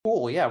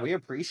Yeah, we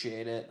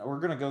appreciate it. We're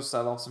gonna go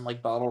set off some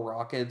like bottle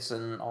rockets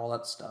and all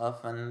that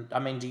stuff. And I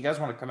mean, do you guys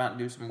want to come out and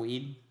do some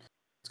weed?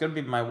 It's gonna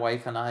be my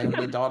wife and I.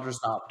 The daughter's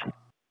not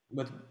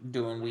with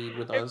doing weed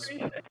with us.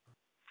 I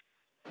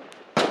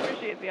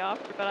appreciate the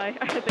offer, but I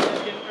think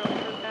I'm getting early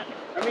for that.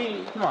 I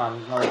mean, come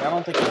on, like I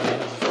don't think the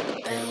manager's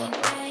gonna care about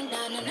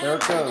that. There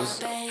it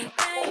goes.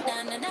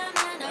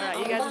 Alright,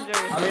 you guys enjoy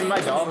yourself. I mean, my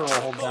daughter will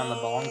hold down the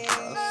bong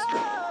for us.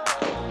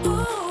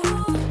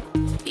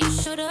 You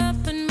showed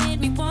up and made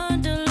me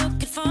wonder,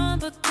 looking fun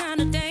but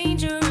kinda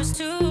dangerous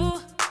too.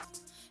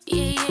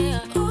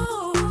 Yeah.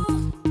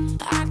 Ooh,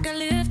 I got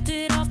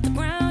lifted off the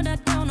ground. I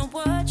don't know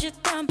what you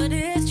done, but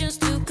it's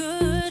just too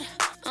good.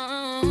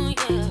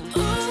 Yeah.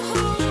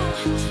 Ooh,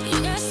 you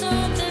got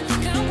something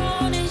think I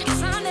want it,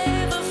 'cause I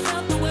never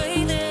felt the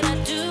way that I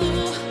do.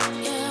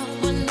 Yeah,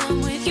 when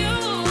I'm with you,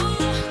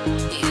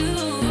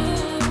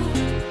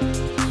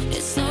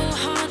 it's so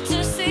hard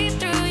to see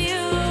through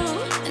you,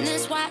 and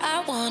that's why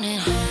I want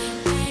it.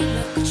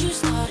 Look what you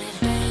started.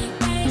 Bang,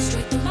 bang,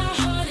 straight through my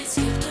heart. It's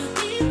here to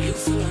be. You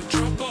feel like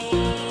trouble.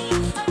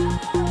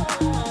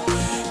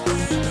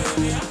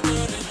 Baby, I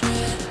got it.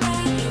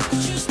 Look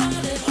what you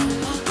started. Oh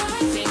my God,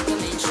 I think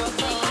I'm in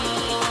trouble.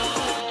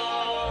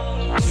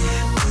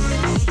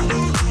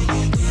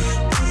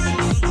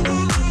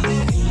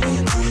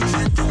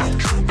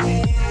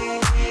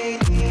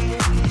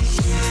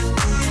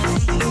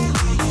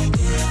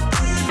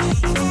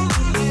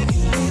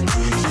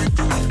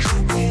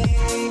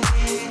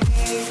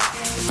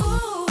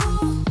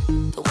 Ooh,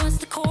 what's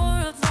the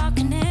core of our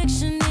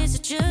connection? Is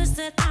it just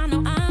that I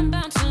know I'm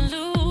bound to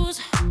lose?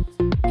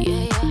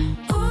 Yeah.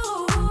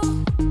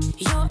 Ooh,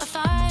 you're a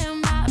fire,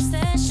 my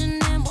obsession,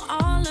 and we're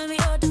all of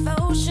your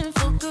devotion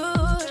for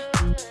good.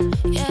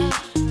 Yeah.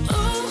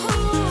 Ooh,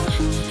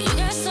 you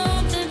got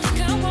something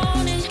think I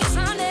want it, 'cause I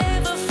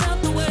never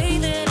felt the way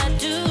that I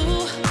do.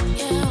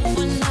 Yeah,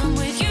 when I'm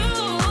with you,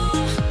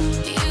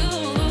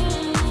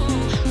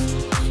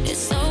 it's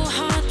so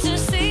hard to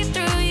see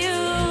through you,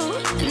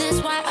 and that's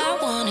why I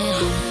want it.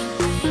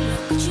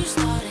 Look what you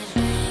started.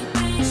 Bang,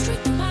 bang,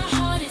 straight through my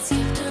heart. It's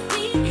here to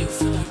be. You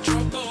feel like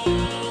trouble.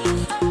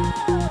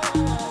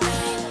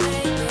 Bang,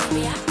 bang,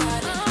 baby, I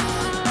got it.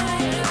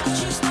 Look what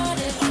you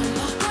started. Oh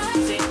my God, I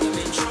think I'm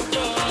in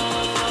trouble.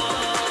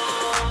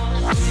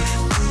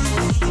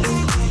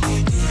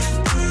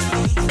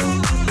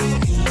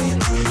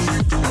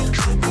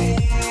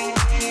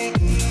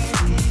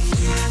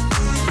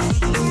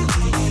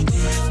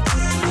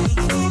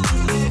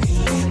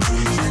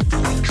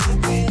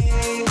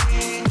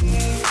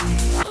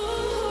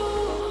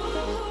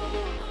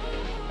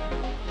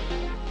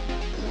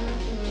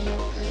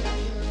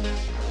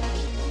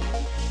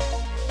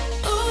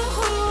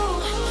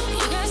 Ooh,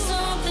 you got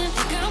something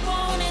think I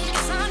want it,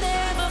 'cause I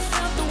never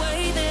felt the way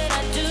that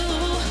I do.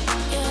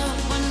 Yeah,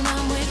 when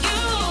I'm with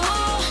you,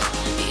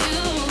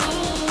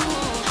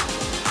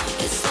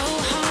 it's so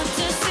hard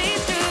to see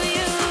through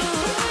you,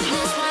 and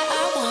that's why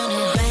I want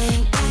it.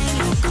 Bang, bang,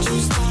 look what you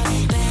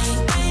started. Bang,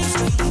 bang,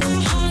 straight through my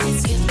heart.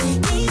 It's giving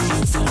me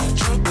feel like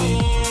trouble.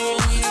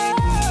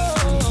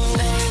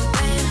 Bang,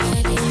 bang,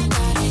 baby, I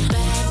got it.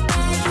 Bang,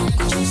 bang, look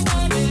what you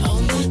started. Oh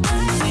my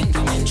God, I think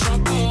I'm in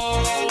trouble.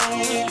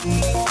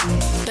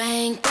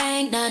 Bang,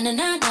 bang, na na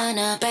na na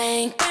na.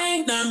 Bang,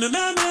 bang, na na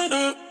na na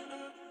na.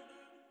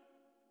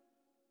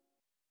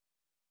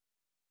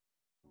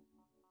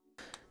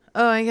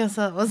 Oh, I guess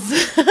that was,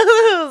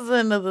 that was the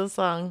end of the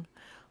song.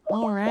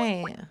 All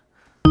right.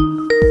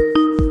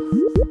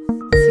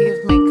 See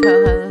if my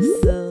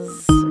co-host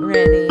is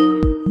ready.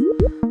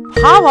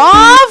 Pop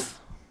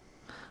off!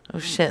 Oh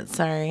shit!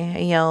 Sorry, I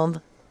yelled.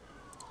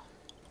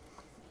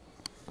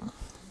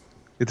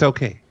 It's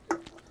okay.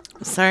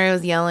 Sorry, I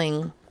was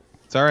yelling.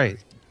 It's all right.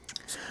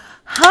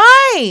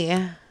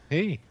 Hi!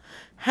 Hey.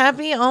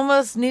 Happy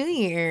almost New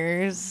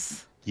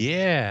Year's.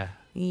 Yeah.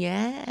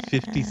 Yeah.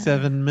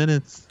 57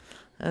 minutes.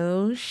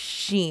 Oh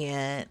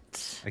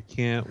shit. I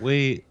can't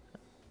wait.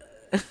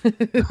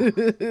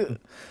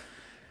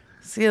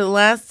 See the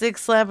last dick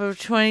slap of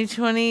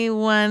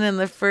 2021 and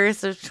the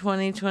first of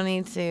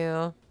 2022.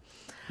 You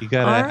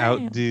gotta All right.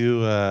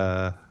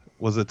 outdo,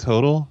 was it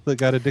Total that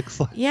got a dick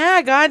slap?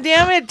 Yeah,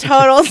 goddamn it,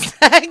 total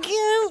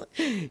second.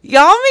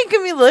 Y'all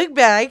making me look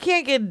bad. I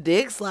can't get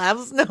dick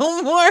slaps no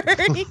more.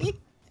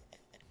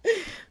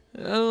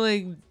 I'm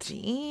like,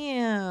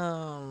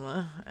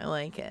 damn. I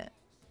like it.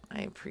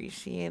 I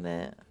appreciate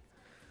it.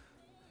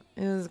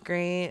 It was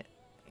great.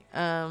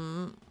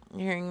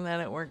 Hearing that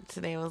at work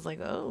today was like,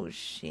 oh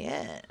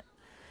shit.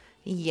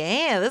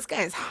 Yeah, this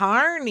guy's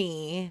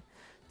horny.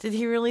 Did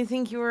he really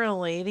think you were a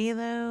lady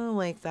though?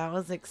 Like, that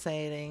was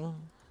exciting.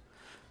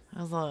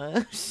 I was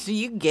like,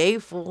 you gay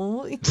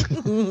fool.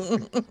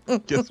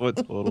 Guess what,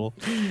 Total?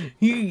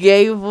 You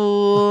gay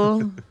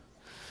fool.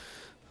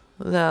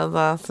 That was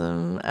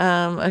awesome.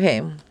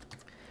 Okay.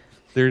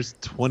 There's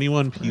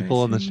 21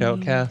 people on the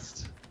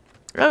shoutcast.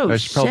 Oh, I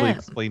should probably shit.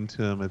 explain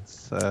to him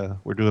it's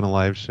we're doing a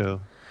live show.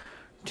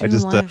 Doing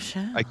a live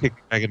show? I kicked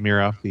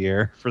Dragonmere off the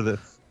air for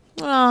this.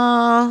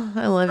 Aw,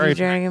 I love All you, right.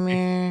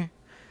 Dragonmere.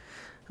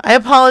 I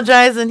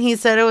apologize, and he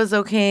said it was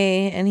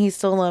okay, and he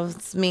still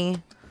loves me.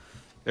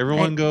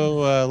 Everyone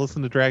go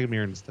listen to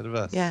Dragonmere instead of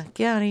us. Yeah,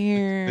 get out of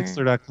here.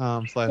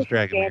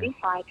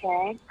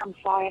 Mixler.com/Dragonmere. I'm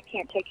sorry, I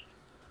can't take.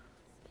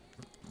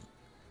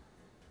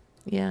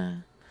 Yeah.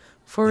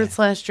 /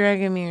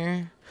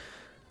 Dragonmere.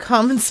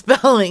 Common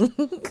spelling.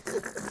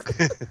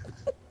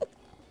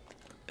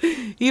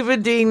 You've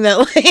been doing that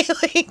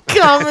lately.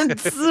 Common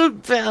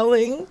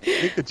spelling. I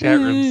think the chat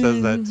room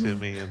says that to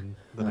me, and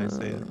then I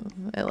say it.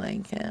 I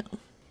like it.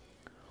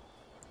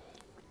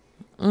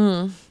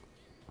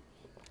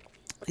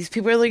 These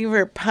people are looking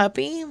for a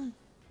puppy.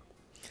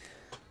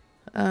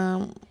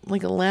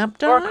 Like a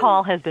lapdog. Your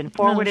call has been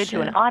forwarded to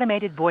shit. an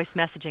automated voice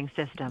messaging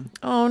system.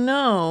 Oh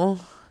no.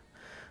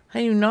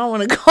 I do not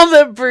want to call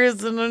that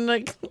person. I'm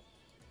like,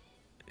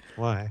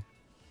 Why?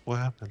 What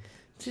happened?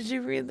 did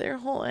you read their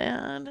whole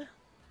ad?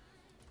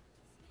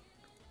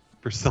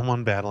 For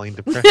someone battling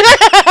depression.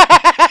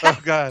 Oh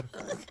God.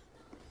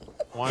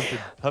 Wanted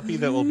puppy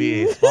that will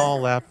be a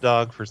small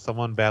lapdog for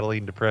someone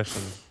battling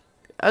depression.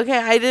 Okay,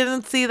 I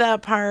didn't see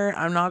that part.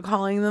 I'm not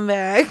calling them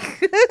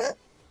back.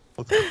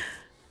 Let's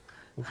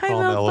Hi,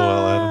 call him LOL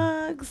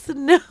at him.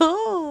 Mailbox.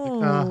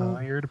 No.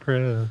 You're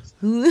depressed.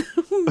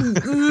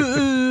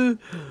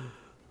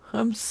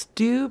 I'm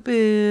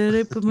stupid.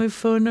 I put my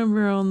phone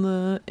number on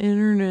the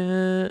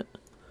internet.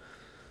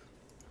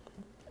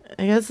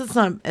 I guess it's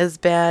not as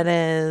bad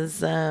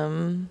as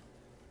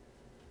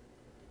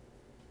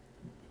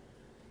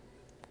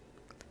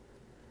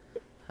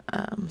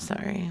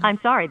sorry. I'm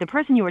sorry, the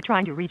person you were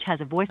trying to reach has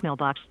a voicemail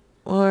box.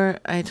 Or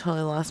I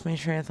totally lost my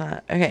train of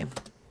thought. Okay.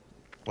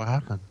 What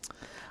happened?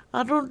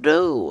 I don't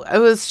know. I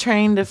was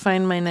trying to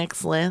find my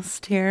next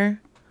list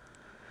here.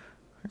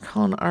 We're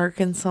calling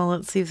Arkansas.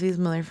 Let's see if these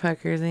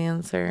motherfuckers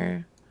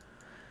answer.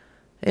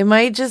 It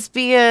might just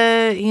be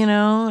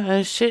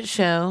a shit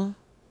show.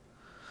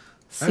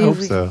 I hope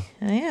so.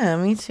 Yeah,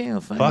 me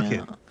too. Fuck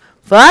it.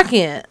 Fuck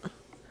it.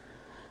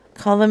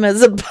 Call them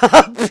as a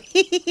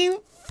puppy.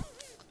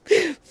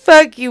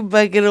 Fuck you,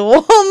 bucket of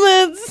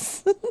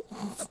walnuts.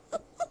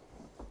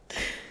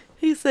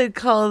 He said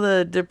call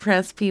the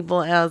depressed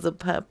people as a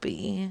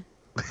puppy.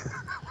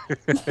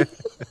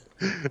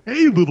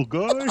 Hey, little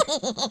guy.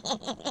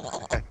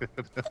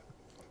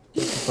 What's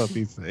the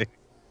puppy say?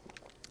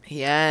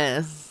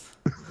 Yes.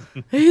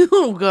 Hey,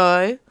 little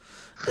guy.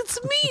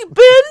 It's me,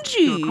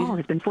 Benji. Your call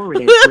has been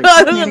forwarded to an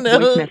I don't automatic know.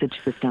 voice message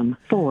system.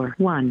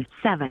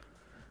 417.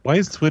 Why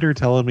is Twitter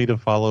telling me to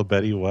follow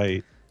Betty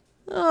White?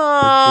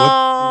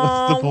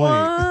 Oh, what's the point?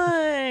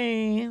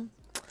 Why?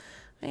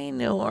 I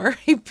know,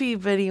 R.I.P.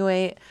 Betty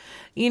White.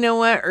 You know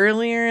what?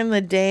 Earlier in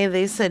the day,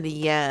 they said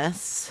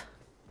yes.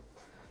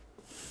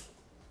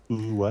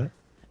 Ooh, what?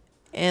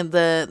 And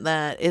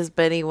that is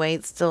Betty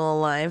White still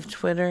alive?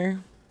 Twitter.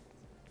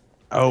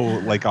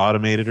 Oh, like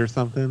automated or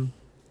something?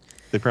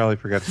 They probably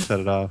forgot to set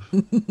it off.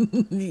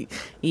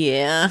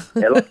 Yeah.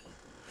 Hello?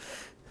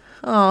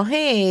 Oh,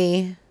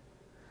 hey.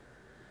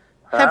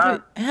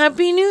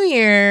 Happy New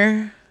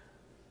Year.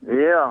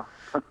 Yeah.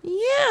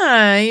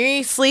 Yeah. Are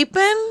you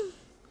sleeping?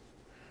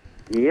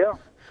 Yeah.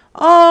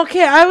 Oh,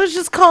 okay. I was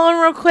just calling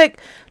real quick.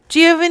 Do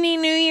you have any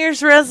New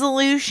Year's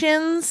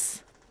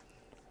resolutions?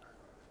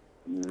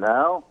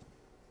 No.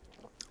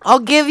 I'll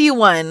give you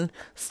one.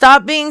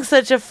 Stop being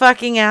such a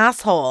fucking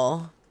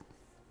asshole.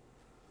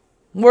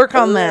 Work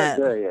on that.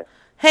 Yeah.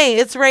 Hey,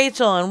 it's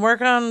Rachel, and work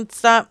on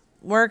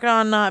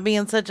not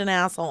being such an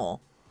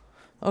asshole.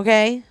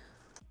 Okay?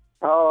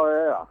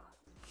 Oh,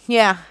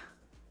 Yeah.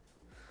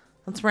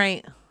 That's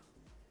right.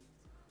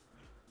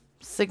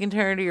 Sick and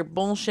tired of your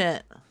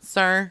bullshit,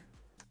 sir.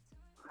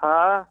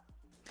 Huh?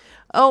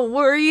 Oh,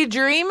 were you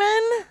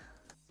dreaming?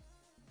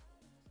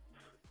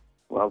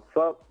 What's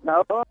up?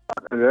 No,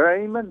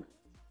 dreaming?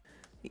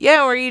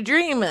 Yeah, were you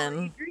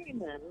dreaming?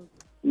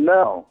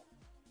 No.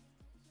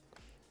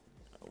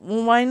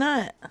 Well, why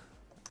not?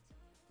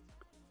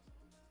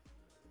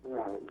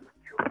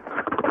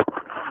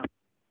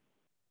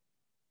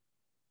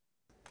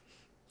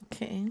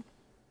 Okay.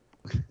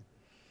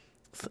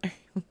 Sorry.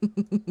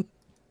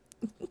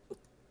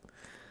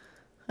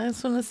 I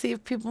just want to see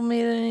if people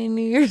made any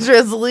New Year's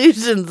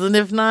resolutions, and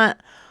if not,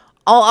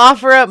 I'll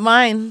offer up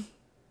mine.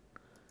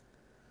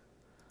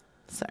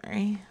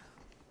 Sorry.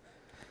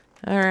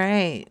 All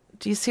right.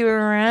 Do you see where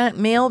we're at?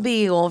 Male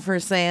Beagle for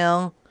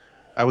sale.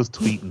 I was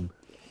tweeting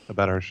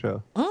about our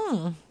show.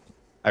 Mm.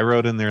 I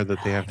wrote in there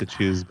that they have to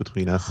choose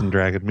between us and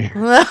Dragonmere.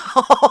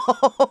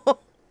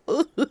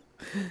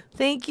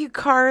 Thank you,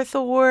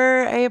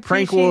 Carthor. I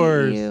appreciate Prank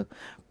Wars. you.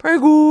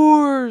 Prank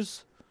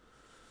Wars.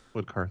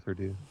 What'd Carther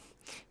do?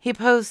 He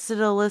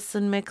posted a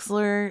Listen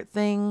Mixler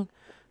thing.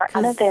 Are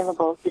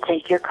unavailable to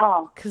take your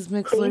call. Because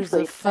Mixler's Please a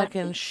leave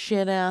fucking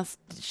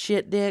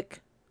shit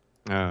dick.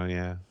 Oh,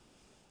 yeah.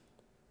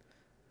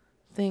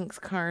 Thanks,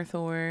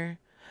 Carthor.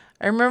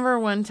 I remember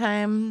one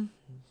time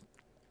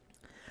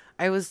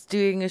I was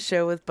doing a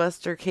show with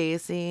Buster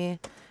Casey,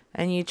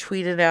 and you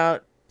tweeted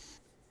out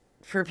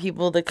for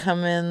people to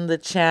come in the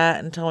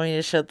chat and told me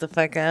to shut the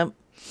fuck up.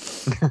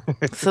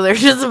 So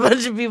there's just a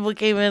bunch of people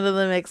came into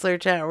the Mixler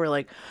chat and were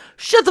like,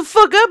 shut the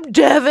fuck up,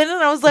 Devin.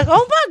 And I was like,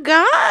 oh my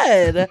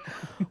God.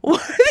 Why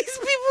are these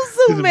people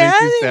so Did it make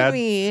mad you at sad?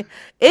 me?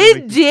 Did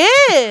It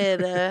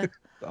did.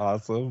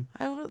 Awesome.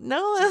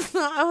 No, that's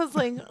not. I was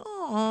like,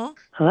 oh.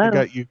 I Hello?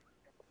 got you.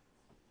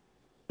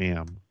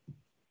 Ma'am.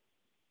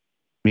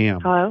 Ma'am.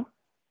 Hello?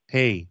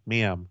 Hey,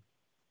 ma'am.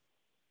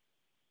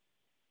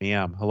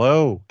 Ma'am.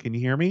 Hello. Can you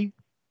hear me?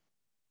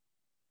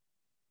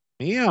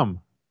 Ma'am.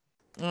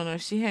 Oh no,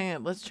 she hung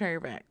up. Let's try her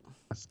back.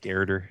 I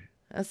scared her.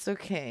 That's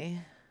okay.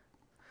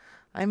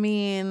 I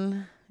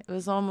mean, it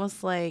was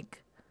almost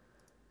like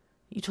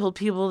you told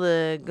people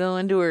to go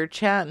into her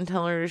chat and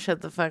tell her to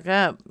shut the fuck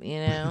up, you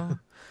know?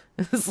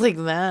 It was like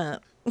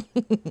that.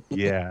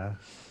 Yeah.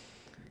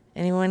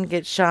 Anyone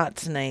get shot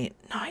tonight?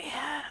 Not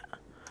yet.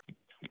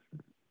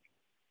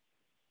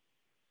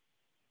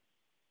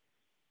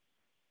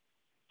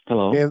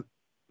 Hello.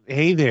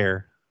 Hey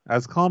there. I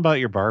was calling about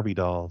your Barbie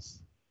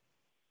dolls.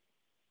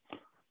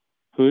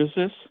 Who is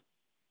this?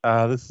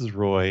 This is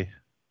Roy.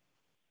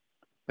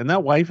 And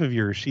that wife of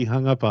yours, she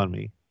hung up on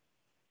me.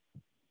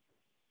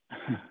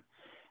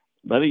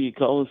 Buddy, you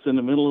called us in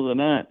the middle of the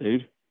night,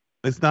 dude.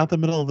 It's not the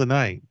middle of the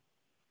night.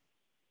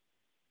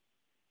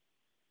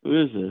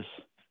 Who is this?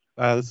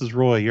 This is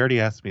Roy. You already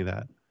asked me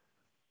that.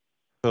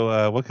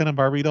 So, what kind of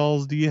Barbie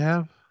dolls do you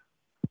have?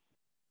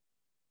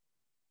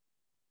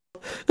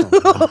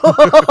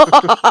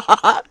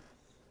 Oh,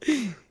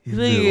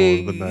 Middle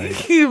of the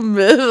night.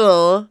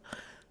 Middle.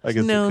 I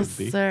guess No, it could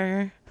be.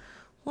 sir.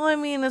 Well, I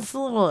mean, it's a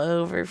little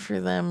over for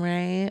them,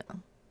 right?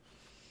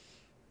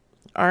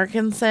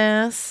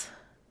 Arkansas.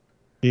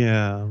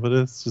 Yeah, but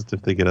it's just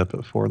if they get up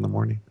at 4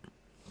 a.m.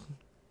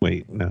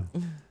 Wait, no.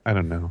 I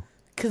don't know.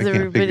 Because I can't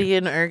everybody figure-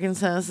 in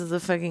Arkansas is a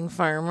fucking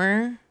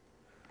farmer.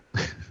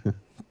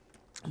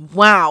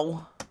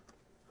 Wow.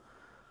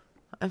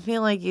 I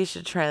feel like you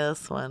should try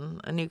this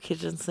one. A new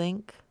kitchen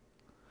sink.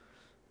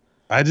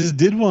 I just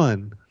did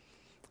one.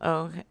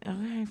 Oh, okay.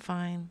 Okay,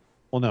 fine.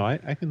 Well, no, I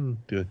can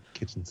do a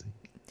kitchen sink.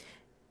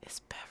 Is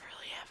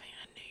Beverly having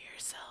a New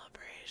Year's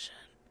celebration?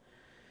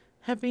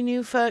 Happy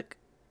New Fuck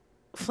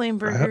Flame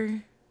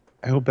Burger.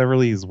 I hope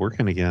Beverly's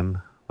working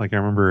again. Like I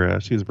remember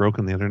she was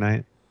broken the other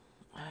night.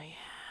 Oh, yeah.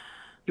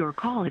 Your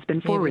call has been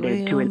Maybe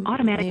forwarded to an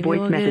automatic maybe voice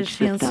we'll get a message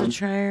chance system. to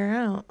try her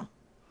out.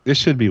 This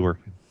should be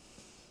working.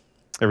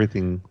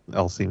 Everything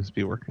else seems to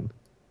be working.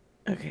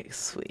 Okay,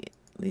 sweet.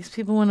 These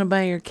people want to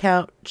buy your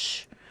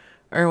couch.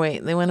 Or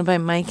wait, they want to buy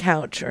my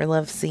couch or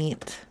love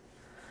seat.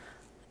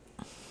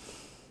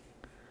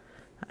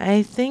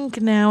 I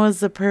think now is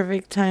the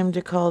perfect time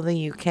to call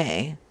the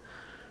UK.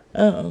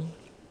 Oh.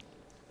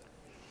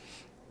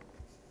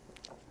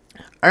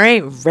 All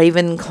right,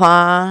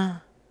 Ravenclaw.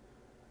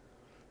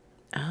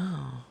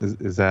 Oh.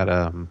 Is that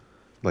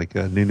like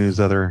Nunu's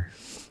other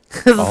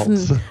This alts?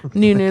 is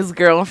Nunu's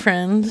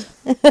girlfriend.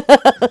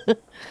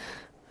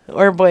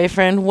 Or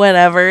boyfriend,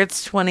 whatever.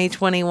 It's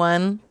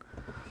 2021.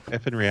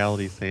 F in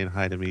reality saying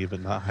hi to me,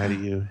 but not hi to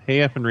you.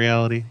 Hey, F in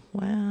reality.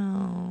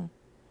 Wow.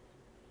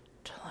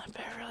 To let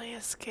Beverly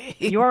escape.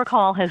 Your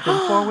call has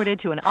been forwarded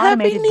to an Happy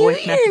automated New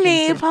voice Year,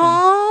 messaging system.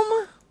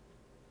 Napalm.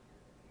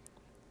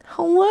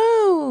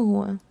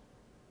 Hello.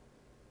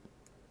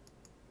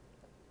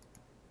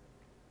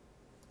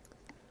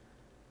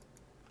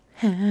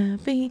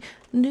 Happy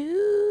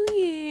New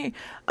Year.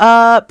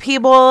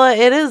 Peebola,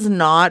 it is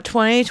not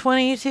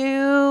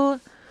 2022.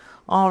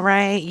 All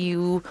right,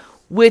 you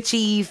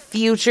witchy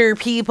future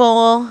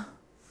people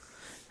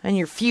and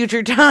your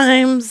future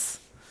times.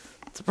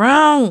 It's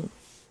wrong.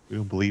 We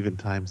don't believe in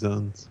time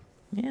zones.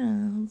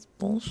 Yeah, it's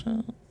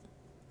bullshit.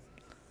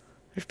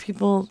 There's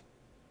people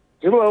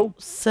Hello.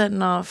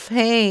 setting off.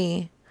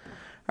 Hey,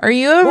 are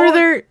you over What?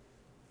 there?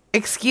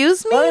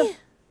 Excuse me? Huh?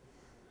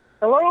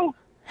 Hello?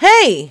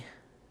 Hey.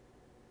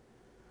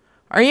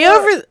 Are you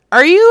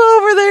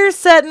over there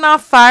setting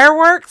off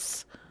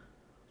fireworks?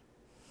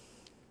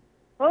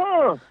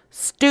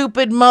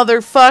 Stupid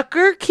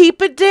motherfucker,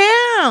 keep it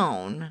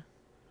down.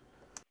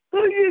 Who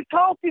are you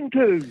talking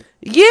to?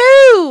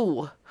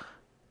 You.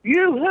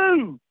 You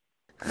who?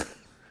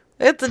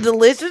 It's a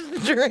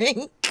delicious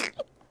drink.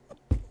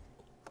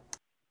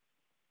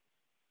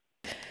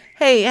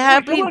 Hey,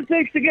 happy. Someone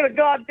needs to get a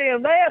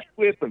goddamn ass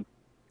whipping.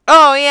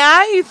 Oh,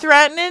 yeah? You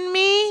threatening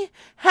me?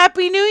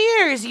 Happy New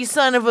Year's, you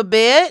son of a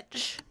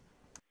bitch.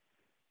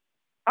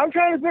 I'm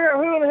trying to figure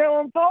out who the hell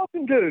I'm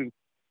talking to.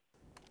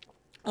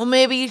 Well,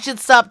 maybe you should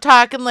stop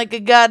talking like a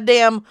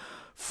goddamn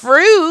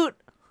fruit.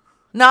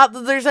 Not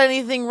that there's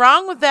anything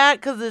wrong with that,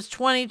 because it's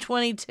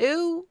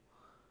 2022.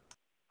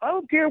 I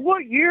don't care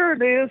what year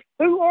it is.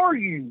 Who are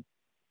you?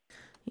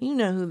 You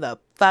know who the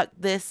fuck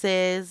this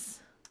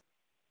is.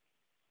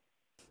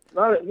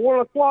 Not at 1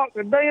 o'clock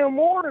in the damn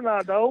morning,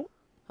 I don't.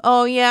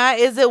 Oh, yeah?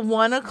 Is it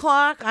 1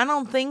 o'clock? I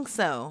don't think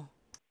so.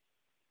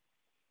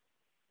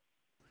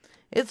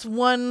 It's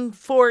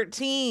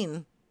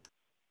 1:14.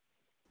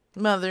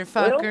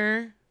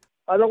 Motherfucker.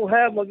 I don't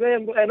have my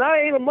damn... And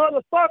I ain't a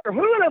motherfucker.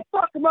 Who the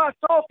fuck am I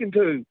talking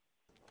to?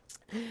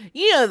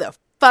 You know the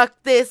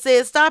fuck this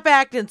is. Stop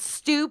acting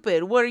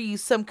stupid. What are you,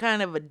 some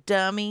kind of a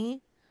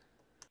dummy?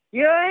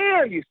 Yeah,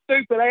 I am, you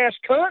stupid ass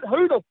cunt.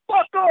 Who the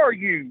fuck are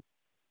you?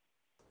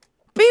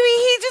 Baby,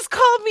 he just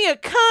called me a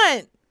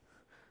cunt.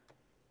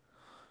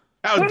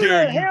 How Who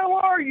dare the you? hell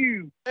are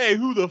you? Hey,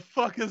 who the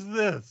fuck is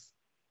this?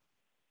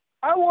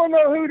 I want to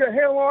know who the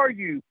hell are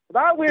you.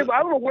 But I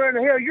don't know where in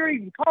the hell you're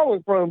even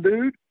calling from,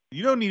 dude.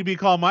 You don't need to be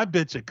calling my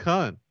bitch a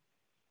cunt.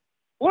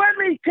 Let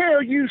me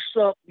tell you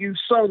something, you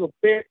son of a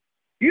bitch.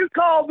 You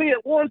called me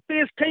at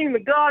 1:15 in the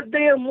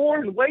goddamn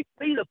morning to wake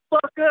me the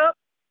fuck up.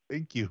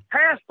 Thank you.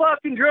 Half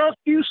fucking drunk,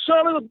 you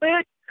son of a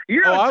bitch.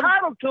 You're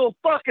entitled to a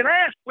fucking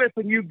ass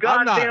whipping, you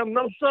goddamn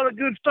no son of a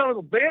good son of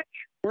a bitch.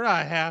 We're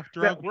not half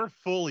drunk. We're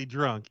fully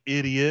drunk,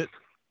 idiot.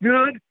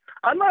 Good.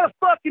 I'm not a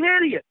fucking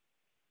idiot.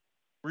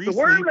 Were you So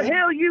where the sleeping?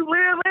 hell you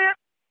live at?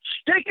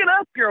 Stick it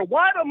up your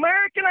white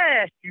American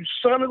ass, you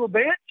son of a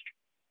bitch.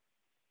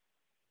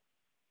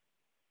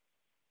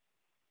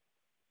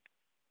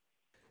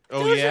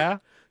 Oh, yeah?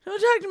 Don't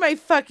talk to my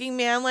fucking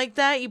man like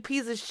that, you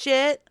piece of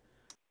shit.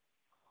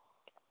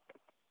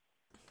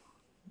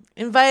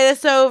 Invite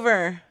us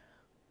over.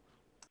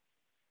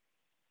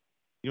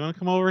 You want to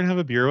come over and have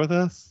a beer with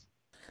us?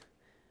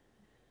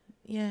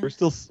 Yeah. We're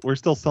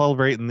still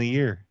celebrating the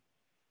year.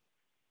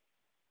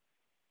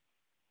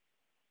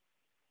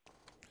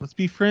 Let's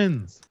be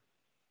friends.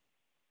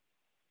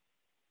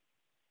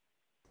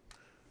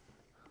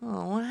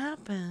 Oh, what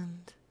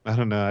happened? I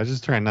don't know. I was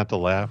just trying not to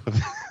laugh with,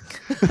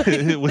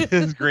 with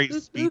his great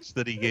speech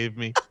that he gave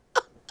me.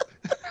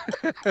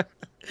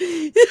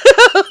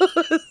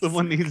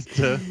 Someone needs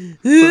to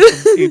put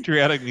some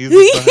patriotic music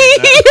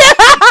behind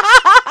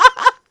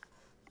that.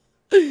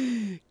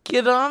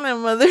 Get on it,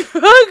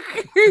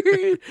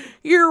 motherfucker.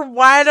 You're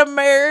white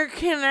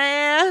American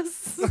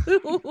ass.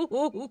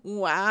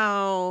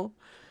 Wow.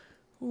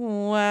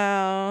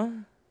 Wow.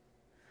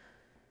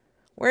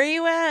 Where are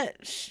you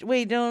at?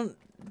 Wait, don't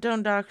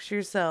dox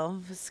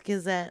yourself.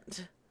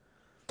 Skizette.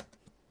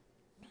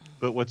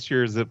 But what's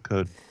your zip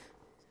code?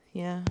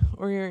 Yeah,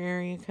 or your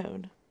area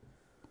code.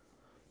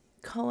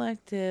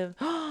 Collective.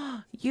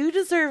 You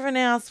deserve an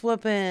ass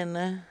whooping.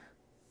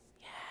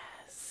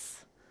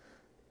 Yes.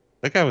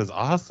 That guy was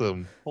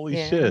awesome. Holy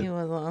shit. He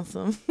was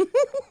awesome.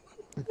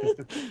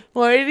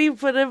 Why did he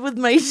put up with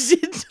my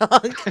shit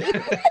talk?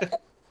 I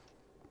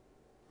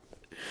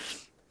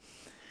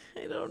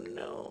don't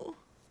know.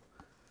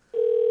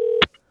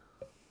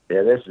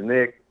 Yeah, this is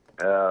Nick.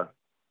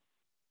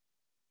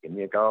 Give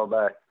me a call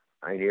back.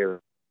 I ain't here.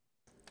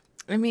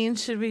 I mean,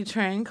 should we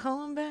try and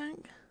call him back?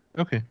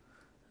 Okay.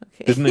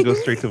 Okay. Didn't it go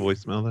straight to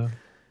voicemail, though?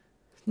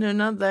 No,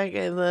 not that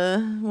guy.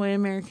 The white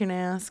American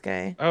ass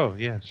guy. Oh,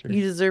 yeah, sure.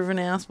 You deserve an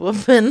ass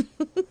whooping.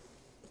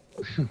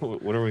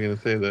 What are we going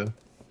to say,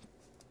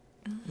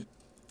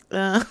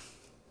 though?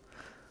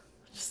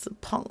 Just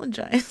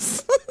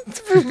apologize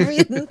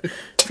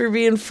for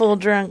being full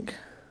drunk.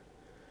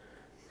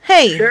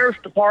 Hey,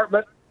 Sheriff's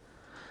Department.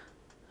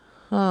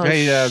 Oh,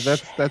 hey,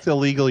 that's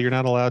illegal. You're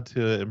not allowed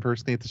to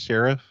impersonate the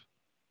sheriff.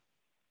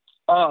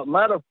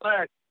 Matter of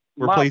fact,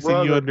 We're my placing you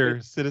brother-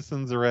 under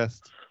citizen's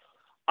arrest.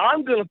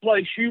 I'm gonna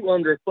place you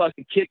under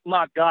fucking kick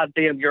my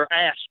goddamn your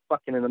ass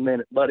fucking in a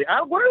minute, buddy.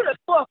 Where the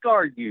fuck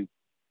are you?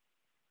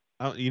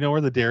 You know where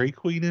the Dairy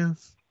Queen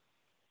is?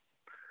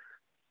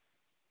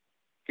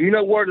 Do you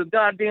know where the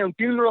goddamn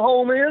funeral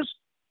home is?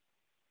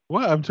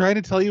 What? I'm trying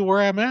to tell you where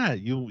I'm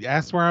at. You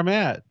asked where I'm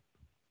at.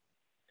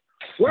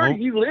 Where do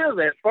you live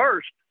at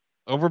first?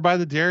 Over by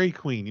the Dairy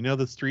Queen. You know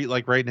the street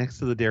like right next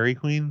to the Dairy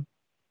Queen?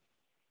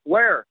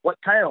 Where? What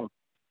town?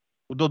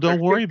 Well, don't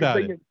worry about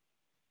it.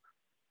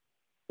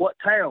 What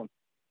town?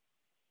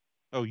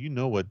 Oh, you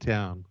know what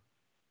town.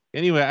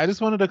 Anyway, I just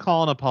wanted to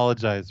call and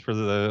apologize for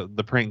the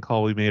prank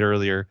call we made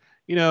earlier.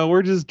 You know,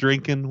 we're just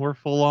drinking. We're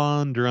full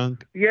on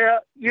drunk. Yeah,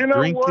 you know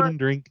drinking what? and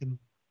drinking.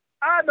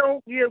 I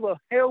don't give a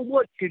hell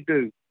what you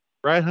do.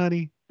 Right,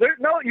 honey?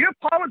 You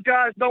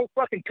apologize. Don't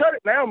fucking cut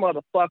it now,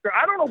 motherfucker.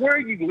 I don't know where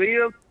you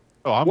live.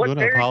 Oh, I'm what going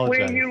to Dairy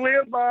apologize. Queen you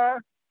live by.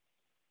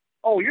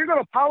 Oh, you're going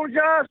to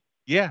apologize?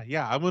 Yeah,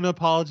 I'm going to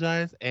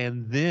apologize,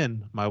 and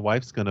then my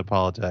wife's going to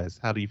apologize.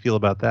 How do you feel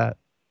about that?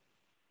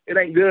 It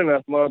ain't good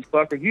enough,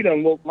 motherfucker. You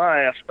done woke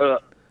my ass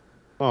up.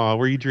 Oh,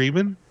 were you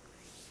dreaming?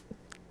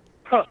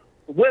 Huh.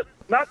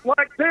 Not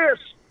like this.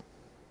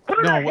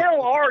 Who the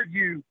hell are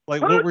you?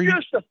 Like, Who what were you?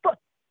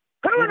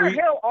 Who the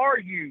hell are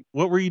you?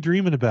 What were you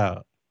dreaming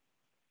about?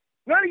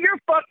 None of your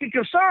fucking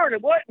concern.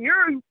 It wasn't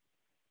you.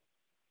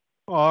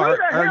 Oh, Who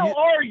the hell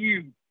are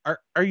you?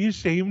 Are you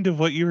ashamed of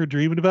what you were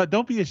dreaming about?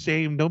 Don't be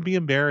ashamed. Don't be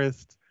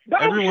embarrassed.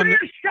 Don't Everyone, be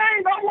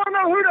ashamed. I want to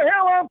know who the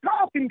hell I'm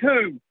talking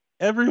to.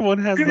 Everyone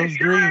has those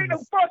sure dreams. Ain't a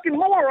fucking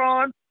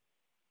moron.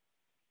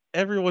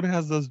 Everyone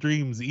has those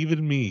dreams,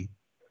 even me.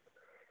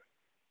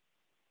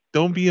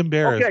 Don't be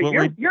embarrassed.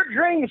 Okay, your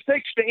dream's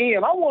fixed to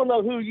end. I want to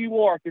know who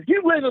you are. If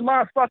you live in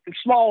my fucking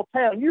small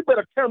town, you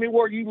better tell me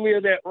where you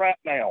live at right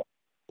now.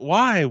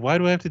 Why? Why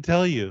do I have to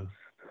tell you?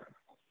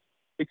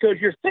 Because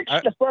you're fixed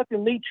to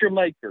fucking meet your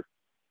maker.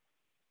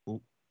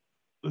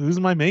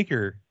 Who's my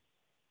maker?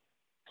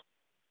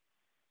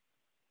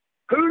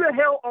 Who the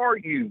hell are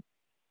you?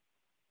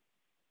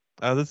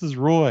 This is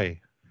Roy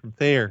from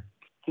Thayer.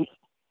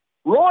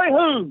 Roy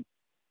who?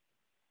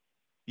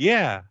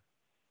 Yeah.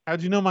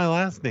 How'd you know my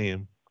last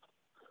name?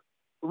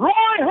 Roy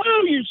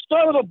who, you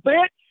son of a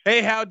bitch?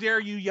 Hey, how dare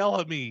you yell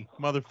at me,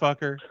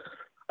 motherfucker?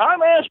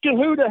 I'm asking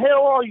who the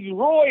hell are you?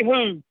 Roy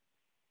who?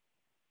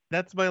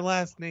 That's my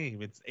last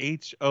name. It's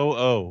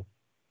H-O-O.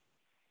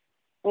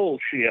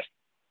 Bullshit.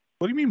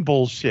 What do you mean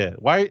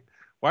bullshit? Why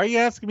are you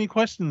asking me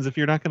questions if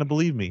you're not going to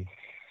believe me?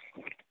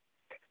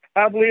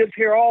 I've lived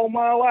here all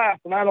my life,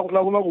 and I don't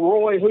know no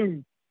Roy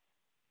who.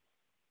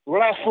 The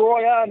last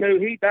Roy I knew,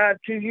 he died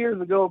 2 years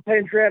ago of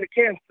pancreatic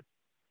cancer.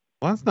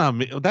 Well, that's not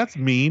me. That's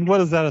mean. What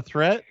is that, a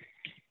threat?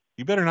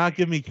 You better not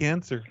give me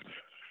cancer.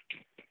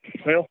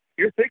 Well,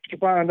 you're fixed to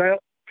find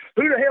out.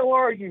 Who the hell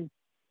are you?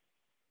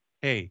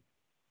 Hey,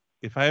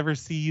 if I ever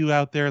see you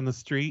out there in the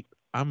street,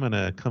 I'm going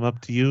to come up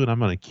to you and I'm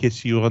going to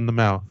kiss you on the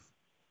mouth.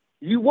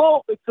 You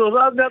won't, because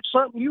I've got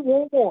something you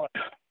won't want.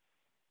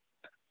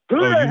 Who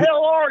the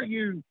hell are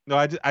you? No,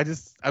 I'm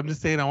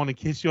just saying I want to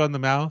kiss you on the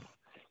mouth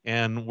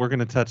and we're going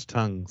to touch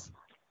tongues.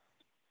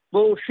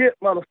 Bullshit,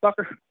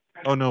 motherfucker.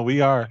 Oh, no,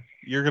 we are.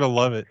 You're going to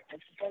love it.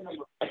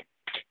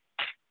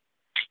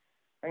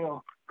 Hang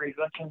on.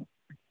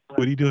 What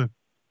are you doing?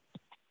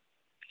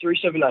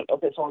 379.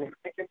 Okay, it's on here.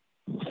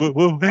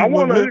 Whoa, hey, I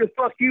want to know who the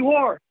fuck you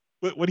are.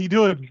 What are you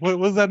doing?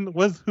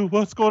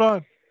 What's going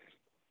on?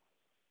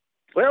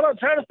 Well, I'm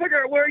trying to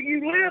figure out where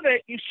you live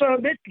at, you son of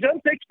a bitch. It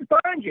doesn't take to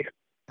find you.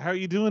 How are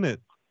you doing it?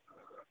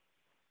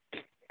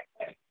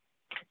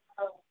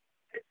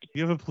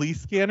 You have a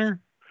police scanner?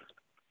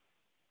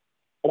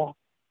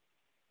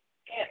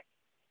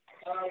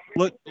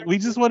 Look, we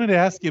just wanted to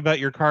ask you about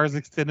your car's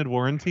extended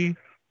warranty.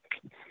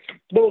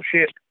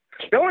 Bullshit.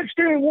 The only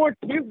extended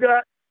warranty you've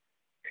got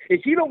is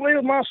you don't live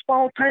in my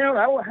small town.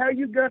 I don't know how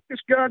you got this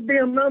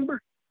goddamn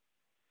number,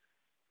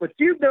 but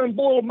you've done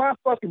boiled my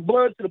fucking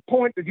blood to the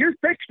point that you're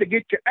fixed to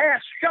get your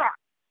ass shot.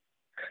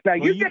 Now,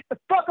 you get the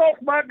fuck off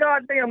my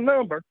goddamn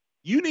number.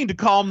 You need to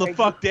calm the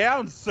fuck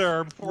down,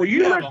 sir, before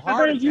you have a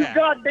heart attack. You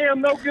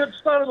goddamn no good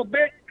son of a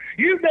bitch.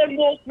 You done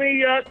woke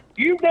me up.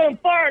 You done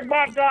fired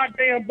my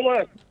goddamn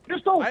blood.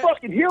 This old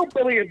fucking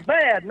hillbilly is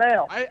bad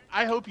now.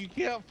 I hope you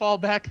can't fall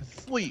back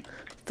asleep.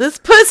 This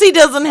pussy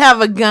doesn't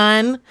have a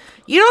gun.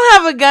 You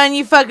don't have a gun,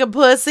 you fucking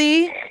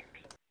pussy.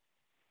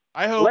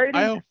 I hope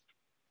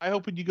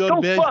when you go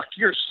to bed. Go fuck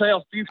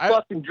yourself, you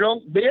fucking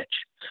drunk bitch.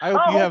 I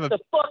hope the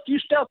fuck you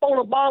step on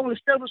a ball and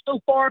step it so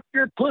far up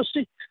your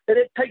pussy that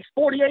it takes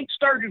 48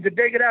 sturgeons to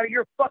dig it out of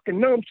your fucking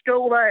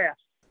numbskull ass.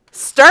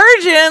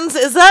 Sturgeons?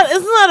 Isn't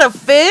that a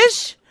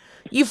fish?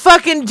 You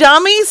fucking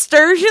dummy.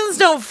 Sturgeons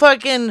don't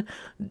fucking...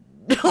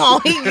 Oh,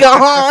 he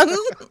gone.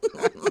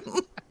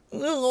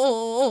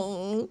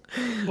 Well,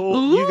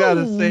 you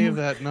gotta save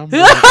that number.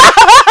 And,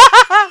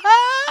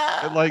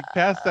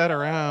 pass that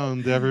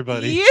around to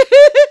everybody. Yeah.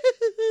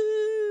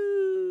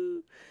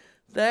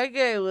 That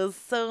guy was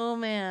so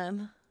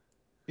mad.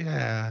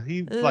 Yeah,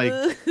 he's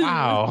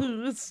wow.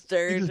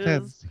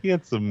 Sturgeons. He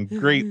had some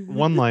great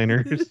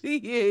one-liners.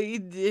 Yeah, he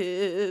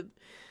did.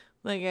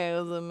 That guy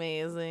was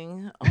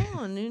amazing.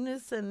 Oh,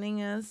 Nunu's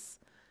sending us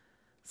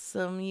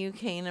some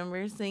UK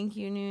numbers. Thank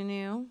you,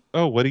 Nunu.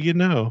 Oh, what do you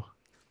know?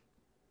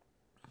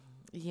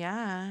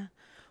 Yeah.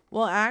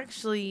 Well,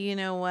 actually, you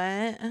know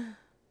what?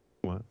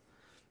 What?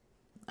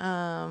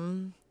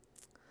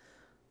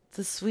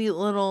 The sweet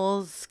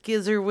little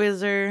skizzer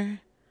whizzer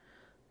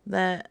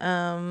that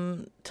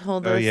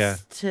told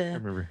us to. I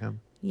remember him.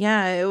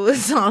 Yeah, it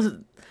was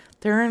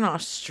they're in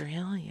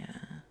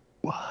Australia.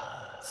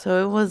 What?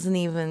 So it wasn't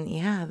even.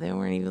 Yeah, they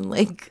weren't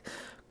even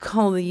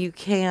call the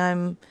UK.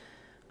 I'm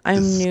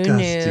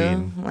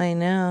Nunu. I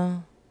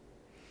know.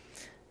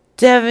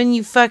 Devin,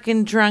 you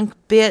fucking drunk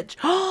bitch.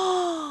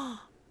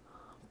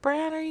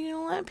 Brad, are you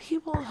gonna let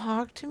people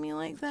talk to me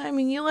like that? I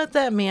mean, you let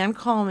that man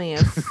call me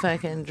a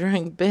fucking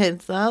drunk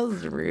bitch. That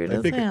was rude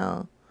as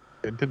hell.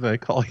 Didn't I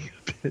call you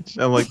a bitch?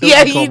 I'm like,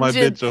 yeah, you call you my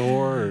did. bitch a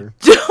whore?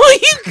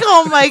 Don't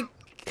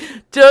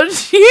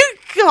you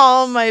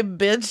call my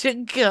bitch a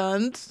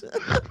cunt?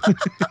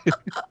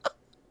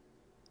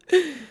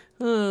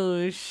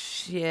 Oh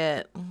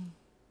shit.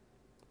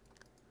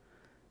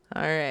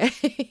 Alright.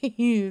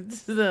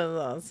 That was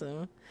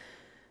awesome.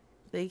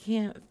 They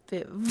can't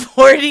fit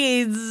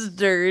 48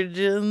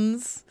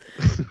 sturgeons.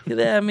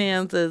 That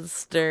man said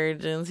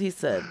sturgeons. He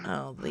said,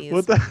 oh, these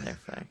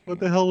motherfuckers. What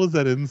the hell was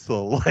that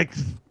insult? I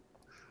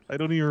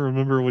don't even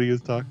remember what he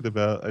was talking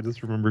about. I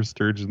just remember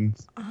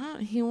sturgeons.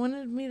 He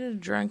wanted me to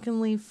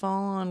drunkenly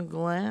fall on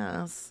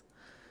glass.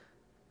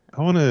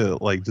 I want to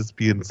just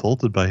be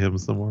insulted by him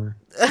somewhere.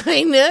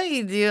 I know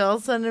you do. I'll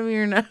send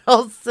him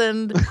I'll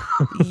send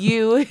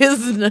you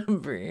his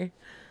number.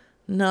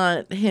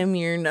 Not him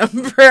your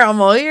number. I'm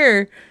all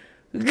here.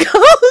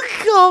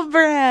 Call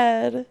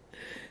Brad.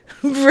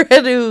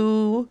 Brad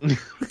who?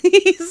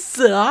 He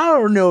said, I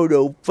don't know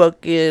no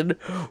fucking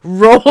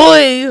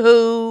Roy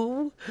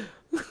who.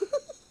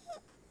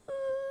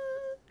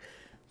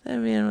 That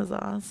man was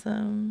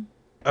awesome.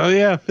 Oh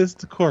yeah,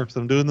 Fist of Corpse.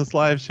 I'm doing this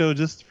live show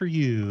just for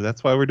you.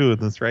 That's why we're doing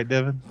this, right,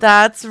 Devin?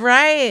 That's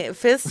right.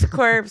 Fist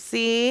Corpse,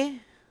 see?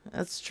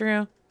 That's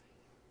true.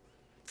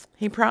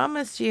 He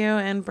promised you,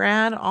 and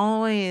Brad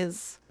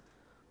always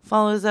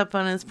follows up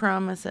on his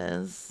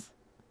promises.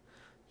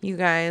 You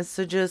guys,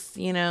 so just,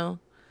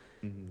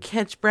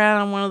 catch Brad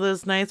on one of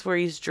those nights where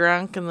he's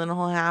drunk and then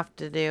he'll have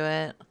to do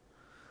it.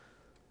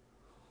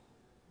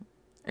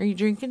 Are you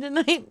drinking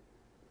tonight?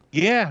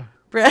 Yeah.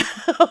 Brad,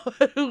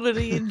 what are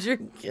you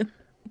drinking?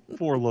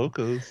 4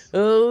 Locos.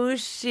 Oh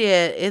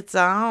shit, it's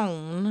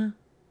on.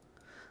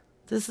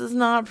 This is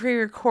not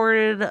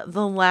pre-recorded.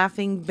 The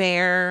laughing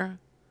bear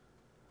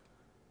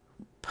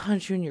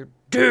punch you in your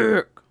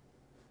dick.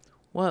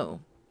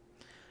 Whoa.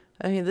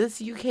 Okay,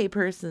 this UK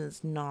person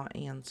is not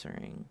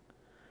answering.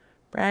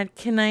 Brad,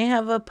 can I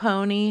have a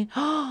pony?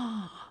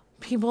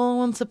 People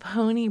wants a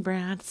pony,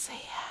 Brad. Say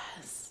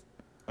yes.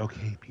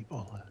 Okay,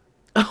 people.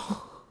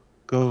 Oh.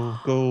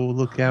 Go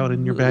look out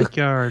in your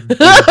backyard.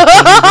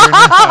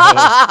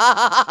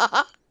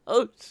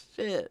 Oh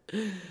shit.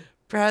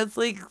 Brad's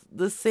like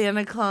the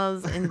Santa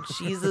Claus and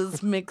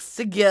Jesus mixed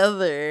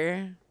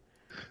together.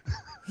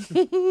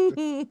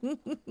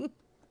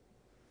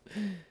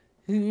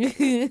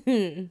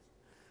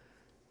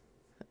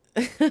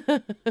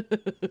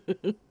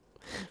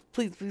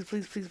 Please, please, please,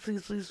 please, please,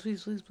 please,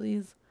 please, please,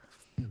 please.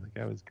 Yeah, that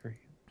guy was great.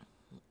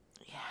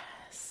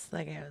 Yes,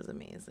 that guy was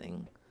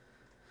amazing.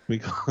 Can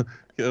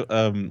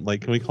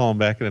we call him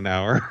back in an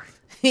hour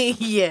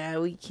Yeah,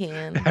 we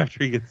can.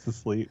 after he gets to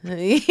sleep?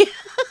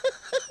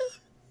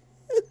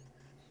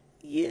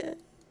 Yeah.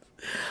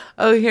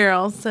 Oh, here,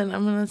 I'm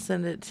gonna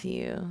send it to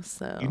you.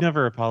 So You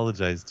never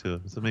apologized to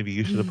him, so maybe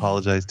you should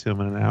apologize to him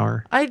in an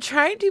hour. I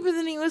tried to, but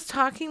then he was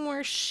talking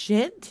more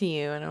shit to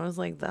you, and I was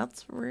like,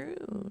 that's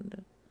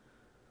rude.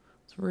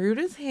 It's rude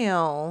as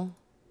hell.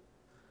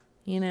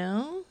 You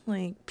know?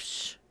 Like,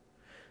 psh,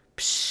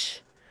 psh.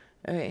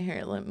 Okay,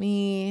 here,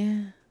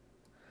 I'm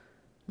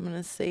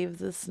gonna save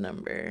this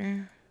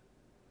number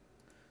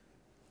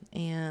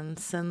and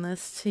send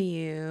this to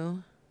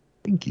you.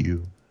 Thank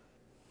you.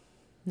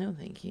 No,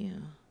 thank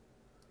you.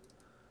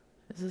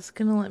 Is this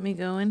gonna let me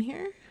go in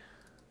here?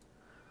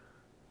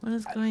 What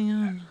is going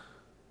on?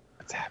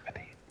 What's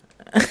happening?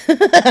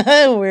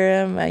 Where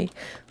am I?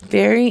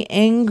 Very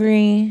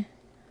angry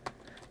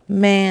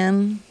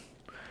man.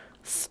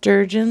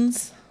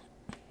 Sturgeons.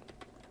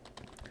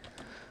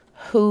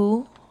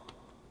 Who?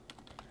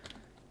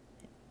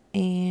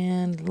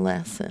 And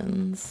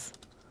lessons.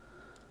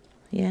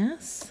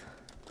 Yes?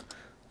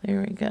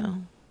 There we go.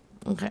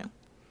 Okay.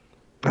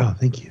 Oh,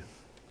 thank you.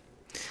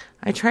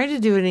 I tried to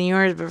do it in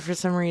yours, but for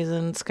some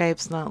reason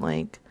Skype's not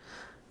like...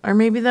 Or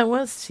maybe that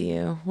was to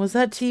you. Was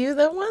that to you?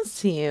 That was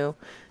to you.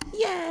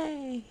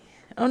 Yay!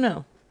 Oh,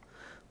 no.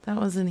 That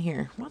was in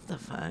here. What the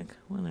fuck?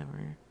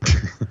 Whatever. I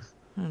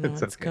don't know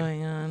what's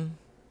going on.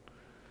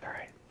 All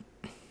right.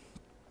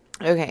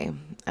 Okay.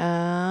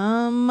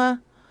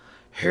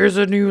 Here's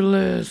a new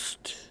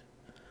list.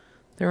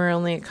 There were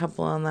only a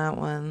couple on that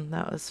one.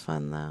 That was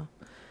fun, though.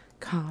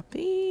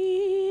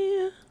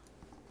 Copy.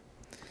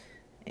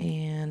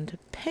 And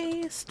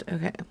paste.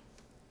 Okay.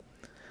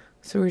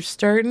 So we're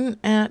starting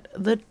at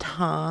the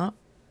top.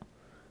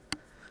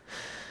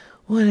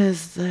 What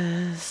is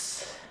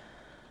this?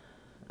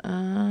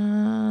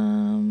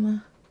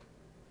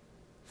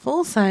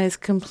 Full-size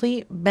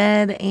complete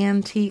bed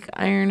antique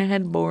iron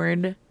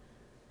headboard.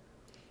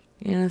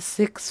 And a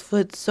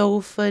 6-foot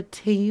sofa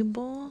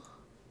table.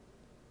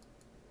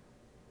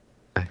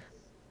 Nice.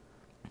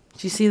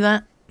 Did you see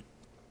that?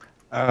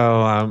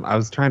 Oh, I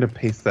was trying to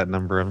paste that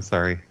number. I'm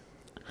sorry.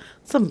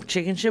 Some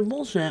chicken shit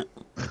bullshit.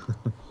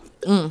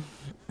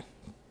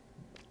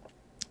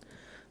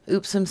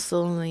 Oops, I'm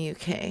still in the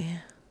UK.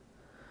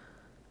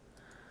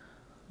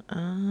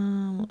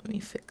 Let me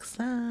fix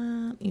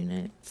that.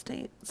 United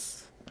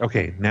States.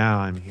 Okay, now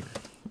I'm here.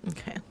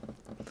 Okay.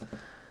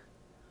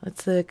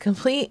 It's a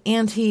complete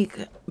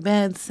antique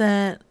bed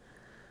set,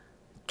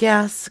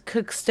 gas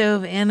cook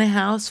stove, and a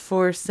house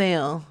for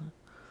sale.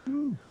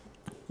 Ooh.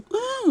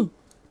 Ooh.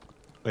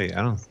 Wait,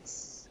 I don't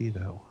see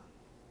that one.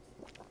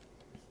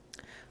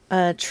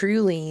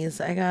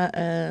 Trulies. I got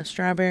a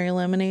strawberry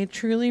lemonade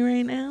Truly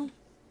right now.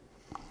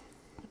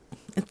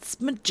 It's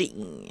my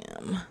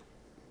jam.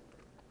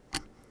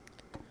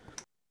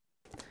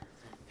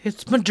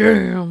 It's my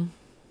jam.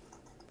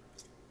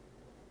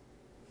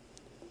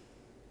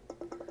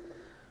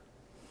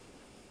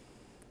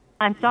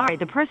 I'm sorry,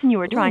 the person you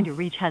are trying to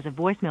reach has a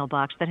voicemail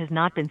box that has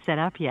not been set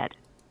up yet.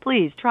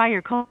 Please try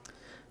your call.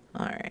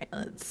 All right,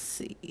 let's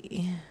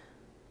see.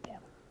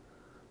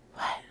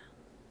 What?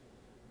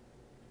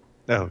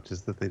 Oh,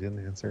 just that they didn't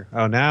answer.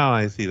 Oh, now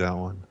I see that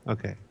one.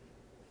 Okay.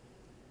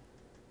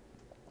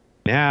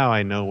 Now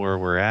I know where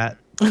we're at.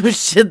 Oh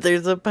shit,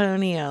 there's a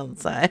pony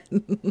outside.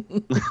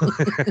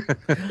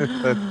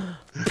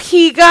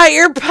 He got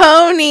your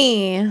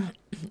pony,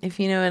 if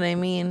you know what I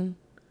mean.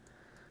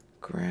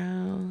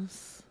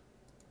 Gross.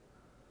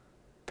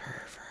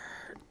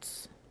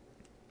 Perverts.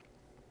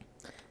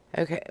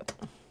 Okay.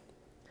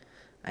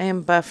 I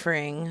am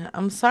buffering.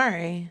 I'm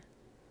sorry.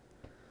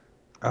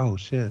 Oh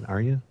shit,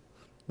 are you?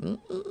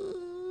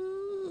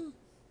 Mm-mm.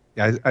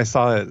 Yeah, I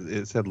saw it.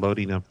 It said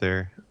loading up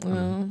there.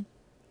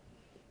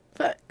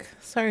 Fuck.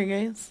 Sorry,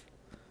 guys.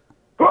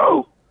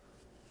 Hello?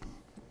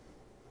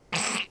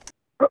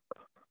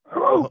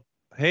 Hello?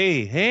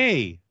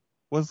 Hey,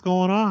 what's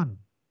going on?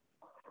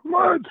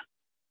 What?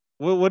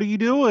 What are you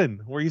doing?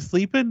 Were you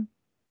sleeping?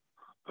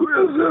 Who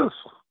is this?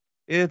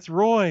 It's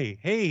Roy.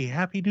 Hey,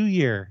 Happy New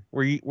Year.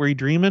 Were you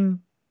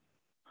dreaming?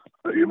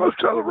 You must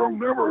have the wrong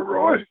number,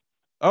 Roy.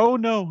 Oh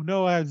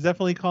no, I was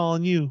definitely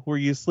calling you. Were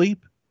you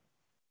asleep?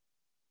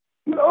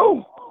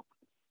 No.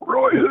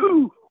 Roy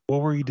who?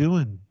 What were you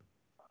doing?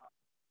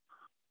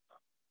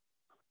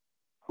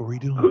 What were you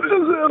doing? Who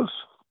is this?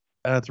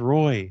 That's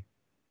Roy.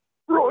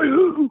 Roy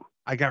who?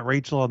 I got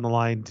Rachel on the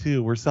line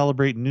too. We're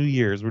celebrating New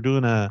Year's. We're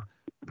doing a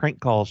prank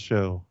call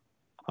show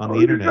on the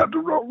internet. You got the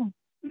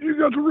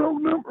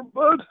wrong number,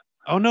 bud.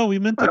 Oh no, we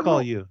meant to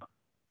call you.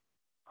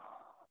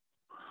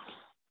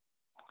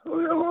 Oh,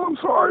 yeah, well, I'm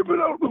sorry, but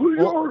I don't know who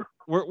you are.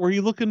 Were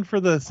you looking for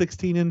the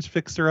 16-inch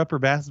fixer-upper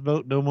bass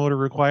boat, no motor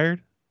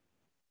required?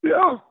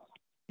 Yeah.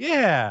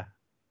 Yeah.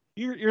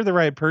 You're the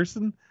right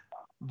person.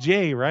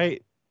 Jay,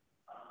 right?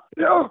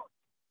 Yeah.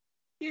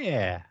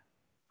 Yeah.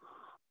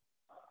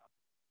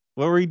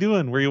 What were you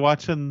doing? Were you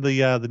watching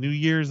the New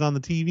Year's on the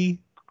TV?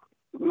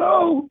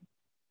 No.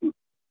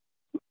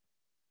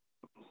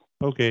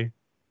 Okay.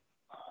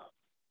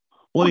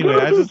 Well, anyway,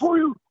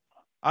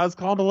 I was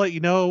calling to let you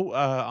know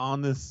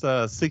on this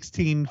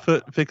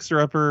 16-foot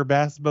fixer-upper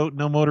bass boat,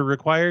 no motor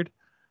required.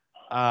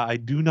 I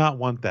do not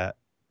want that.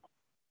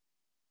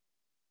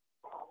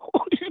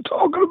 What are you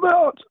talking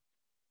about?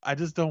 I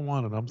just don't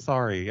want it. I'm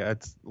sorry.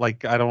 It's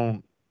like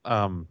I'm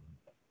not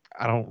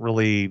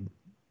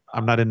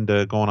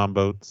into going on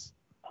boats.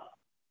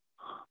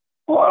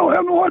 Well, I don't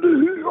have no idea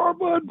who you are,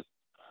 bud.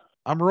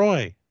 I'm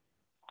Roy.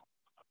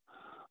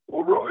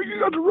 Well, Roy, you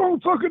got the wrong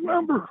fucking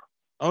number.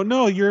 Oh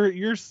no,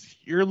 you're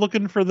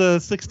looking for the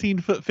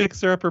 16-foot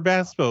fixer-upper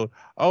bass boat.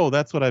 Oh,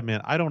 that's what I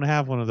meant. I don't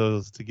have one of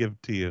those to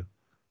give to you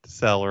to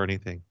sell or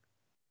anything.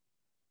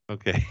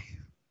 Okay.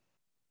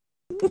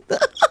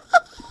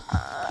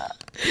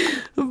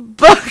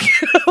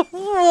 Bucket of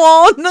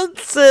Walnut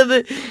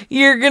said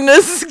you're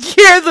gonna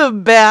scare the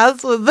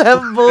bass with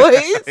that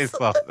voice. I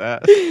saw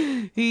that.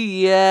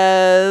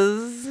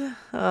 Yes.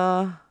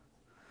 Oh,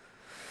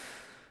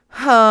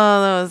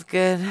 that was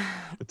good.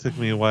 It took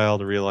me a while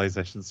to realize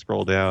I should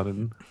scroll down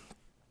and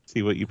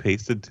see what you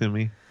pasted to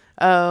me.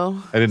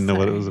 Oh. I didn't know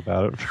what it was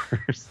about at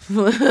first.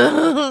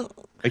 I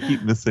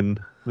keep missing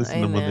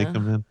them when they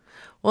come in.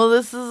 Well,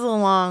 this is a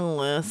long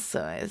list,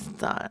 so I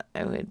thought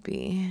I would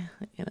be,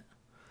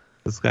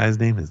 This guy's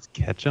name is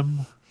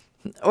Ketchum?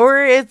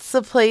 Or it's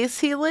the place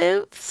he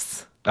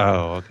lives.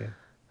 Oh, okay.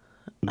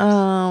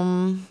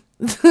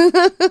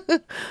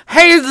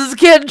 Hey, this is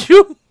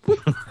Ketchum.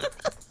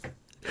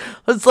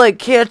 It's like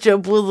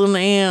ketchup with an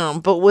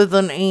M, but with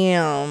an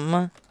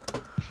M.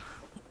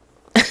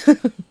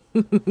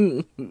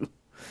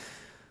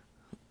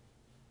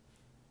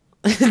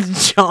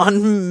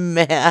 John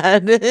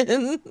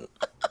Madden.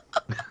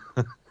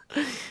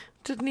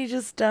 Didn't he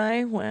just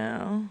die?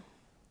 Wow.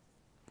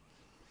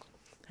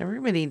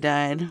 Everybody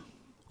died.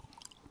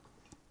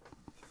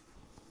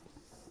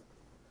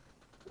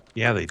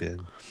 Yeah, they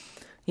did.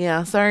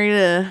 Yeah, sorry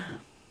to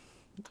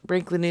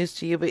break the news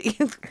to you, but you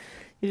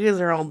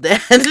guys are all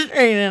dead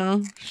right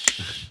now.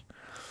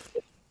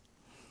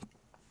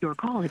 Your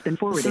call has been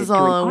forwarded This is to an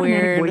all a automatic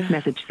weird voice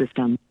message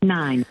system.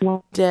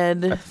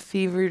 dead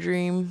fever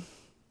dream.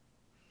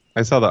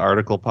 I saw the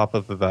article pop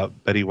up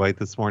about Betty White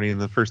this morning, and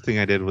the first thing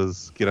I did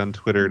was get on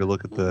Twitter to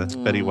look at the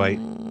Betty White,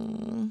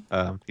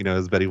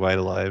 is Betty White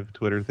alive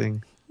Twitter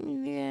thing.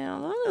 Yeah,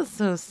 that is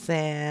so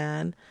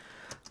sad.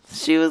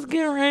 She was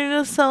getting ready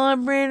to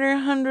celebrate her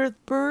 100th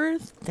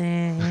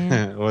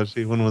birthday. Was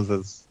she? When was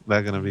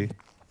that going to be?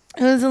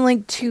 It was in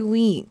like 2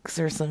 weeks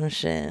or some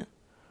shit.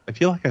 I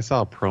feel like I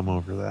saw a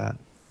promo for that.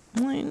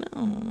 I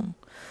know.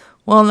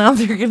 Well, now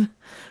they're going to...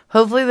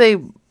 Hopefully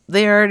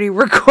they already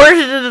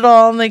recorded it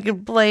all and they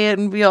can play it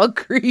and be all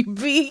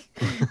creepy.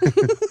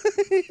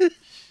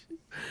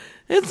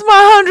 It's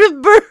my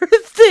 100th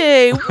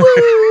birthday!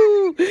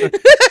 Woo!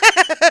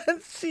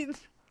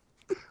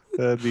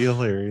 That'd be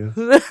hilarious.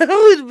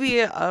 That would be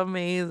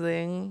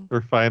amazing.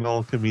 Her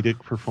final comedic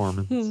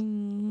performance.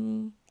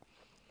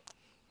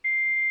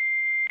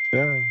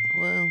 Yeah.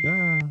 Whoa.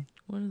 Yeah.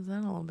 What is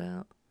that all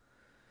about?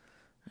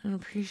 I don't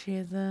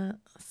appreciate that.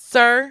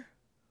 Sir?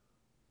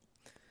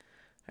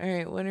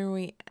 Alright, what are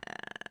we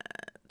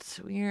at?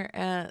 We are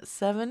at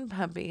 7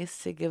 puppies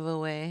to give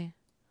away.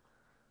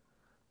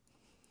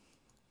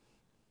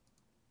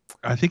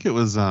 I think it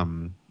was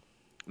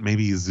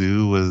maybe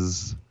Zoo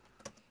was...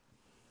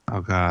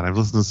 Oh God, I've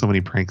listened to so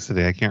many pranks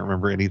today. I can't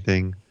remember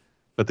anything.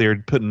 But they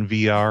were putting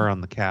VR on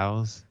the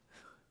cows.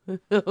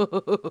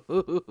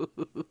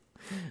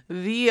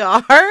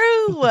 VR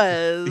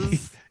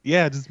was...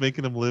 Yeah, just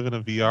making them live in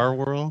a VR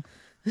world.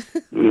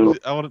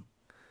 I want to...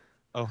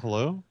 Oh,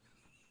 hello?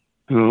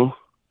 Hello?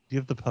 Do you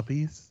have the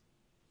puppies?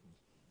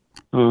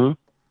 Huh?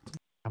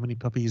 How many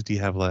puppies do you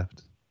have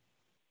left?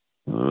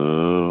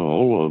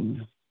 All of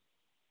them.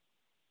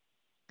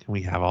 Can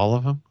we have all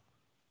of them?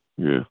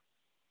 Yeah.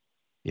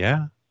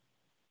 Yeah.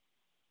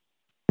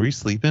 Were you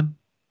sleeping?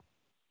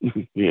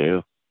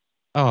 Yeah.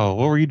 Oh,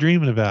 what were you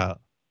dreaming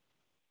about?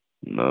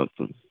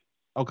 Nothing.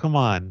 Oh, come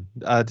on.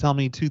 Tell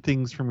me 2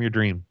 things from your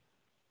dream.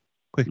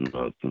 Quick.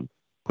 Nothing.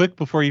 Quick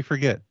before you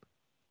forget.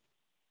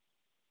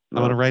 I'm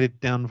going to Nothing. write it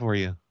down for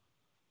you.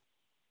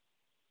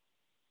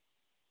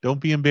 Don't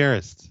be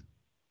embarrassed.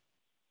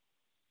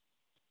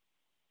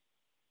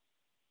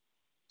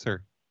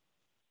 Sir.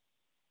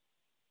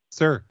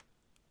 Sir.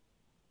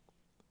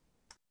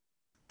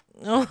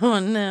 Oh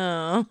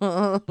no.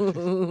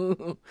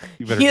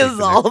 You better He take has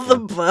the all next the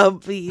one.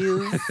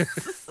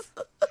 puppies.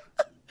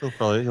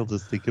 He'll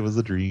just think it was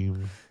a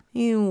dream.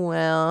 You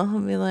will. He'll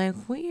be like,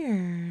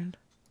 weird.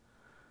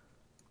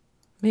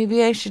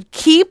 Maybe I should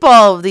keep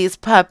all of these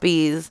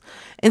puppies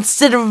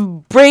instead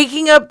of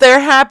breaking up their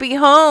happy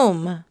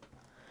home.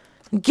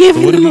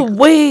 Giving them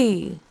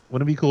away.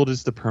 Wouldn't it be cool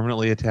just to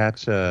permanently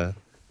attach a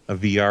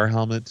VR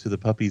helmet to the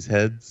puppies'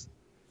 heads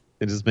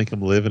and just make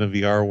them live in a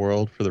VR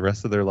world for the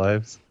rest of their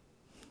lives?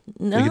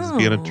 No. They could just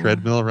be on a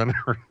treadmill running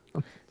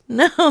around.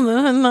 No,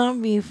 that would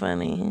not be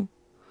funny.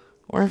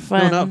 Or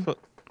fun. No, not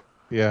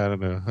yeah, I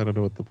don't know. I don't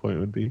know what the point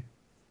would be.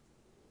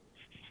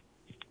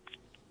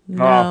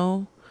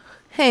 No.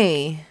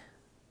 Hey.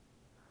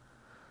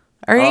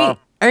 Are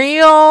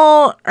you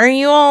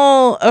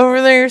all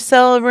over there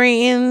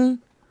celebrating?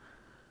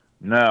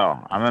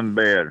 No, I'm in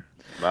bed.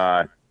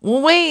 Bye.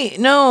 Well, wait,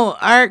 no,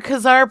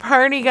 cause our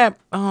party got.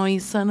 Oh, you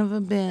son of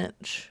a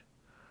bitch!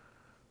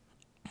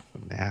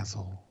 An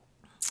asshole.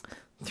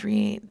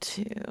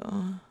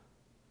 382.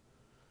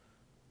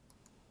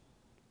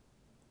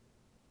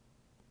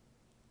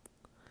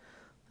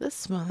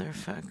 This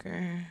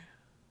motherfucker.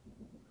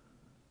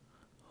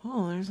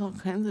 Oh, there's all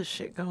kinds of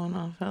shit going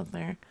off out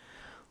there.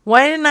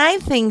 Why didn't I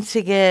think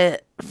to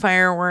get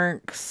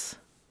fireworks?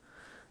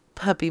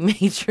 Puppy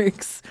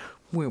Matrix.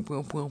 Whoop,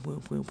 whoop, whoop,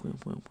 whoop, whoop,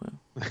 whoop, whoop,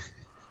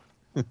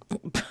 whoop.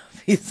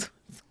 Puppies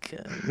was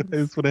good. I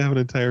just want to have an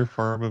entire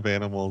farm of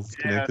animals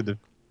connected to.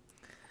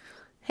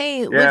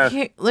 Hey,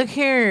 look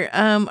here.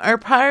 Our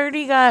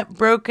party got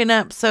broken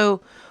up,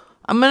 so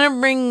I'm gonna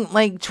bring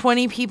like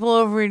 20 people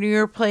over to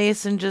your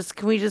place and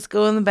can we just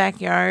go in the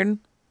backyard?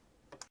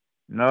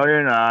 No,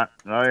 you're not.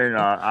 No, you're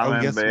not. I'm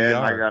in yes, we bed.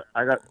 are.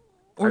 I got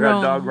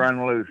dog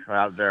run loose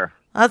out there.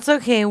 That's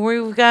okay.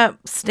 We've got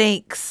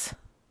steaks.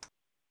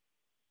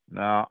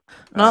 No.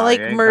 Not like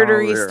you ain't murdery come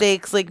over here.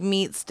 steaks, like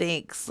meat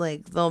steaks.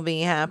 Like they'll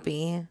be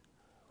happy.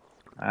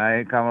 I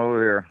ain't come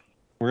over here.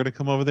 We're gonna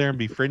come over there and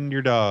befriend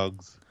your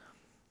dogs.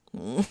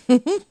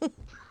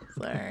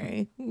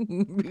 Sorry.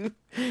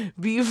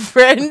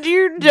 Befriend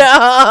your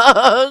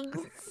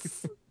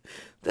dogs.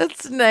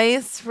 That's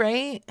nice,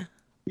 right?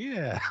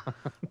 Yeah.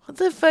 What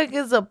the fuck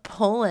is a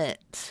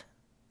pullet?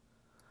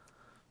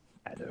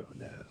 I don't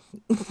know.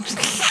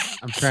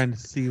 I'm trying to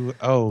see.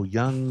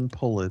 Young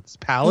pullets.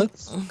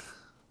 Pallets?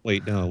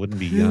 Wait, no, it wouldn't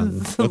be young.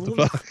 What the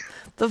fuck?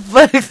 The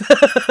fuck?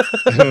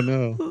 I don't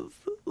know.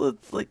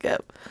 Let's look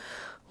up.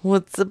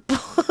 What's a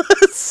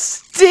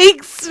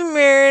steaks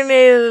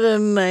marinated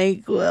in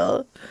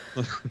NyQuil?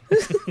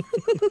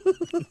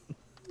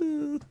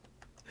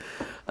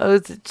 Oh,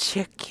 it's a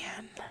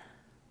chicken.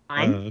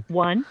 9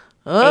 1.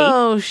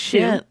 Oh 8,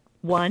 shit! 2,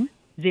 1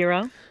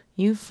 0.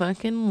 You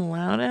fucking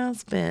loud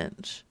ass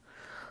bitch.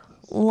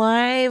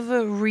 Live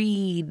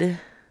read.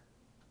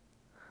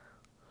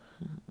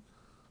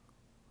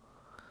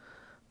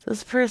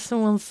 This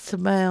person wants to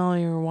buy all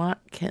your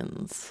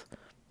Watkins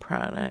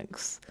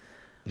products.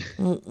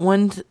 In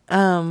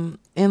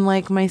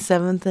like my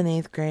 7th and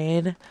 8th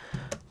grade,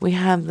 we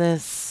had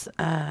this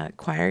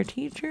choir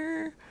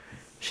teacher.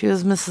 She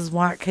was Mrs.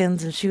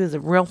 Watkins, and she was a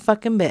real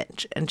fucking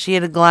bitch. And she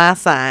had a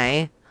glass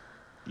eye.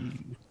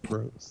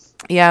 Gross.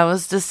 Yeah, it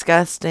was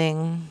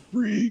disgusting.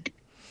 Freak.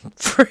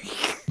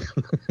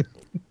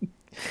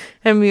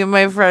 And me and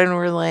my friend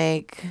were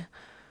like,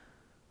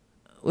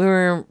 we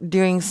were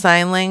doing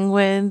sign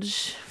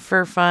language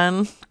for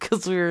fun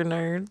because we were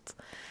nerds.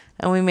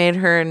 And we made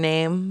her a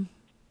name.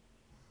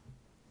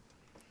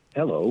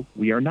 Hello,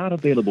 we are not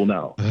available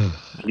now.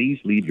 Please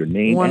leave your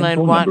name One-eyed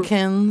and phone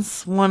number.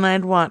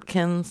 One-eyed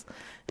Watkins.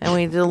 And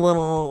we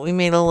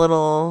made a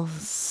little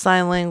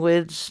sign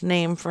language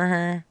name for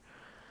her.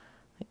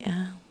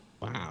 Yeah.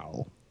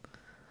 Wow.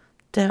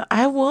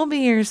 I will be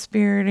your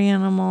spirit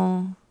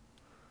animal.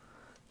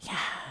 Yeah.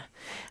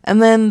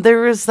 And then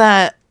there was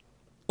what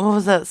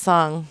was that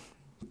song?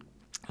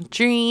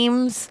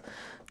 Dreams.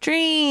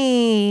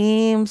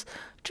 Dreams.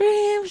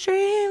 Dreams,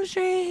 dreams,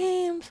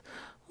 dreams.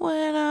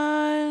 When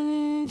I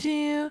need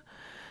you.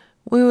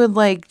 We would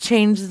like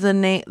change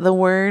the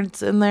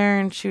words in there,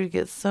 and she would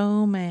get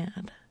so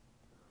mad.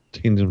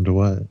 Change them to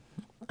what?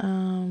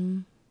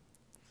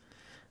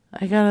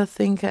 I gotta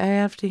think. I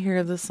have to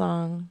hear the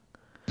song.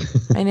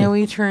 I know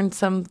we turned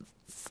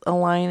a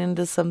line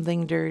into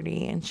something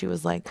dirty, and she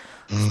was like,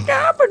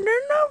 "Stop it!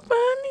 They're not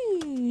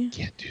funny."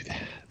 Can't do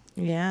that.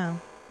 Yeah.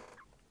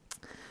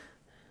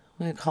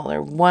 I call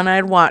her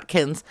One-Eyed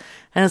Watkins.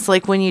 And it's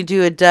like when you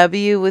do a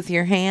W with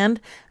your hand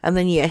and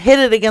then you hit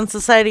it against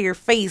the side of your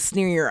face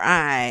near your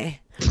eye.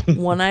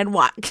 One-Eyed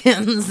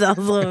Watkins.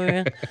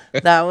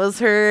 That was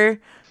her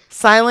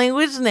sign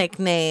language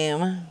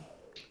nickname.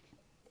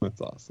 That's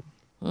awesome.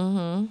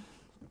 Mm-hmm.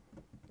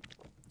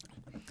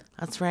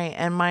 That's right.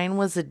 And mine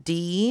was a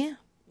D.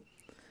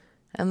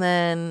 And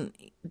then,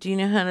 do you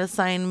know how to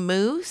sign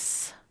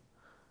moose?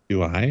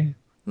 Do I?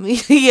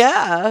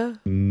 Yeah.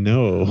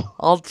 No.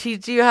 I'll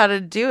teach you how to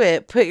do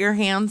it. Put your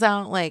hands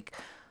out like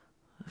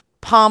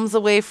palms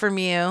away from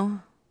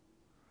you.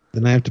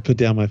 Then I have to put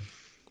down my...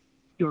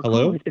 Your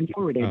Hello? call has been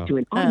forwarded to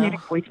an automatic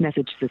voice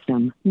message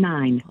system. Well,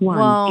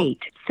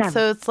 9187.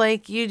 so it's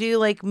like you do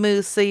like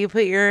moose. So you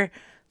put your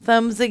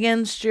thumbs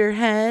against your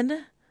head.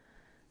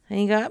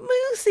 And you got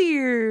moose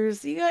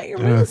ears. You got your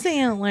moose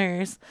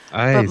antlers.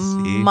 I but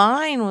see.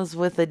 Mine was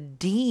with a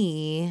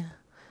D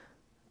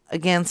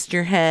against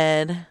your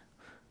head.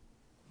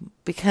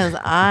 Because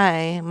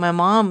my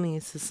mom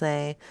used to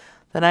say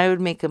that I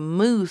would make a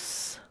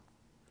moose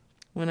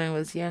when I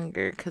was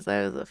younger. Because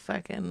I was a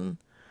fucking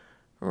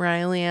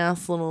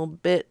Riley-ass little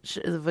bitch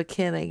of a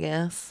kid, I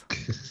guess.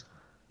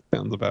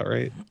 Sounds about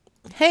right.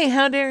 Hey,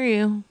 how dare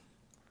you?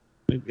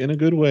 In a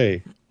good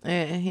way.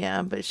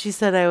 Yeah, but she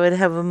said I would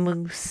have a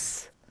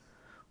moose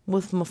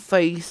with my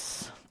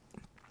face.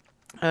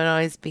 I would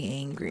always be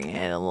angry. I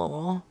had a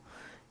little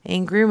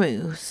angry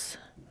moose.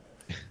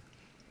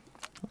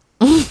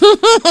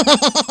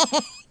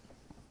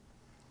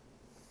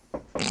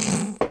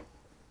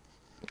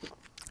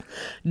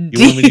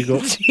 You want me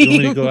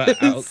to go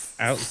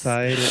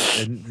outside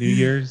at New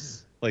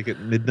Year's, like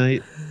at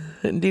midnight?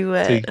 Do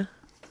it.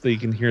 So you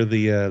can hear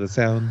the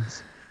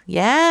sounds?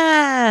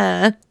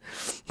 Yeah.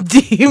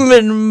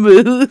 Demon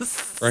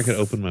moose. Or I could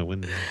open my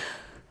window.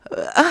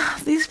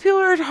 These people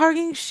are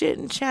talking shit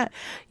in chat.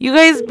 You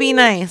guys be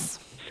nice.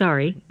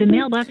 Sorry, the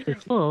mailbox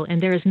is full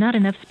and there is not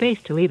enough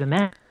space to leave a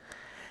message.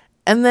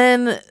 And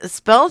then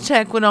spell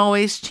check would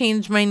always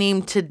change my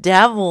name to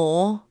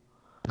Devil.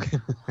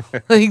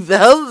 Like,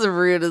 that was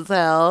rude as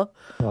hell.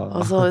 I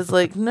was always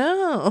like,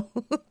 no,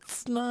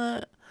 it's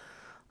not.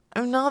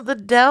 I'm not the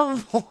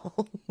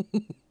devil.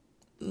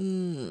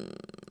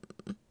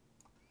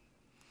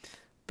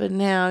 But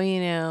now,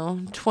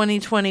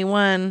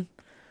 2021,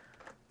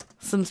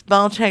 some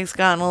spell checks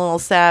gotten a little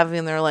savvy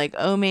and they're like,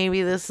 oh,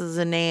 maybe this is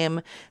a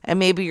name and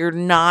maybe you're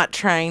not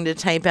trying to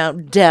type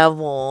out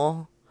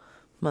devil.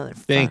 Motherfucker.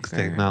 Thanks,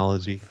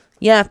 technology.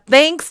 Yeah,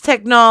 thanks,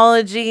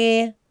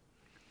 technology.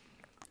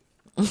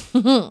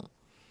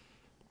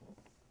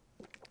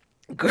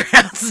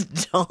 Grass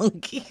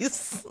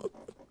donkeys.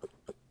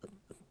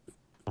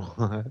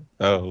 What?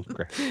 Oh,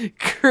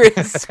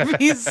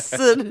 Crispy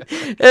said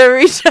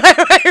every time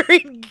I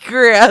read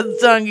Grass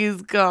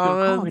Donkey's comments.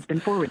 Your call has been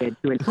forwarded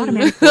to an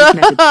automatic voice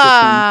message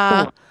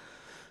system.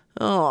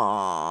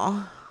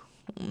 Aww.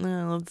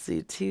 Now let's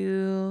see,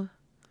 2.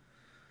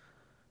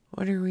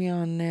 What are we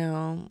on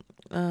now?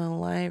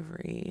 Live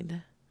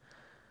read.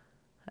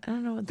 I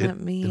don't know what that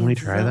means. Didn't we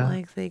try Is that that?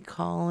 like they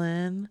call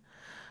in?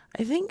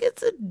 I think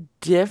it's a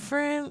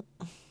different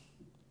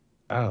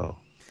Oh.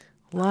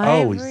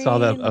 live We saw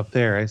that read. up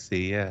there. I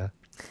see, yeah.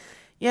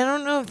 Yeah, I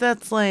don't know if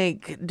that's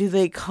like, do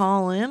they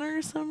call in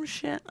or some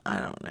shit? I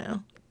don't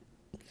know.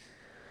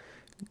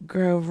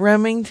 Grove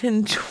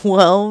Remington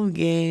 12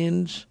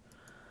 gauge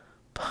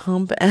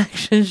pump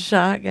action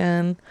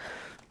shotgun.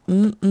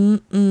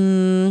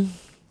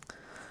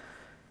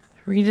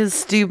 Read his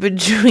stupid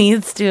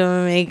tweets to him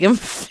and make him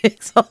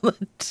fix all the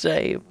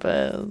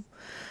typos.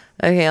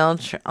 Okay, I'll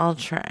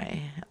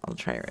try. I'll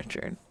try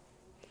Richard.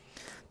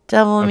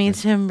 Devil me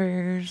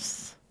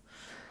timbers.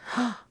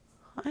 I'm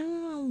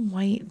a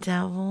white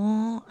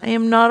devil. I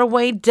am not a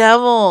white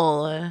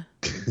devil.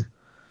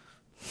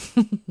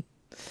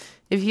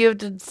 If you have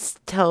to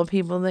tell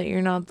people that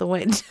you're not the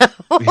white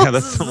devil. Yeah,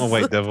 that's something a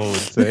white devil would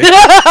say.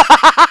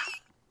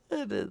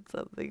 It is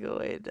something a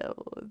white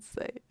devil would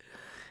say.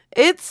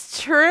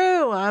 It's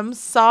true. I'm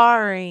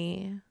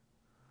sorry.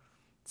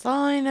 That's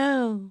all I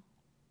know.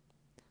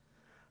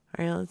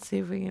 All right, let's see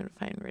if we can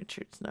find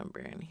Richard's number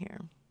in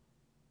here.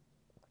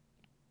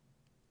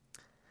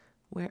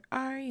 Where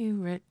are you,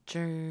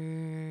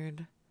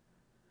 Richard?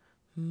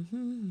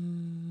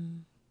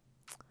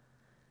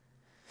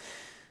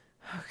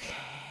 Okay.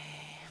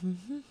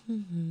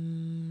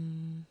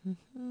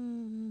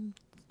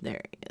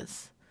 There he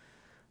is.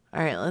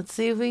 All right, let's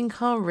see if we can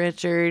call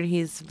Richard.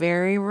 He's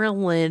very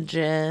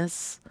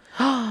religious.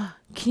 Can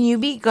you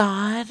be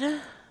God?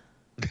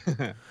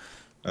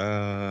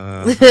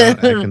 I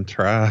can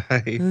try.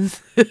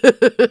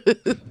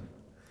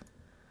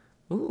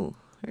 Ooh,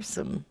 there's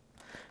some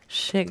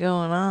shit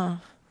going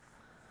off.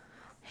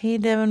 Hey,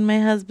 Devin, my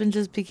husband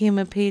just became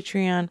a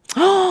Patreon.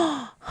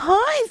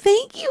 Hi,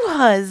 thank you,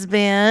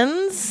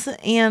 husbands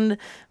and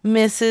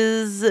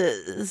Mrs.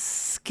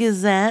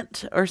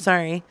 Skizette. Or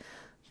sorry,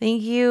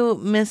 thank you,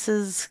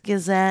 Mrs.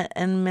 Skizette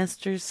and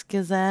Mr.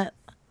 Skizette.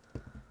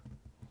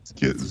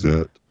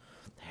 Skizette.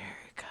 There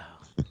we go.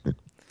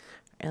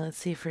 And let's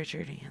see if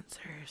Richard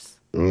answers.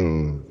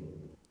 Oh.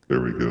 There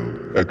we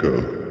go.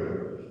 Echo.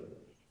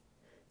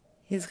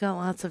 He's got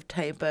lots of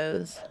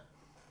typos.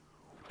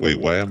 Wait,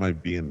 why am I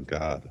being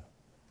God?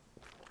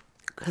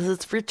 Because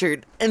it's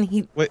Richard, and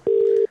he... Wait,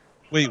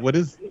 what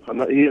is... I'm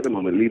not here at the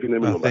moment. Leaving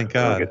them a number. Thank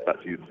I'll God. get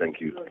back to you. Thank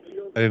you.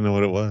 I didn't know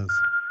what it was.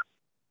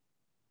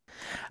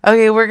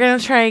 Okay, we're going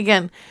to try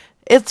again.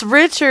 It's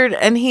Richard,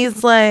 and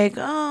he's like,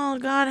 oh,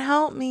 God,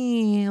 help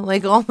me.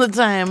 Like, all the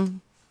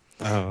time.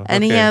 Oh,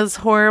 and he has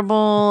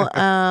horrible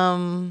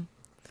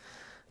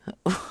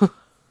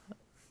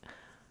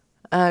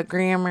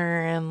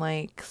grammar and,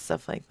 like,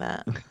 stuff like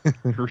that.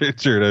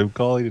 Richard, I'm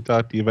calling to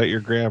talk to you about your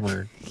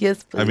grammar.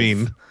 Yes, please. I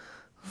mean...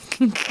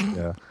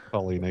 yeah,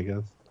 Colleen, I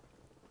guess.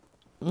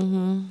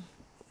 Mm-hmm.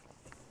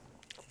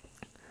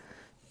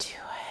 Do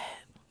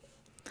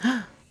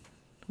it.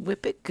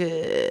 Whip it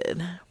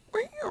good.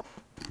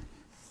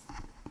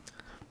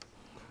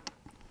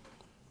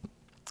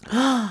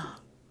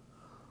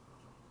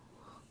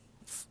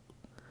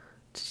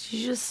 Did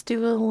you just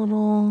do a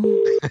little...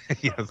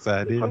 Yes,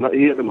 I did. I'm not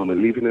here at the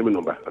moment. Leaving them a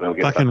number. And I'll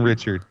get back to Fucking you.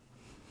 Richard.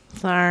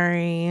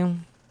 Sorry.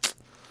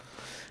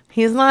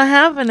 He's not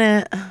having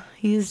it.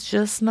 He's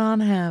just not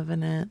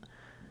having it.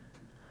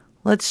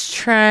 Let's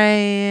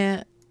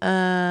try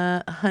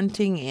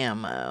hunting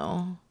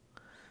ammo.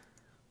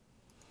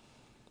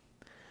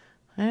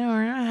 I know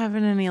we're not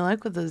having any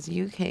luck with those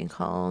UK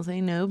calls.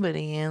 Ain't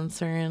nobody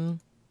answering.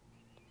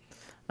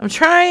 I'm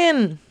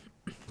trying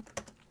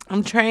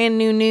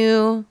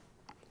new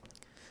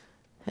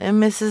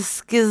and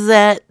Mrs.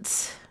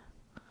 Gazette.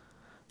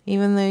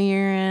 Even though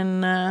you're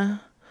in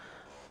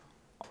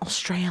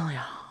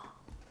Australia.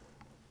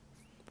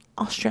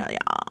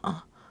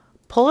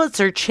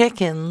 Pulitzer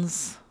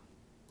chickens.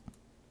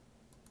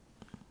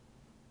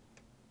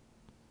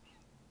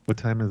 What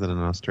time is it in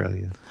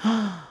Australia?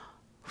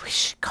 We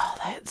should call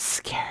that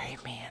scary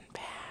man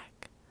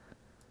back.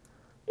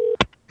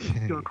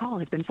 Your call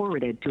has been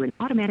forwarded to an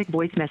automatic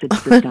voice message I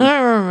system.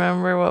 don't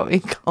remember what we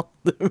called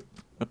him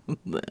from,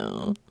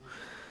 though.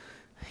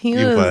 He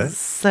You was what?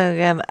 so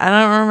good. I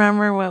don't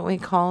remember what we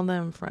called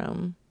him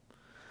from.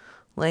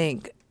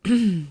 Like,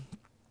 you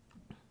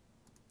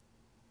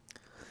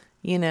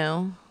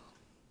know.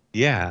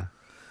 Yeah.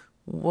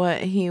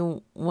 What he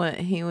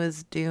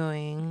was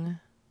doing.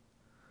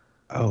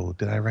 Oh,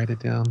 did I write it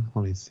down?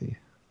 Let me see.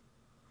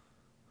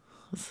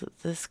 Was it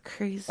this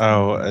crazy?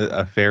 Oh,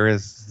 a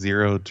Ferris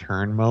zero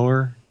turn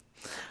mower?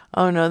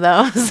 Oh no,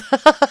 that was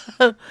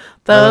that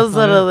was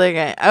that other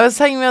guy. I was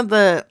talking about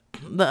the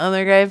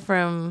other guy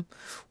from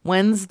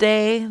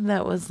Wednesday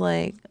that was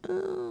like,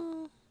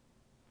 oh,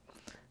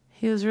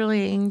 he was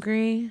really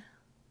angry.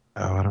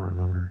 Oh, I don't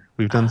remember.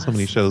 We've done so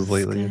many shows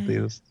lately.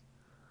 I'm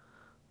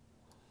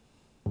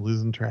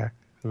losing track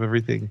of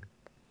everything.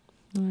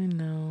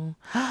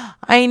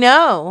 I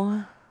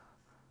know.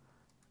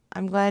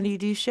 I'm glad you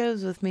do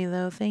shows with me,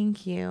 though.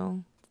 Thank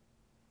you.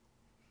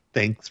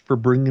 Thanks for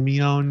bringing me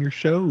on your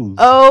shows.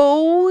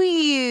 Oh,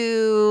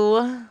 you.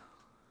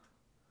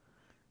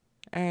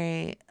 All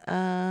right.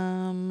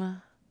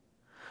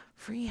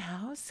 Free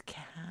house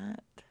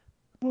cat.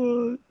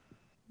 What?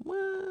 What?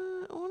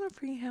 I want a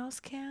free house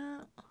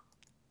cat.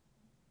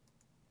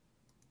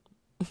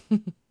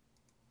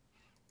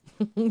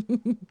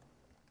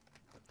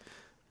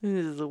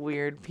 This is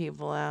weird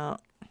people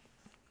out.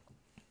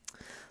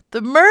 The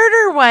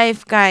murder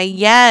wife guy.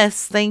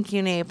 Yes. Thank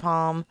you,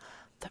 Napalm.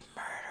 The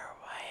murder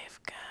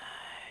wife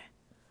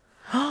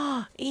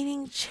guy.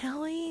 Eating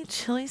chili?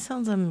 Chili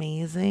sounds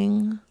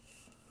amazing.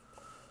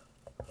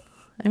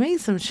 I made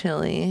some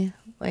chili.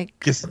 Like,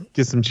 get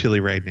some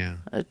chili right now.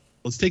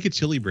 Let's take a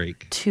chili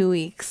break. 2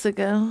 weeks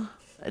ago.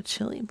 A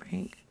chili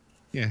break.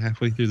 Yeah,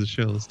 halfway through the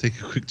show. Let's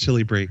take a quick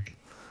chili break.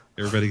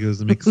 Everybody goes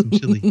to make some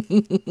chili.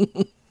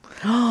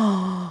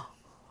 Oh,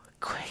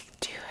 quick,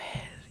 do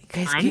it. You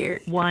guys get your...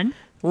 1.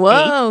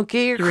 Whoa, 8,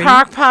 get your 3,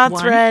 crock pots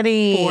 1,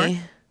 ready. 4.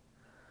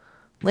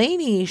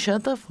 Lady,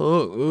 shut the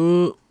fuck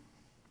up.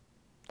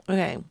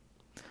 Okay.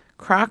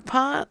 Crock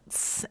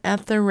pots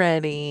at the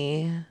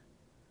ready.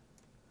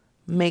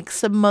 Make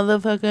some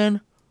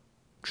motherfucking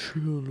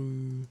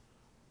chili.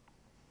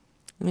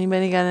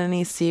 Anybody got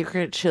any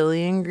secret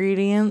chili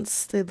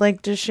ingredients they'd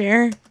like to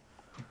share?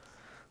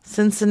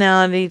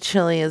 Cincinnati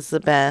chili is the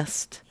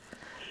best.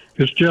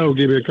 It's Joe.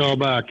 Give me a call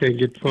back. I can't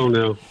get the phone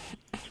now.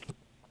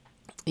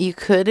 You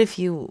could if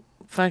you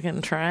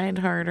fucking tried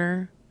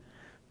harder.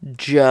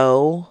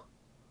 Joe.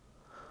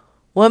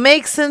 What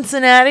makes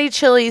Cincinnati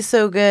chili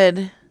so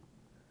good?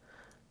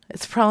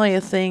 It's probably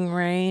a thing,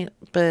 right?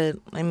 But,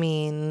 I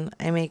mean,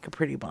 I make a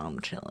pretty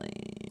bomb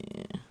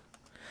chili.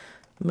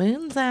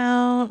 Moon's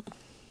out.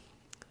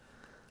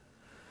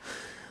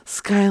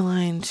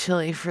 Skyline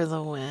chili for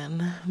the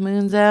win.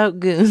 Moon's out,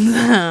 goon's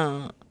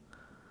out.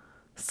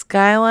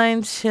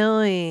 Skyline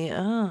chili.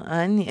 Oh,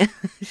 onion.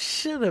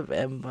 Should have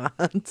been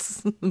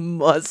buns.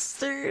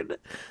 Mustard.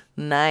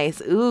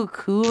 Nice. Ooh,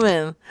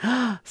 cumin.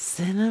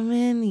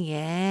 Cinnamon.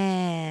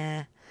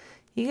 Yeah.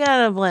 You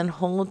gotta blend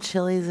whole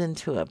chilies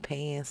into a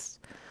paste.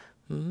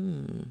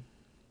 Mayo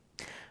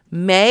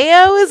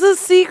is a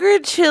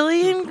secret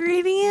chili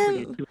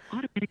ingredient?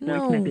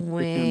 voice No message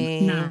way.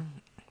 system now.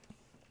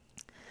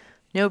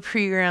 No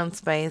pre-ground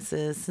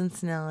spices.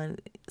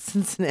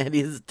 Cincinnati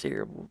is a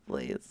terrible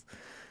place.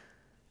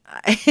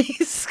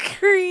 Ice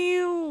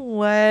cream.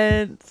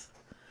 What?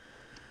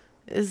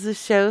 Is the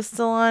show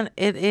still on?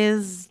 It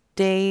is,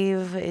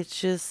 Dave. It's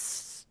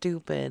just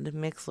stupid.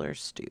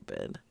 Mixler's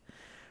stupid.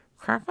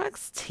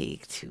 Crockpots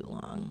take too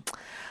long.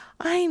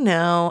 I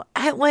know.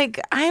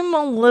 I'm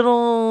a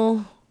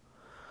little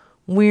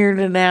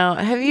weirded out.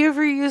 Have you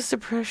ever used a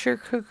pressure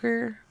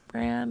cooker,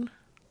 Brad?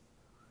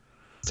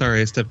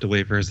 Sorry, I stepped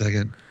away for a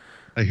second.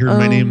 I heard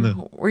my name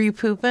though. Were you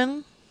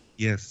pooping?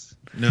 Yes.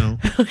 No.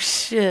 Oh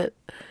shit.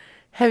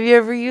 Have you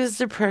ever used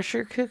a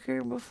pressure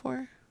cooker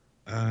before?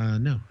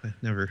 No,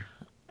 never.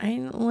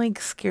 I'm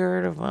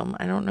scared of them.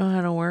 I don't know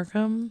how to work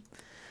them.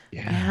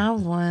 Yeah. I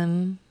have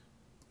one.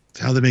 It's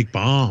how they make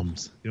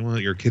bombs. You don't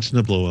want your kitchen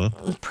to blow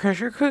up.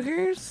 Pressure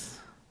cookers?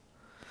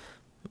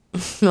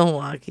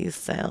 Milwaukee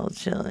style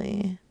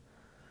chili.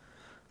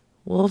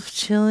 Wolf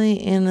chili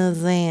in a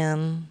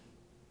Zan.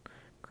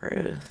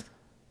 Gross.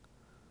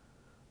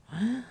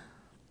 What?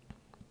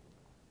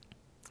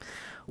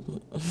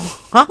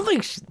 I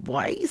think she's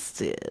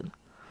wasted.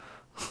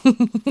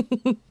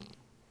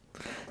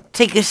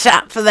 Take a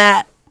shot for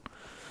that.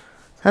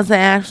 That's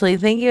Ashley.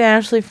 Thank you,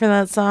 Ashley, for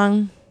that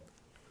song.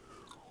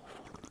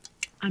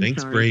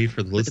 Thanks, Bray,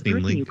 for the listening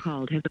person link. you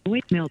called has a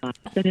voicemail box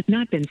that has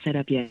not been set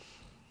up yet.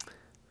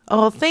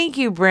 Oh, thank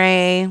you,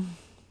 Bray.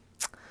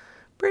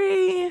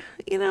 Bray,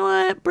 you know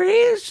what? Bray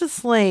is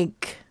just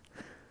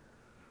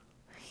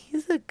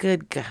he's a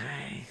good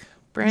guy.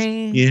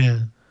 Bray.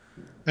 Yeah.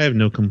 I have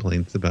no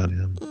complaints about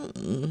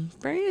him.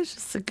 Bray is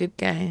just a good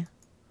guy.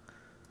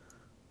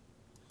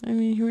 I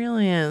mean, he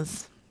really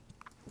is.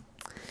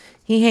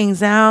 He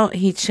hangs out.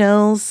 He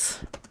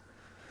chills.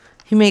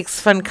 He makes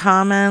fun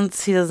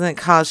comments. He doesn't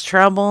cause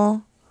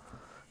trouble.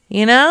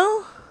 You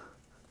know?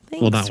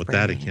 Thanks, Well, not with Bray.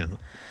 that account.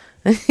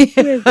 He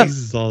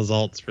uses all his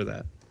alts for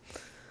that.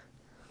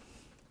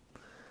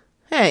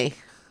 Hey.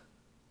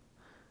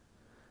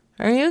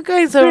 Are you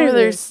guys over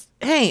there?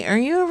 Hey, are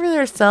you over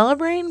there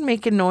celebrating,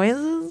 making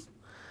noises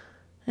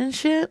and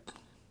shit?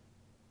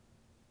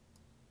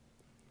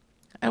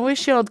 I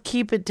wish y'all'd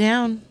keep it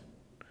down.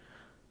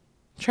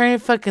 Trying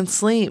to fucking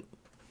sleep.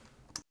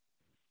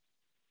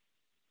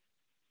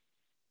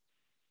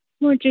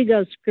 Why don't you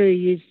go screw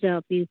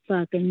yourself, you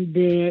fucking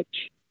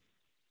bitch?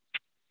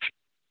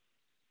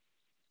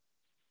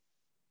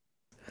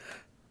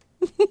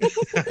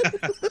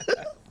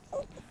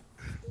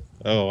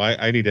 Oh,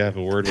 I need to have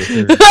a word with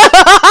her.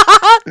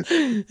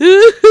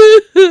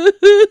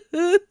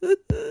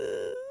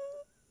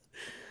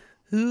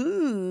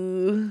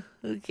 Ooh.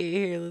 Okay,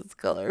 here, let's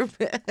call her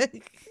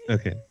back.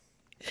 Okay.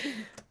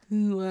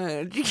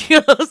 Why don't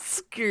you go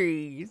screw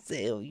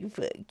yourself, you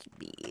fucking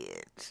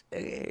bitch?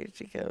 Okay, here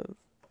she goes.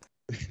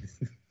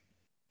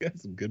 Got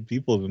some good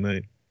people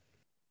tonight.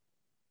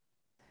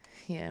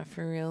 Yeah,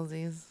 for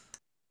realsies.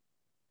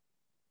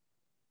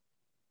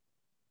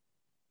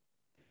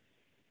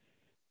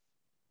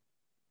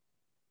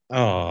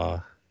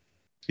 Aw.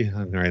 She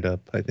hung right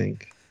up, I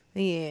think.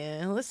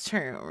 Yeah, let's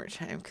try it one more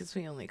time because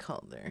we only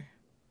called her.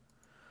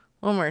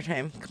 One more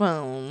time. Come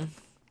on.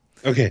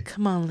 Okay.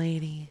 Come on,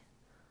 lady.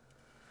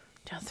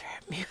 Don't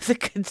threaten me with the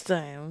good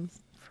times.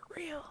 For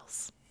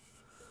reals.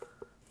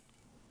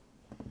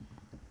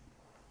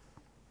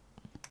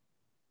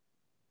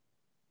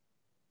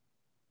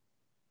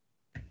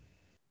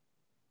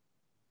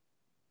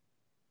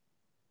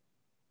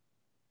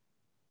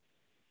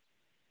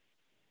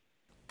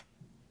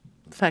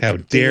 Fucking How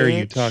dare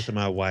you bitch. talk to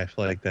my wife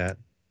like that?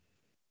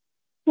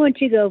 Why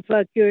don't you go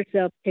fuck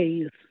yourself too,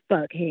 you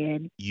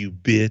fuckhead? You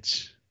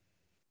bitch.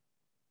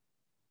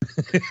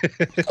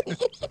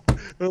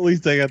 Well, at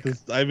least I got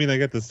this. I mean, I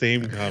got the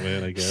same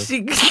comment, I guess.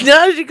 She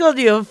called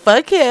you a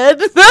fuckhead.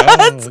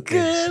 That's okay.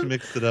 good. She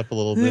mixed it up a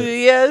little bit.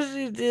 Yeah,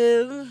 she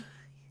did.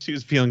 She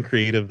was feeling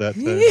creative that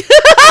time.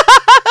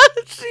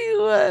 She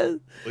was.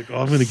 Like,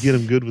 oh, I'm going to get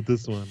him good with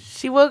this one.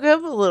 She woke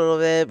up a little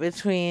bit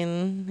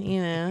between,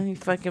 you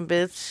fucking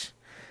bitch,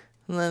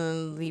 and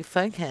then you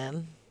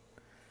fuckhead.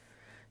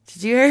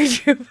 Did you hear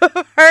Troop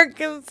of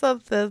Arkansas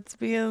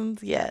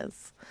Thespians?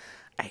 Yes,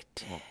 I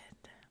did.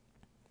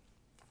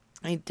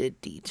 I did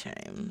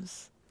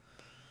D-Chimes.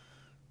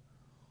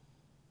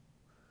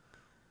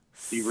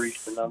 You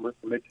reached the number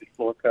for Mitch's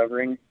floor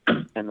covering,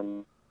 and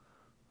then...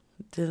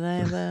 Did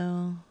I,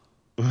 though?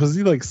 Was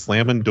he,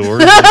 slamming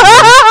doors?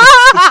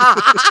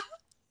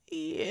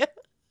 Yeah.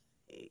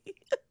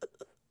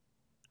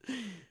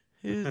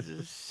 He's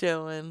just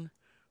showing,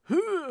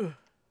 I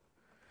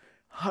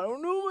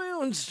don't know my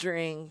own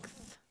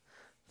strength.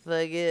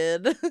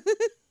 Fuckhead.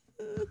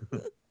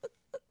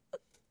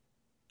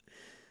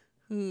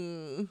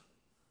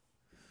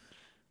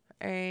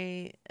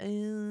 Alright,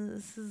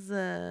 this is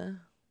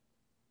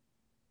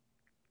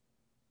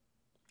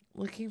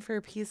looking for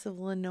a piece of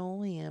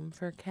linoleum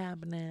for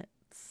cabinets.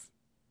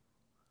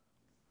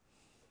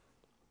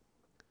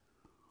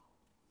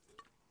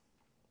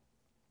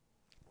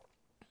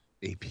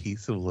 A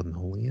piece of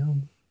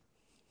linoleum?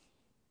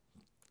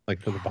 Like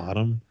for the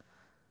bottom?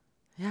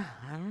 Yeah,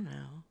 I don't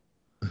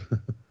know.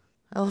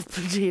 I love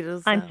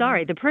potato I'm salad.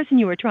 sorry, the person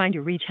you are trying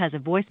to reach has a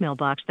voicemail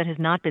box that has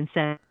not been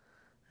set.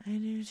 I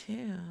do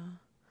too.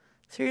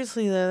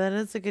 Seriously, though, that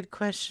is a good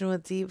question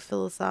with deep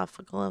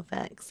philosophical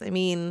effects. I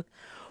mean,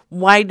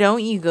 why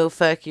don't you go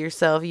fuck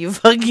yourself, you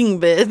fucking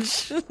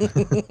bitch?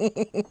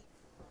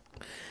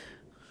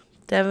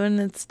 Devin,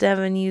 it's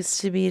Devin.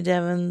 Used to be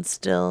Devin,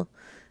 still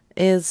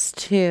is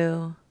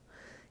too.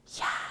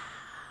 Yeah.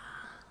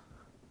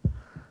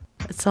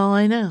 That's all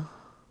I know.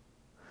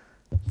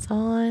 That's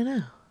all I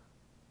know.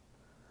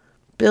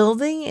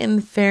 Building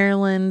in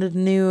Fairland,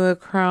 new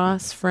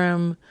across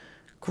from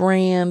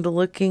Grand,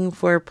 looking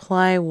for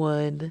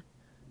plywood.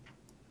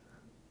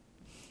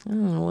 I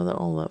don't know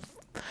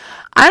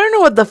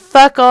what the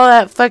fuck all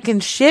that fucking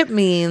shit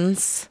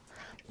means.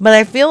 But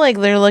I feel like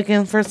they're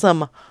looking for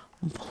some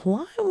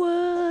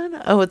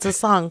plywood. Oh, it's a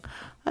song.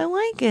 I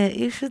like it.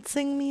 You should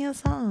sing me a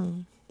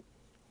song.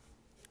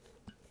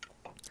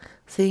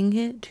 Sing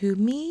it to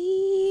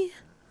me.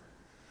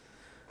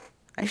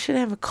 I should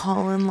have a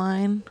call-in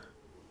line.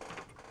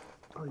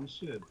 Oh, you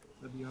should.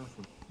 That'd be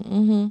awesome.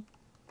 Mm-hmm.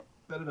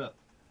 Set it up.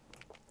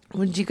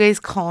 Would you guys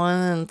call in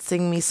and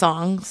sing me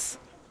songs?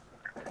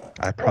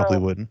 I probably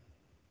wouldn't.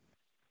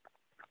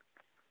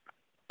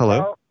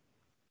 Hello?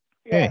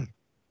 Yeah.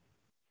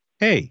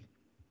 Hey.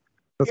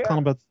 I was Yeah.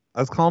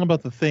 calling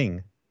about the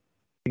thing.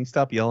 Can you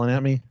stop yelling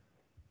at me?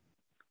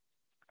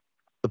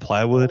 The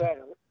plywood?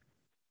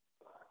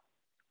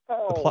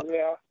 Oh,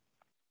 yeah.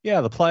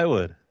 Yeah, the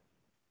plywood.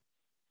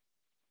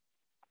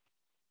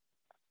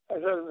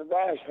 That's under the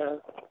dash, huh?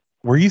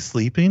 Were you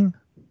sleeping?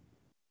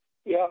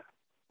 Yeah.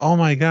 Oh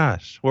my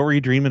gosh. What were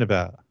you dreaming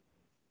about?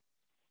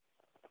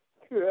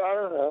 Yeah, I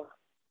don't know.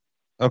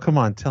 Oh, come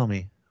on. Tell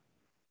me.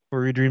 What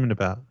were you dreaming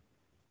about?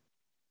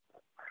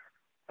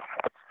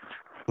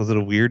 Was it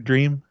a weird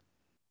dream?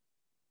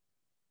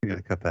 You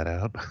gotta cut that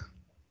out.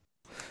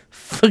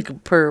 Fucking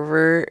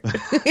pervert.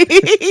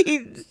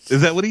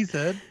 Is that what he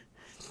said?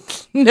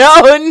 No.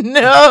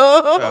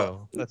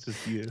 Oh, that's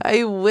just you.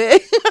 I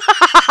wish.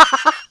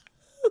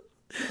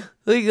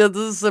 Like, that's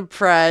a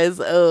surprise.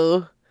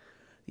 Oh,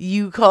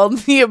 you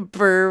called me a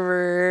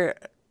pervert.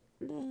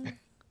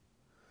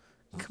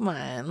 Come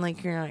on,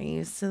 like you're not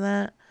used to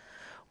that.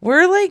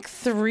 We're like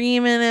 3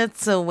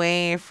 minutes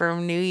away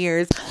from New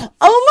Year's.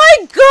 Oh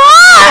my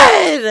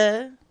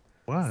God!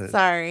 What?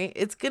 Sorry,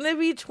 it's gonna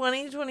be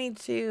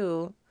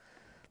 2022.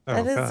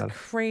 That is God.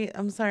 crazy.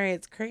 I'm sorry,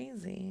 it's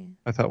crazy.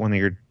 I thought one of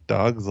your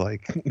dogs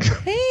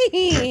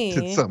Hey!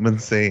 did something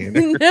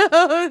insane.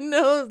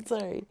 No,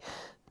 sorry.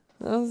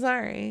 I'm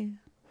sorry.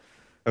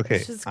 Okay,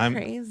 It's just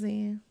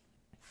crazy.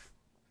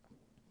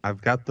 I've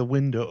got the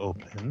window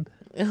opened.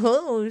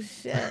 Oh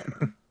shit!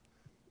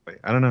 Wait,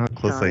 I don't know how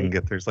close I can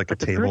get. There's like a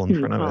table in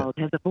front of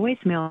it. Has a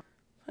voicemail.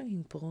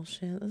 Fucking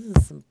bullshit. This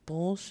is some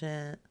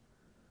bullshit.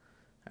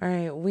 All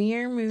right, we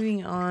are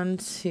moving on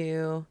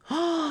to.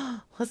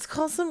 Let's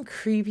call some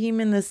creepy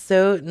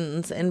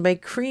Minnesotans. And by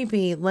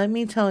creepy, let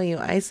me tell you,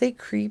 I say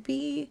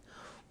creepy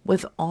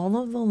with all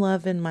of the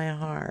love in my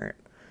heart.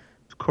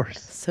 Of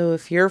course. So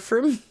if you're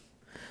from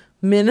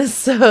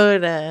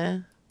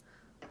Minnesota,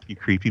 you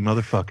creepy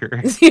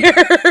motherfucker.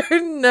 You're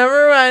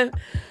number one.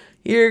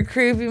 You're a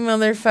creepy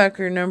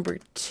motherfucker. Number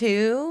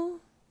two,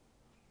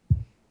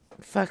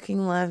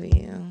 fucking love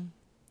you.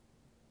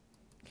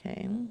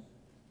 Okay.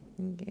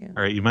 Thank you.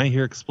 All right, you might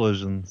hear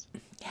explosions.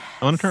 Yes.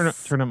 I want to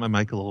turn up my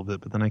mic a little bit,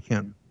 but then I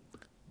can't.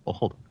 Oh,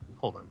 hold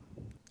on.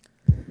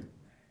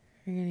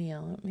 You're gonna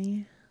yell at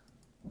me?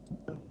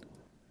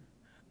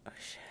 Oh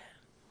shit.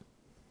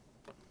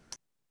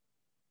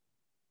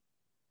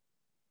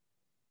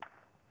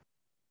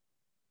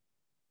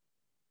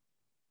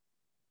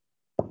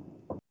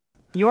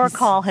 Your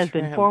call has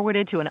been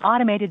forwarded to an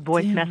automated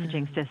voice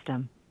messaging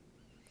system.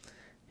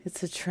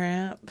 It's a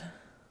trap.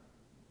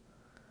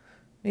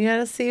 We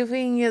gotta see if we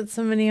can get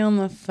somebody on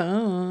the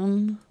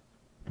phone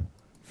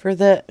for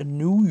the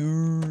New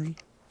Year's.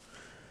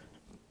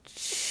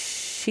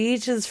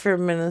 Cheech is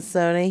from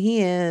Minnesota.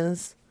 He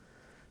is.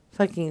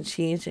 Fucking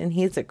Cheech. And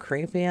he's a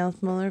creepy ass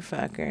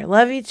motherfucker.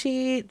 Love you,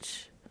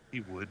 Cheech.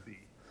 He would be.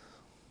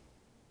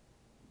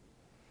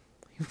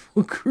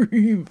 You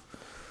creep.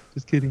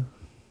 Just kidding.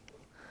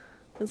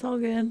 It's all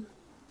good.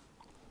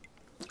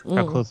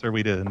 How close are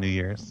we to New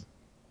Year's?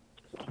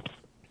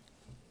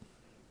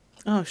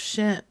 Oh,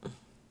 shit.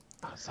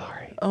 Oh,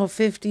 sorry. Oh,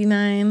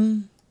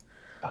 59.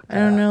 I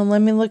don't know.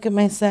 Let me look at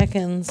my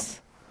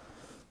seconds.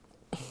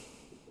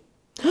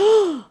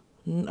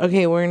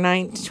 Okay, we're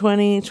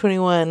 20,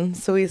 21.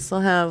 So we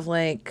still have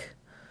like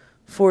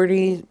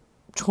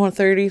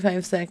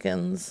 35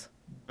 seconds.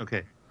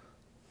 Okay.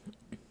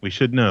 We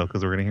should know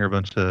because we're going to hear a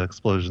bunch of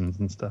explosions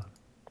and stuff.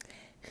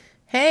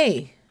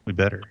 Hey. We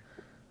better.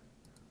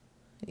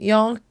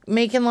 Y'all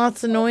making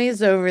lots of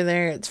noise over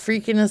there. It's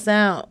freaking us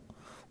out.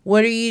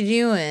 What are you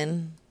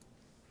doing?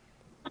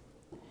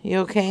 You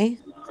okay?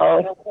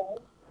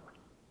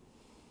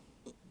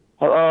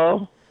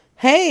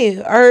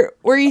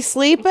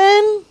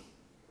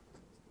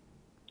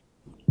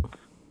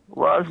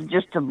 Was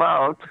just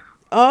about.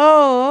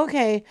 Oh,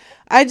 okay.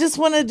 I just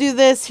want to do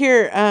this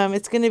here.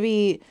 It's going to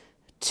be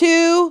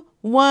 2,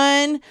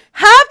 1.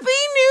 Happy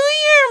New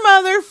Year,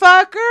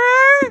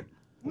 motherfucker!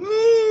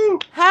 Woo!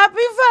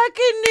 Happy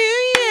fucking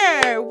New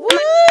Year!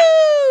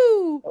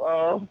 Woo!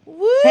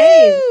 Woo!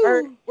 Hey,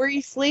 were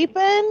you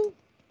sleeping?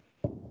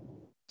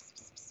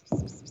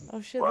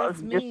 Oh shit, Was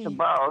that's me. just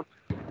about.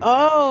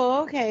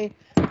 Oh, okay.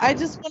 I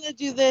just want to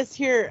do this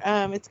here.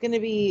 It's going to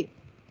be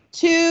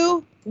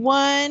 2,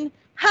 1.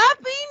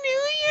 Happy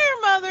New Year,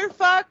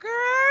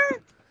 motherfucker!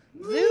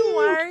 Zoo,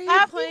 why are you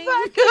playing?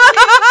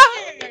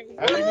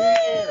 Happy New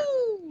Year.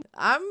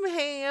 I'm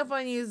hanging up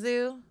on you,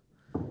 Zoo.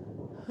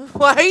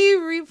 Why are you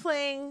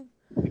replaying?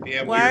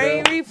 Yeah, Why are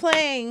you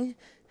replaying?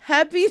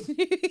 Happy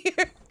New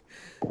Year.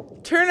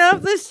 Turn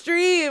off the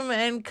stream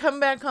and come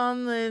back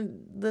on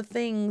the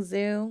thing,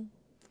 Zoo.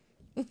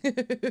 Woo!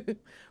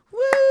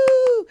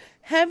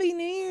 Happy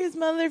New Year's,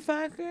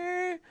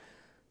 motherfucker.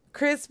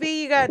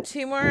 Crispy, you got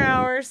 2 more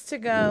hours to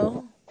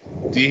go.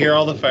 Do you hear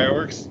all the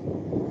fireworks?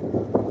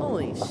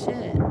 Holy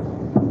shit.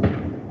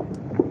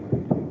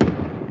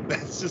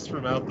 That's just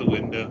from out the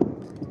window.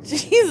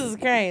 Jesus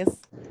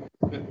Christ.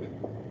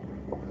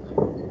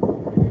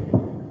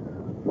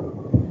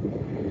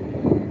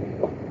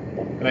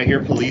 And I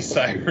hear police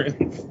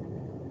sirens.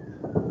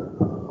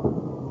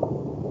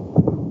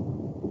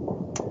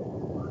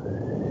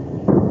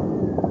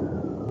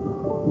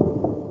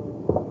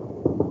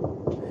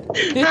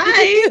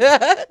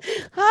 Hi.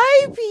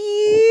 Hi, P.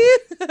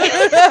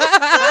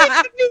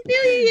 Happy New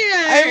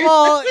Year.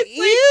 Well,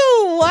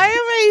 ew. Why am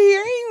I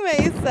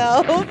hearing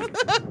myself?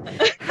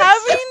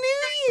 Happy New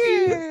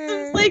Year. I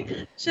was like,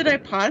 should I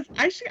pause?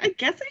 I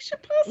guess I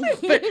should pause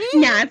it, but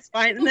nah, it's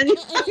fine. And then you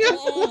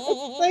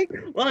like,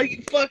 well,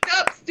 you fucked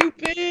up,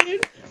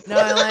 stupid. No,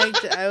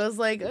 I was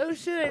like, oh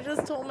shit, I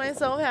just told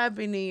myself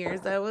Happy New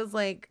Year's. That was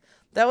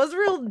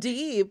real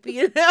deep,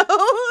 you know?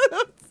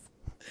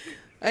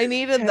 I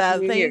needed that.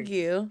 Thank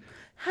you.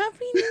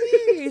 Happy New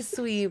Year, you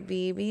sweet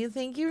baby.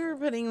 Thank you for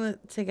putting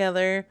it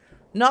together.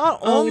 Not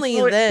only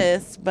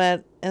this,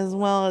 but as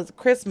well as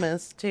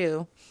Christmas,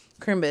 too.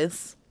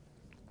 Crimbus.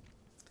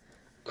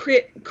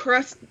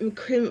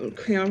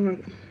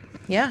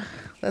 Yeah,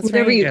 that's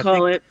whatever right. you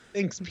call it.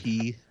 Thanks,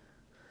 P.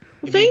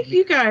 Thank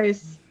you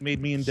guys.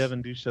 Made me and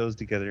Devin do shows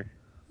together.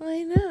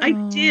 I know. I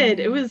did.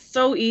 It was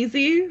so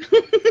easy.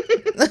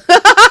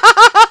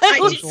 Hey,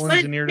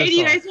 do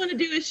you guys want to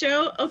do a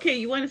show? Okay,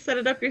 you want to set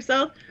it up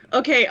yourself?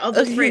 Okay, I'll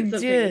just write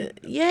something.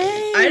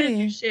 Yay! I didn't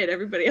do shit.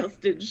 Everybody else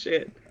did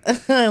shit.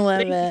 I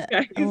love it.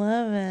 I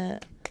love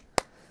it.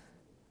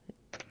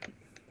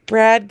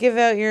 Brad, give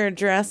out your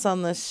address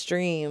on the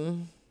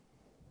stream.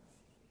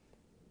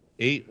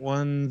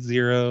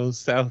 810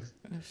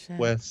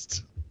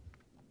 Southwest.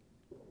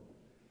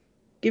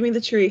 Give me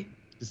the tree.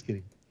 Just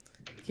kidding.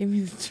 Give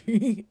me the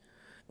tree.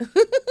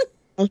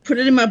 I'll put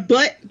it in my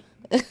butt.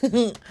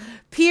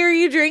 P, are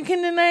you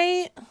drinking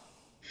tonight?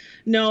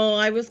 No,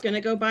 I was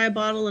gonna go buy a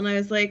bottle and I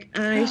was like,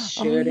 I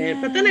shouldn't. Oh,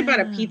 yeah. But then I bought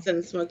a pizza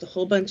and smoked a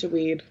whole bunch of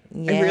weed.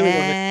 Yeah. I really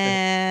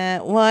wanted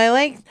to. Well,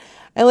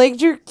 I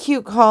liked your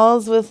cute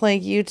calls with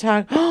like you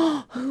talk.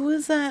 Who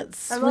was that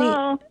sweet?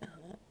 Hello.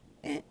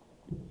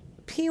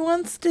 P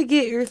wants to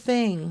get your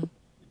thing.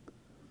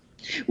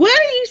 What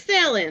are you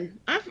selling?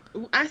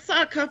 I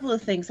saw a couple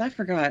of things. I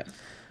forgot.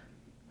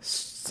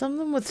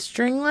 Something with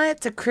string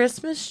lights, a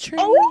Christmas tree.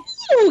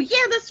 Oh,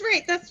 yeah, that's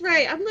right. That's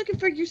right. I'm looking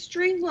for your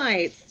string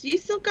lights. You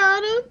still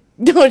got them?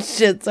 Oh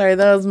shit! Sorry,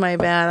 that was my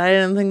bad. I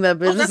didn't think that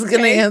bitch was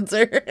gonna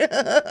answer.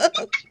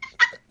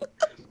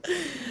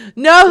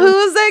 No, who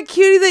was that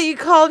cutie that you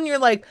called and you're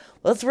like,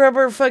 let's rub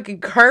our fucking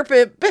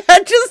carpet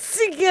patches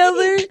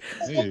together?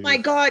 Oh my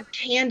god,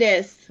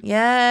 Candace.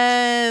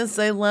 Yes,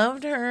 I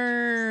loved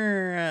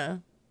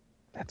her.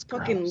 That's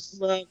fucking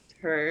loved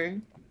her.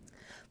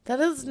 That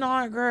is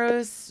not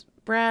gross,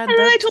 Brad. And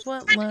then I That's told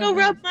what her to go love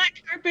rub my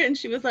carpet, and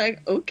she was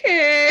like,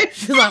 "Okay."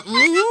 She's like,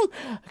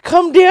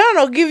 "Come down,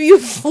 I'll give you a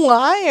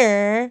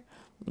flyer."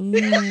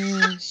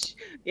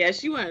 Yeah,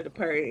 she wanted to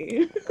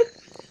party.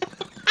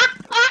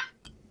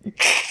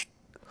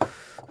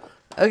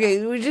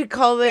 Okay, we should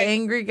call the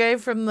angry guy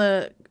from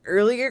the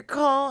earlier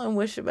call and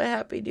wish him a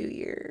happy new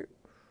year.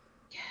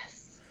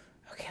 Yes.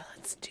 Okay,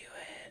 let's do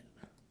it.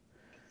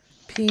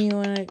 P,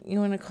 you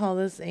wanna call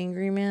this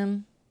angry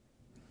man?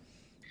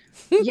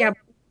 Yeah.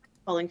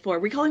 Calling for. Are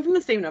we calling from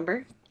the same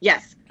number?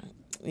 Yes.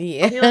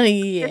 Yeah,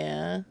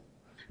 yeah.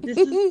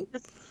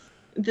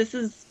 This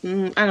is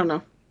I don't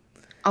know.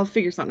 I'll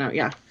figure something out.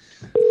 Yeah.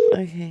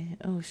 Okay.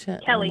 Oh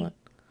shit. Kelly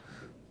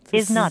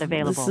This is not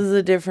available. This is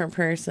a different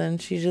person.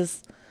 She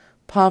just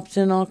popped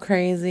in all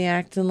crazy,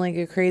 acting like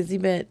a crazy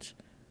bitch.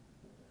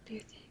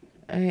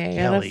 Okay,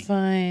 I gotta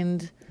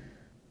find.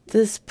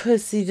 This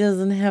pussy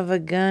doesn't have a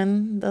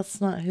gun.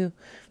 That's not who.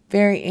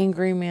 Very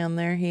angry man.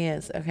 There he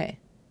is. Okay.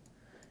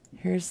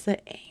 Here's the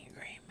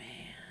angry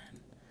man.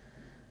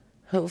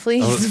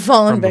 Hopefully he's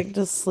falling back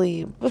to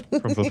sleep.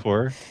 From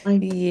before?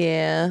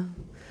 Yeah.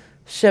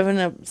 Shoving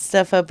up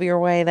stuff up your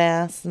white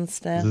ass and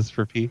stuff. Is this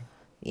for P?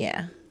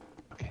 Yeah.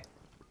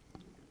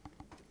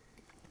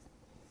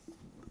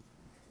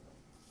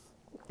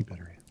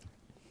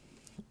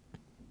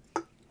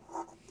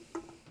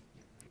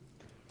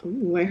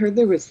 Ooh, I heard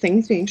there was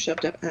things being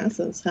shoved up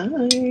asses. Hi.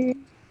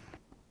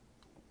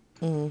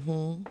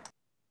 Mm-hmm.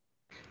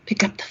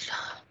 Pick up the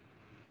phone.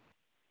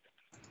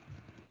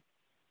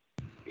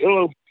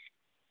 Hello.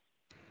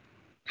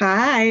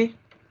 Hi.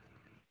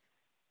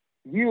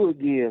 You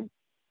again.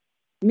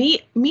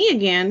 Me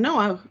again?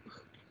 No,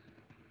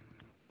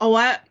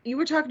 you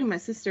were talking to my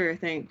sister, I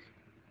think.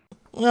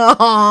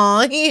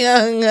 Oh, he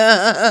hung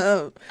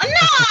up.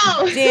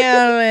 Oh, no!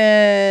 Damn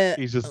it.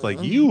 He's just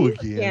like, you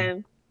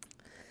again.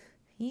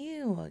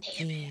 You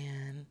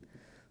again.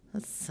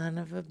 The son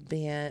of a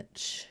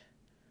bitch.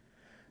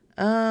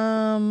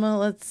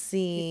 Let's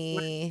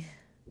see.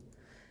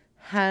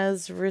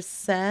 Has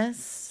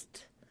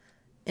recessed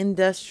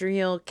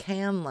industrial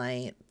can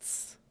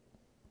lights.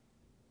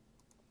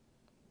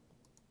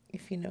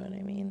 If you know what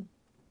I mean.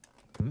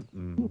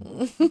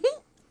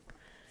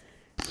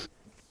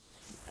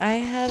 I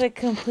had to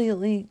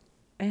completely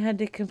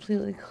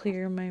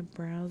clear my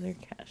browser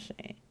cache.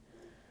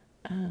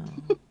 Oh.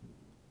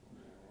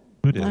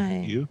 Who did?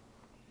 Why? You?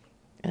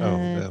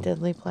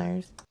 Deadly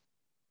Pliers.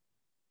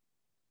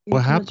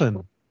 What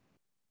happened?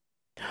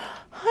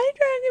 Hi,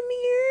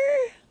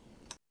 Dragonmere.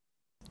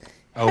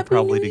 Oh, Happy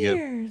probably New to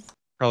Year's.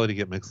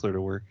 get Mixler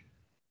to work.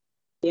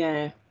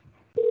 Yeah.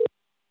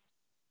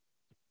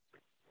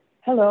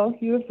 Hello,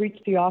 you have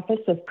reached the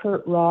office of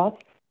Kurt Roth.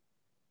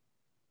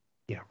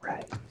 Yeah,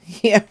 right.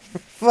 Yeah,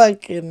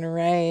 fucking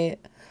right.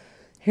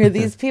 Here,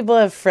 these people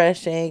have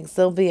fresh eggs.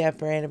 They'll be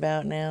up right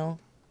about now.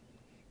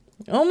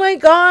 Oh my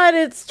god,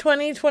 it's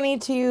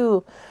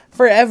 2022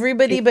 for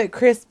everybody but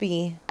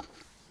Crispy.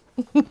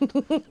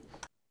 It's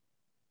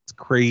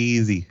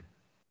crazy.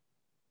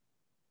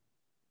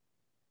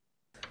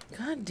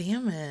 God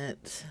damn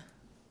it.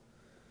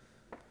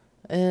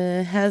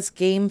 Has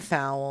game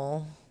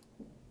foul.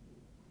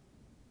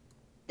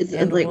 Is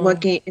it like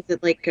what game? Is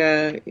it like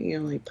like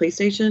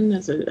PlayStation?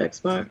 Is it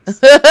Xbox?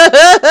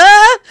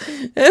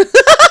 I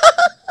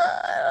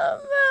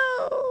don't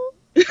know.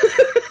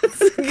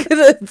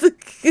 That's a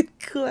good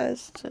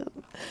question.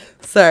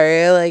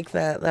 Sorry, I like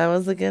that. That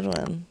was a good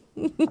one.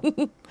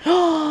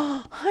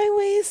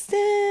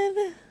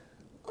 High-waisted.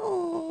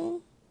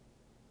 Oh.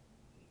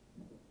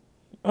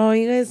 Oh,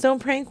 you guys don't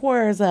prank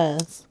wars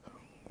us.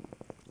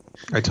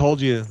 I told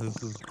you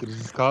this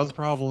is cause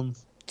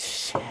problems.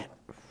 Shit.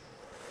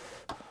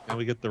 Now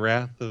we get the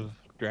wrath of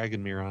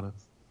Dragonmere on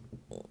us.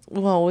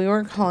 Well, we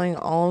were calling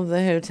all of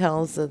the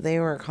hotels that they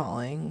were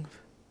calling.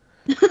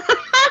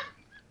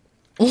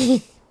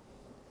 We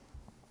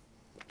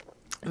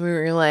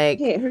were like,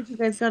 Hey, I heard you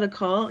guys got a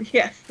call.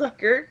 Yeah,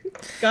 sucker.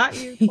 Got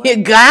you. You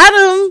got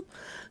him.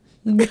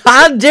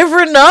 Got a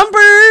different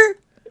number.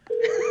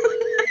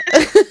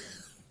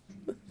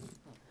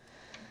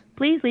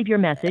 Please leave your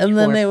message. And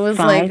then for it was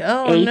 5, like,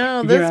 oh 8,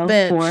 no, this 0,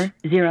 bitch.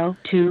 4, 0,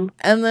 2.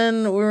 And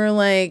then we were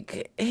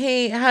like,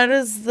 hey, how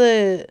does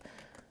the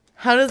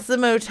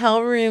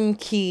motel room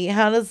key,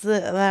 how does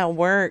that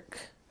work?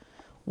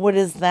 What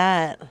is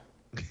that?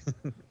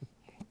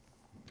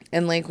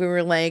 And like we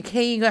were like,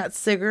 hey, you got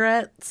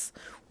cigarettes?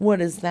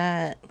 What is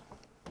that?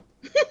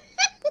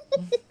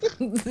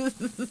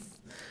 It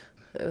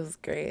was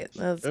great. It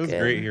was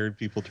great hearing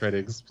people try to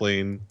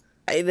explain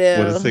I know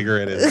what a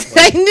cigarette is.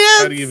 Like, I know.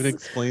 How do you even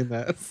explain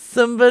that?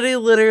 Somebody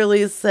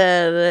literally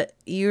said,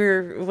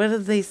 what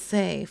did they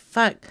say?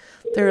 Fuck.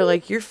 They were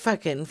like, you're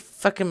fucking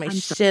my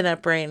shit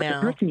up right now.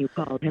 The person you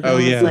called has Oh,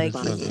 yeah. Like,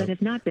 that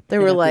has not been they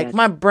set were up like, yet.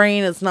 my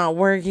brain is not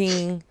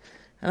working.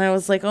 And I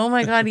was like, oh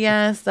my God,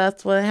 yes,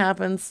 that's what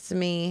happens to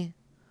me.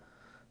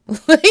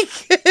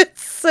 Like,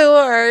 it's so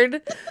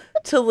hard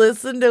to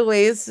listen to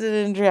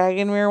Wasted and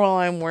Dragonmere while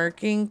I'm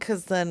working,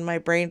 because then my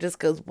brain just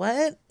goes,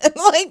 what? And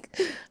like,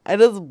 I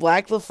just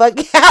black the fuck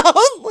out.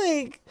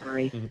 Like,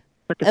 Sorry.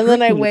 And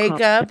then I person you wake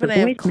called up has and a I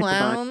have voicemail box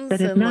clowns that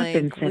has and not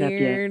been like set up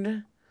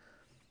yet.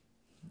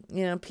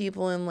 weird,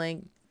 people in like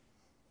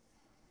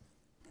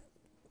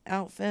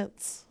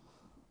outfits.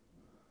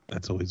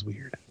 That's always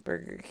weird.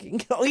 Burger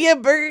King. Oh yeah,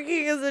 Burger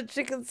King is a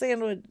chicken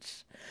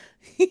sandwich.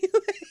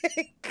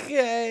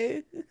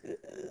 Okay.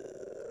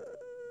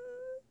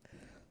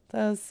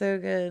 That was so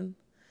good.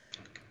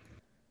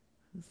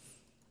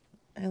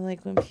 I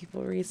like when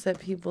people reset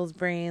people's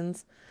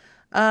brains.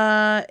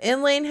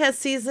 Inlane has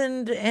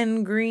seasoned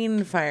and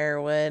green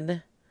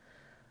firewood.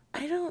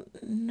 I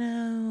don't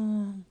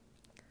know.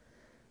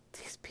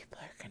 These people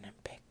are gonna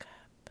pick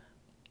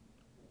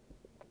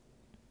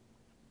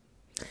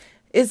up.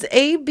 Is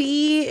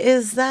AB,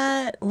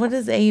 what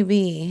is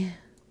AB?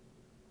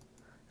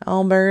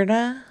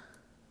 Alberta?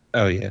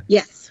 Oh, yeah.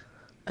 Yes.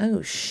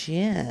 Oh,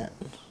 shit.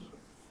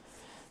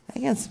 I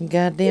got some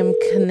goddamn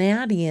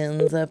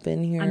Canadians up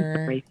in here. I'm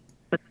sorry,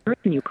 but the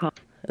person you called.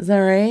 Is that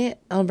right?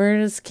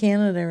 Alberta's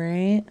Canada,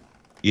 right?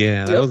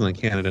 Yeah, that wasn't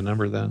a Canada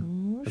number, though.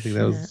 Oh, I think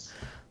that was...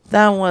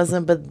 That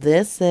wasn't, but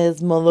this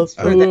is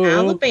motherfucker. For the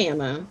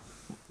Alabama.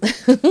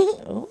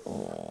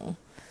 Oh.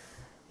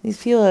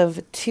 These people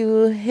have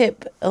 2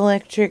 hip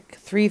electric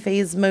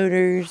 3-phase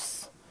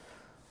motors.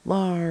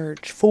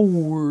 Large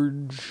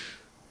forge.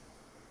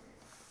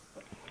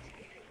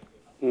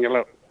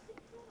 Hello.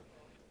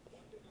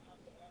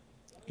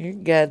 You're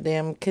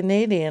goddamn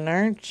Canadian,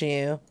 aren't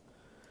you?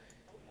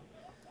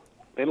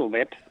 Little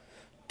bit.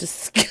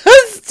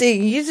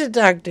 Disgusting. You should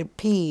talk to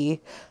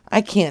P.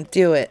 I can't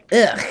do it.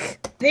 Ugh.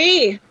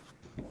 Hey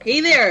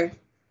there.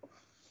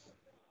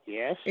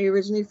 Yes. Are you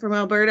originally from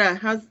Alberta?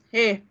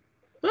 Hey?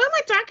 Who am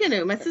I talking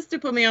to? My sister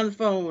put me on the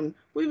phone.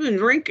 We've been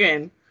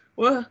drinking.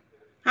 Well,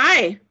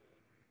 hi.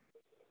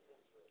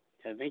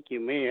 I think you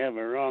may have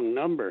a wrong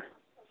number.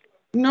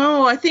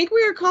 No, I think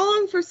we were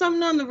calling for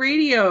something on the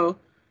radio.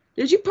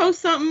 Did you post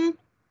something?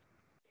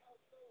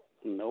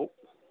 Nope.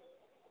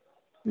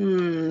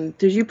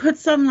 Did you put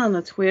something on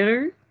the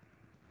Twitter?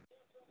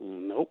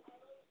 Nope.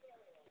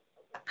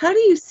 How do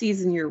you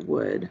season your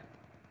wood?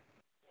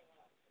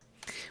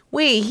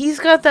 Wait, he's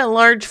got that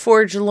large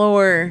forge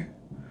lower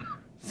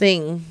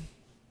thing.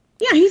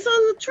 Yeah, he's on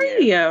the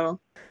radio.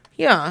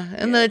 Yeah,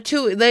 and the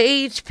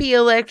HP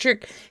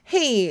electric.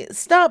 Hey,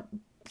 stop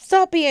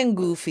being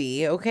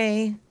goofy,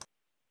 okay?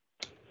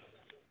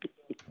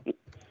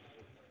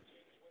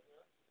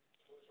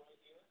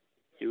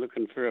 You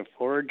looking for a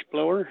forge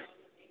blower?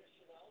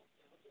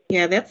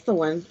 Yeah, that's the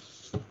one.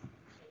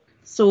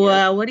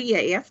 So, what are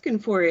you asking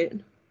for it?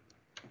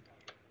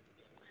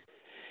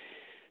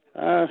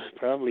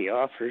 Probably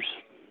offers.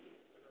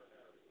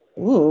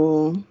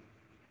 Ooh.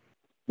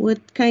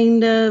 What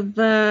kind of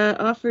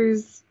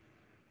offers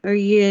are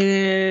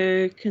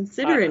you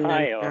considering?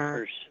 High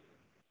offers.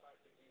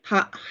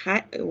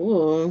 High.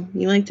 Ooh,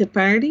 you like to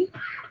party?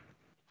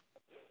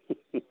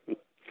 You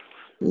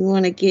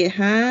want to get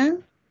high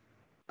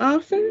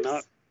offers?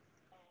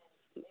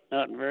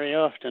 Not very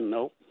often,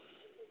 nope.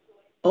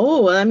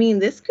 Oh, well, I mean,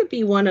 this could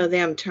be one of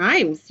them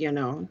times, you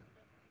know.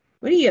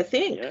 What do you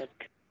think? Yeah.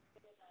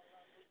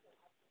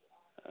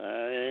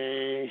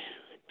 I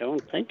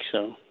don't think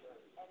so.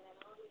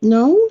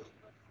 No?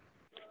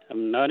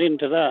 I'm not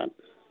into that.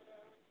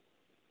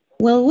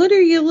 Well, what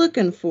are you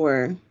looking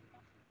for?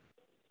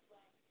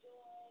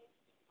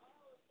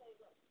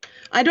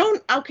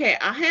 Okay,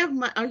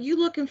 are you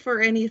looking for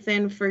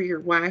anything for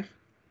your wife?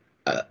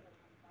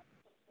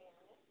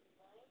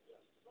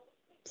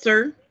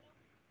 Sir?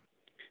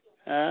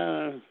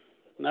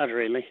 Not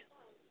really.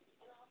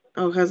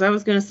 Oh, because I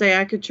was going to say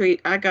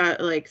I got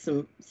like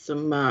some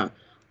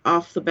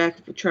off the back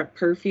of a truck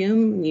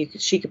perfume.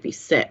 She could be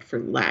set for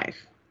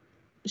life.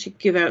 She could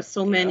give out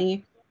so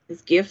many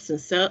as gifts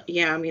and sell.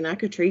 Yeah, I mean, I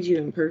could trade you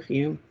in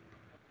perfume.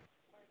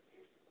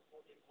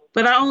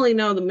 But I only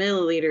know the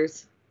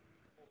milliliters.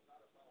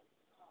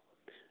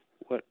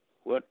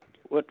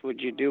 What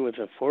would you do with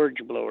a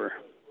forge blower?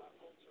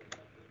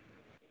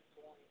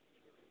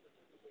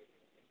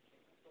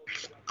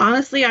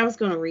 Honestly, I was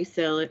going to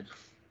resell it.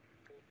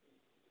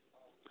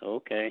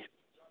 Okay.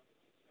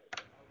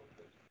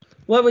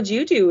 What would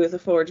you do with a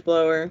forge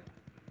blower?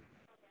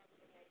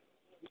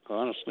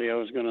 Honestly, I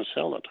was going to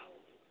sell it.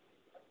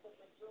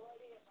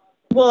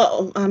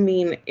 Well, I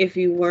mean,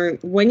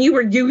 when you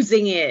were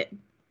using it.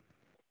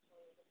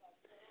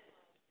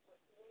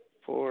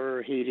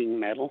 For heating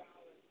metal.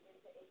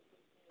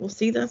 Well,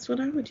 see, that's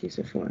what I would use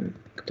it for.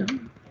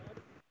 Dumb.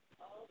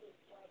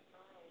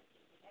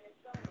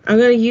 I'm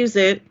gonna use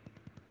it,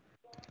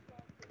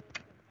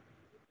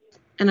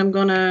 and I'm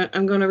gonna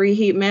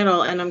reheat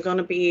metal, and I'm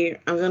gonna be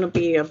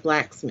a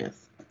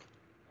blacksmith.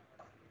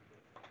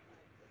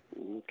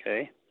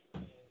 Okay.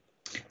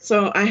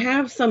 So I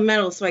have some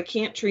metal, so I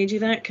can't trade you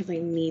that because I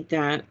need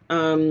that.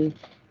 Do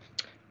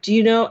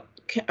you know?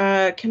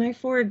 Can I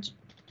forge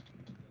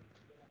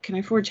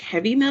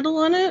heavy metal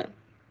on it?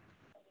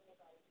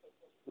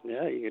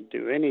 Yeah, you could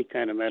do any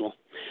kind of metal.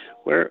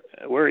 Where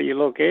are you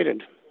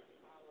located?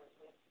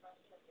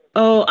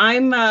 Oh,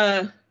 I'm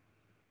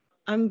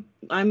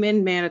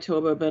in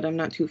Manitoba, but I'm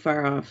not too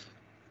far off.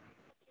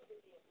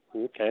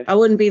 Okay. I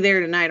wouldn't be there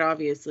tonight,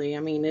 obviously.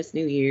 I mean, it's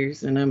New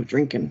Year's, and I'm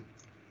drinking.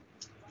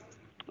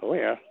 Oh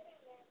yeah.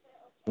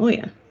 Oh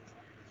yeah.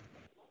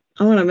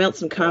 I want to melt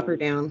some copper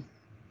down.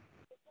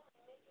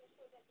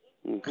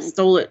 Mm-hmm. I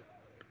stole it.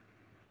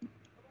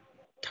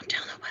 Don't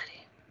tell nobody.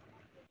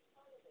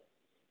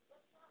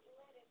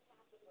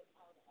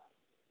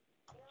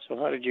 So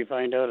how did you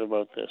find out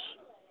about this?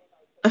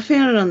 I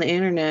found it on the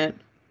internet.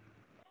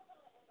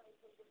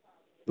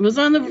 It was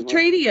on the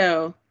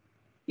Tradio.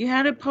 You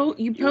had it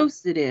you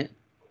posted it.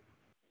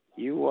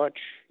 You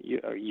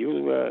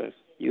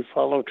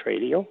follow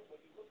Tradio?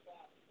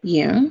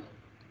 Yeah.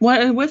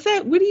 What's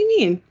that? What do you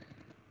mean?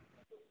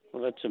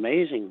 Well, that's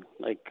amazing.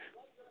 Like,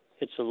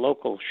 it's a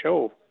local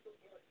show.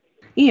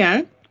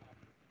 Yeah.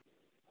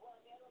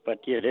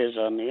 But it is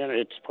on the internet.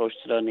 It's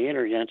posted on the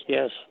internet,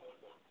 yes.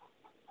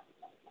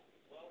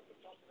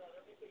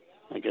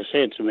 Like I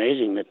say, it's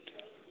amazing that,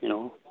 you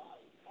know,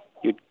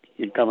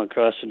 you'd come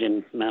across it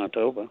in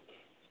Manitoba.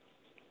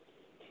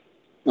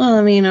 Well,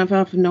 I mean, I'm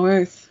up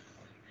north.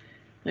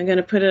 I'm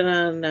gonna put it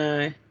on.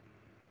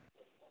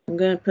 I'm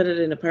gonna put it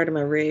in a part of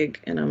my rig,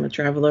 and I'm gonna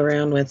travel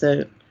around with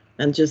it,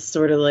 and just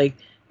sort of like,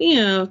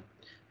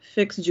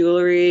 fix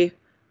jewelry.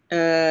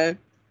 But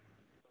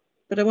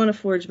I want to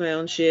forge my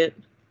own shit.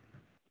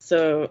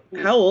 So,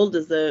 how old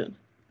is it?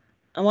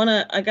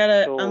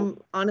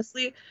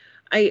 Honestly,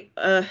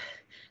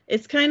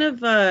 It's kind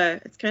of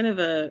a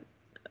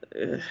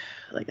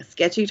like a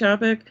sketchy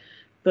topic,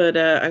 but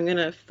I'm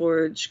gonna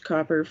forge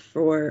copper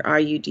for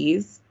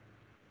IUDs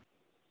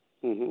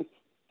Mm-hmm.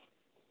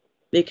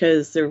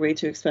 because they're way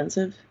too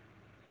expensive.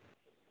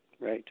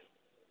 Right.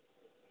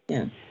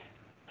 Yeah.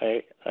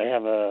 I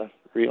have a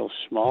real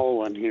small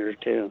one here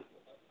too.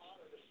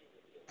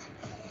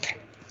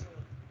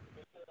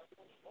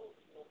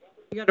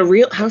 You got a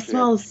real? How Actually,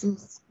 small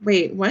is?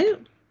 Wait, what?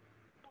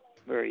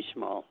 Very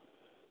small.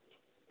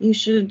 You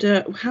should.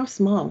 How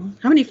small?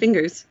 How many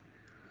fingers?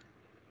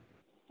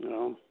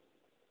 No.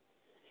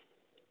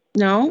 It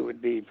No.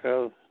 would be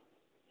probably.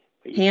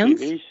 But you Hands?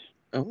 see,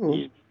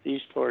 Oh.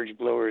 these forge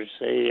blowers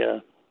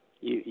say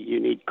you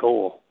need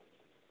coal.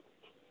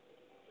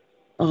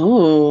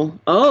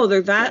 Oh,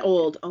 they're that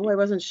old. Oh, I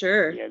wasn't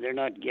sure. Yeah, they're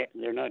not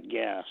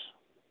gas.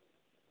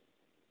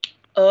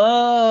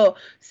 Oh,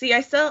 see,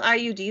 I sell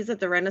IUDs at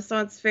the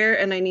Renaissance Fair,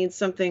 and I need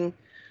something.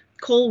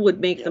 Coal would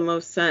make the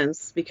most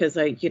sense because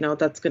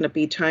that's going to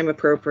be time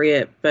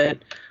appropriate, but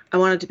I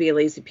wanted to be a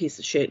lazy piece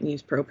of shit and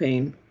use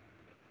propane.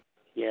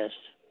 Yes.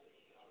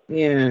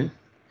 Yeah.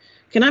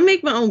 Can I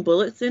make my own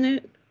bullets in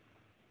it?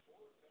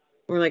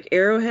 Or like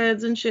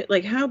arrowheads and shit?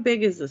 Like, how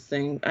big is this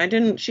thing?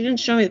 She didn't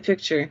show me the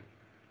picture.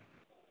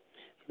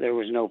 There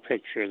was no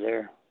picture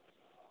there.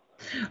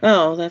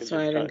 Oh, that's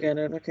why I didn't get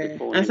it. Okay.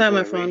 I thought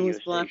my phone was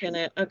blocking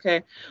it.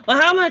 Okay.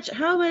 Well, how much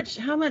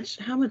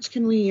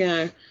can we,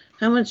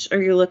 how much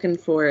are you looking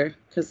for?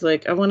 Because,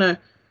 like, I want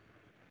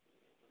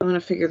to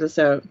figure this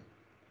out.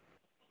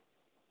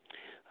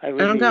 I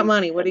don't got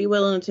money. What are you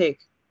willing to take?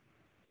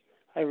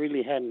 I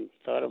really hadn't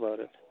thought about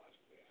it.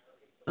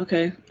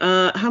 Okay.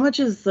 How much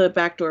is the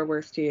back door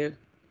worth to you?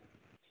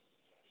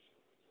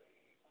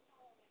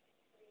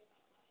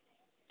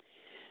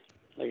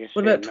 Like I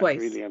What said, about twice?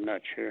 Really, I'm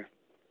not sure.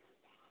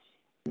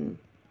 You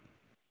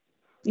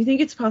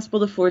think it's possible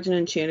to forge an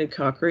enchanted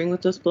cock ring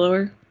with this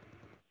blower?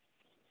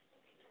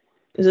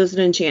 Is this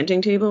an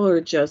enchanting table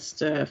or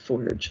just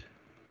forge?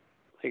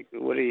 Like,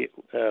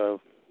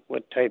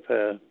 what type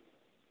of,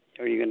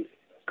 are you going to,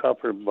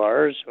 copper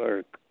bars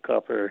or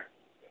copper?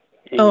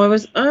 Oh,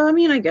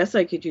 I guess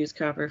I could use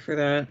copper for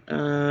that.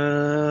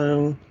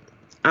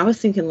 I was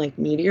thinking like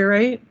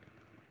meteorite.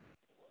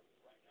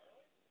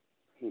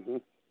 Mm-hmm.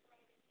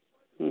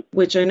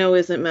 Which I know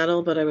isn't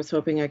metal, but I was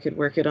hoping I could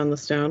work it on the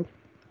stone.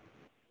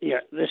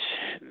 Yeah,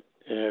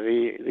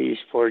 these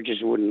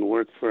forges wouldn't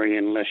work for you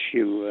unless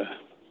you,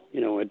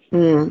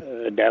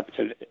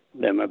 adapted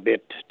them a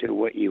bit to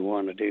what you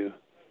want to do.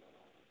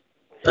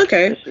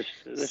 Okay.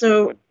 This is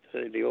what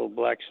the old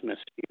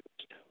blacksmiths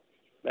used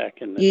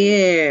back in the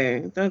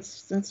day. Yeah,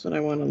 that's what I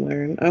want to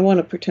learn. I want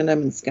to pretend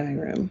I'm in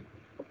Skyrim.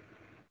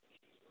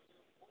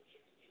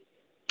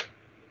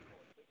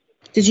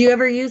 Did you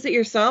ever use it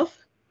yourself?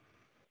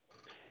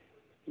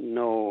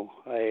 No,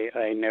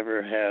 I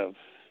never have.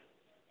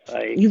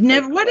 You've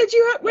never. What are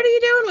you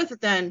doing with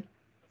it then?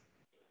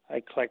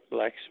 I collect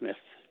blacksmith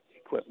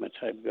equipment.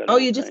 I've got. Oh,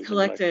 you just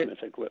collect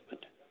blacksmith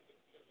equipment.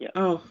 Yeah.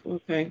 Oh,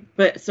 okay.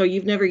 But so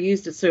you've never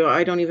used it, so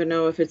I don't even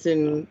know if it's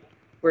in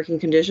working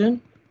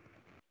condition.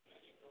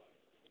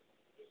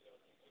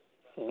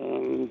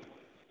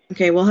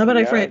 Okay. Well, how about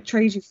I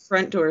trade you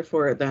front door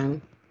for it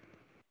then?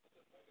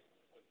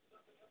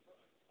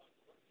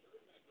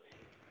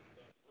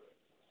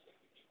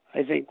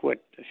 I think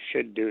what I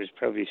should do is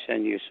probably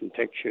send you some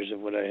pictures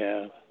of what I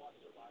have.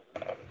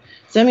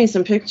 Send me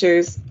some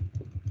pictures.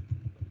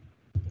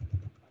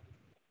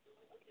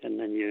 And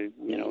then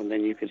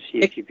then you could see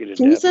if you could adapt.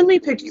 Can you send me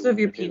pictures of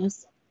your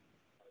penis?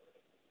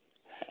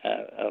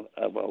 Of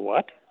a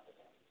what?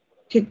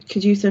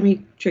 Could you send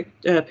me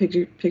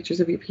pictures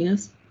of your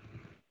penis?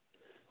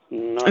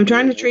 Not I'm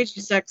trying really. to trade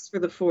you sex for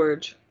the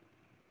forge.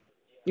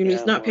 You're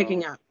just not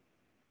picking up.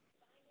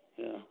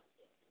 Yeah.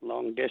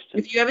 Long distance.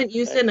 If you haven't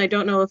used it and I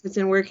don't know if it's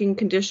in working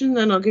condition,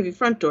 then I'll give you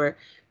front door.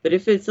 But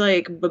if it's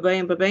like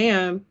ba-bam,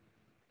 ba-bam,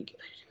 you can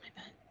put it in my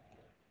bed.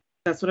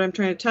 That's what I'm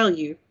trying to tell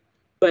you.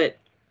 But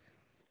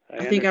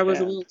I think I was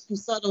a little too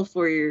subtle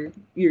for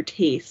your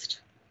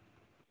taste.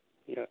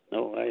 Yeah,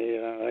 no,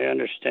 I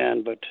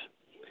understand, but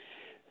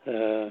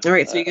all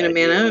right, so you're gonna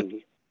man up?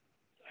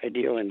 I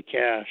deal in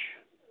cash.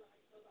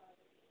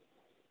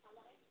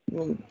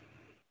 Well,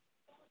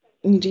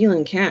 you deal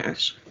in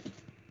cash.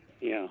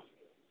 Yeah.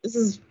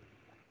 This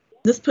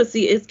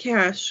pussy is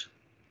cash.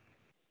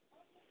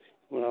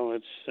 Well,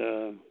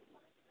 it's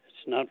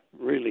not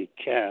really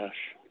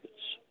cash.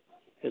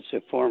 It's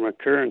a form of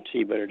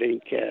currency, but it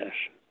ain't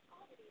cash.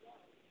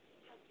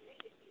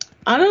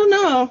 I don't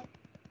know.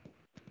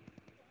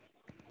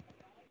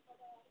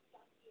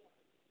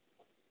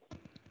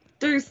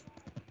 There's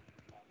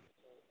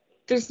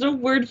no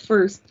word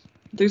for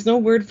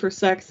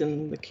sex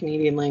in the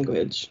Canadian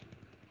language.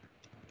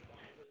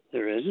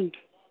 There isn't?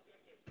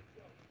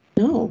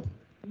 No.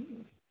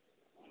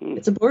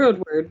 It's a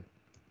borrowed word.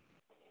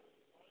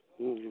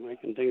 I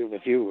can think of a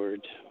few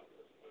words.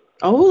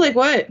 Oh, like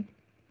what?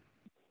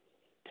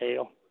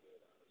 Tail.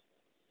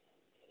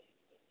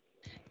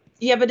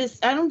 Yeah, but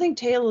I don't think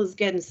tail is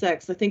getting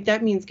sex. I think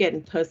that means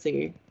getting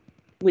pussy,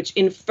 which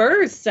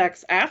infers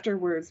sex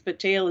afterwards, but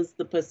tail is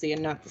the pussy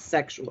and not the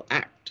sexual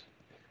act.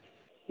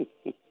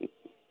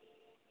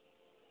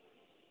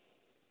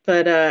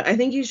 But I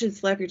think you should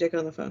slap your dick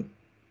on the phone.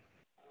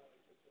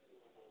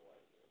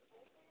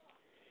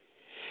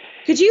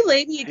 Could you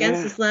lay me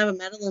against a slab of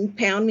metal and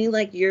pound me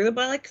like you're the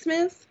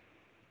blacksmith?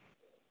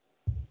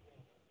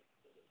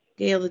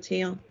 Gail the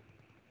tail.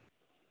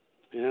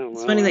 Yeah,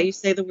 It's funny that you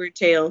say the word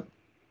tail.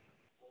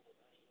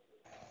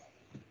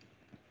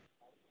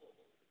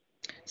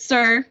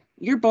 Sir,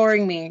 you're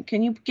boring me.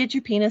 Can you get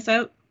your penis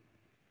out?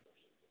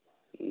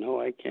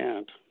 No, I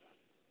can't.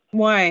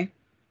 Why?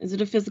 Is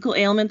it a physical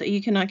ailment that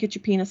you cannot get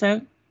your penis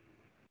out?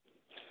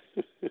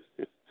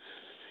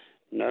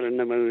 Not in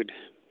the mood.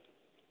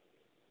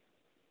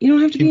 You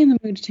don't have to be in the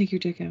mood to take your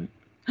dick out.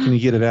 Can you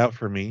get it out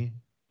for me?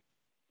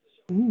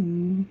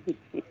 Ooh.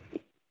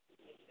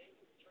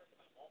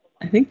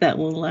 I think that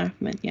little laugh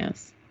meant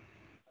yes.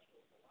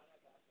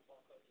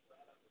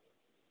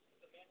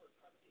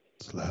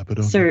 Slap it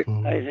on Sir, the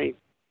phone. I think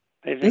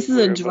this is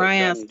we're a about dry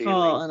ass done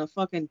call dealing. on a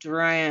fucking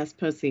dry ass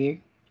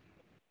pussy.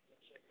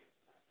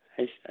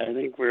 I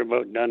think we're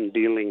about done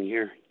dealing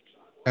here.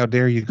 How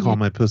dare you call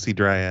my pussy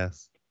dry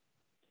ass?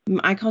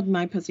 I called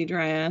my pussy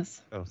dry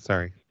ass. Oh,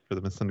 sorry for the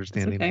It's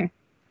misunderstanding. okay.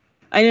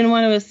 I didn't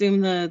want to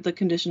assume the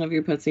condition of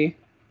your pussy.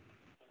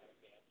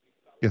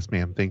 Yes,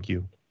 ma'am. Thank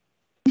you.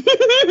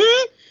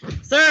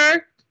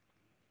 Sir,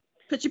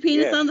 put your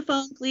penis Yes. on the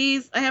phone,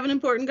 please. I have an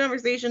important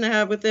conversation to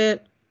have with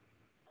it.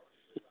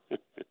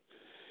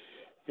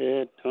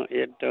 It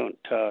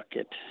don't talk.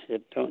 It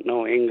don't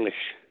know English.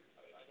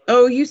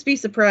 Oh, you'd be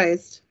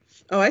surprised.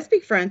 Oh, I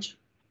speak French.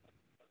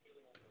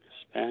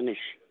 Spanish.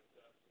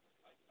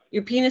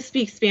 Your penis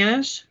speaks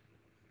Spanish?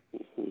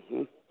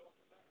 Mm-hmm.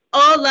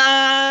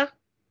 Hola!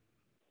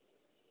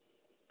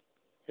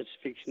 It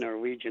speaks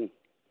Norwegian.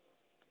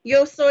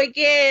 Yo soy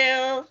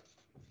Gail.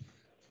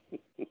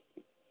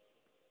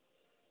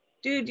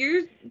 Dude,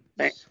 you're...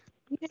 Hang up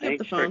the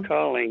Thanks phone. for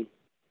calling.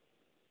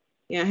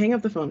 Yeah, hang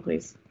up the phone,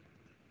 please.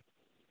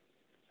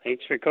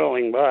 Thanks for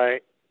calling. Bye.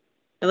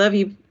 I love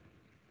you.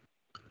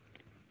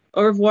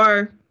 Au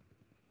revoir.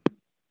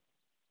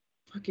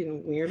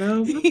 Fucking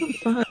weirdo. What the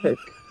fuck?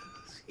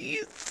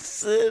 You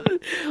said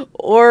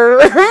or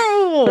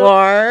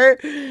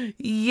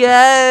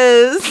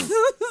yes.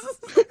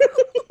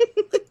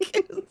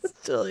 It's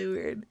totally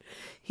weird.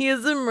 He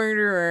is a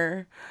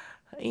murderer.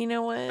 You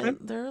know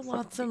what? There are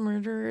lots of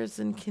murderers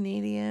in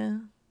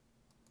Canada.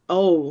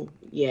 Oh,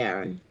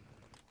 yeah.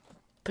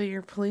 But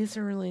your police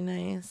are really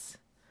nice.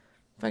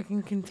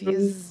 Fucking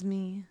confuses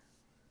me.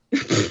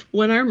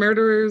 When our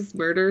murderers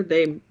murder,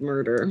 they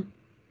murder.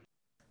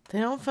 They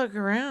don't fuck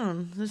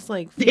around. Just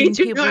like They feeding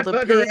do people not to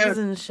fuck pigs around.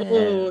 and shit.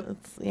 Oh.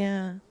 It's,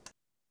 yeah.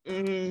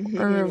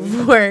 Mm-hmm. Or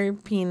wear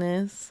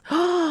penis.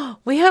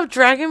 We have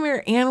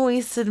Dragonmere and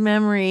Wasted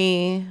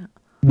Memory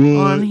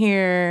on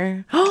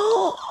here.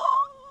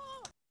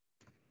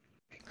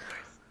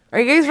 Are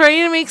you guys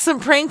ready to make some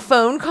prank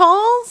phone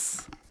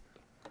calls?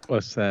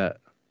 What's that?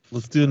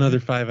 Let's do another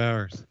 5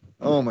 hours.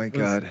 Oh my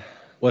god.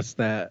 What's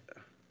that?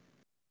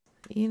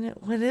 You know,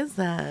 what is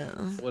that?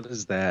 What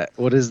is that?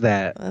 What is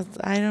that?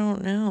 I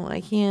don't know.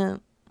 I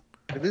can't.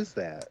 What is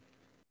that?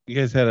 You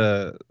guys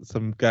had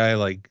some guy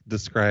like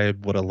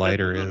describe what a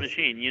lighter The is.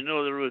 machine. You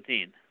know the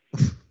routine.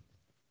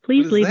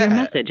 Please is leave your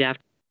that? message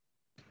after.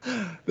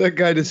 That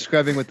guy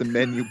describing what the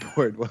menu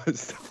board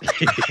was.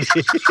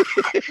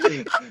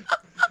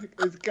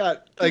 It's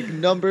got like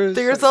numbers.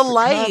 There's like a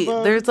light.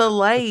 Chicago. There's a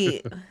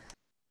light.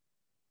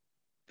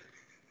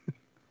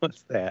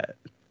 What's that?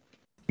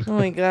 Oh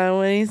my god,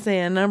 what do you say?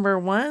 A number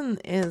one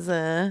is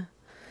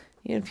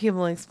you have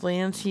people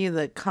explain to you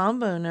the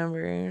combo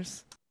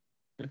numbers.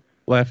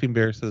 Laughing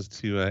Bear says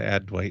to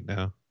add Dwight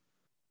now.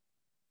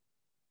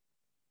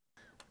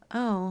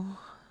 Oh.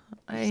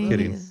 Just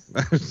kidding.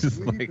 I was just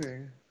like,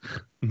 the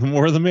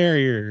more the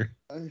merrier.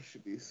 I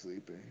should be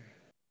sleeping.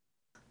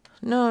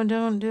 No,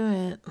 don't do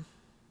it.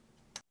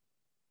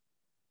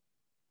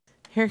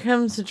 Here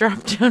comes the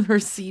drop down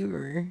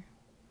receiver.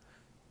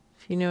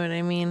 If you know what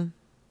I mean.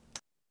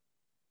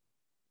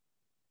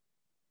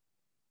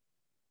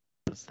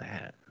 What's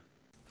that?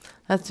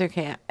 That's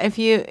okay. If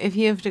you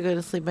have to go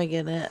to sleep, I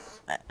get it.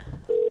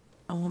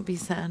 I won't be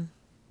sad.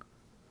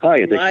 Hi,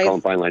 thanks for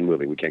calling Fine Line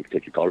Moving. We can't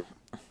take your call.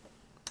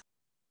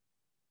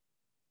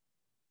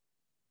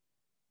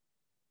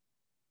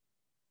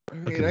 I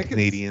mean, Fucking I can,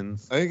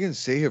 Canadians. I can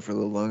stay here for a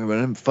little longer, but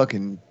I'm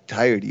fucking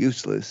tired,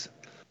 useless.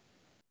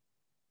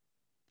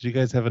 Did you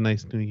guys have a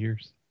nice New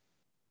Year's?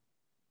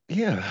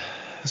 Yeah,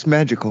 it's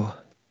magical.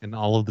 In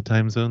all of the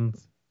time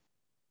zones?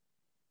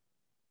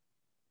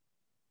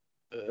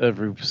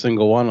 Every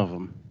single one of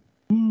them.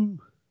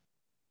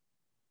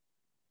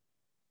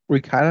 We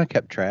kind of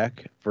kept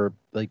track for,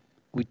 like,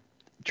 we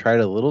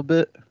tried a little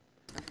bit.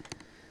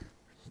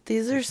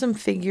 These are some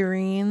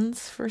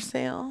figurines for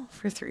sale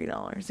for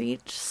 $3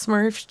 each.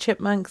 Smurfs,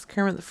 Chipmunks,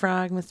 Kermit the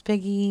Frog, Miss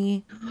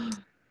Piggy.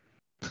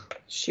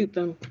 Shoot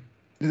them.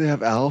 Do they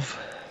have Alf?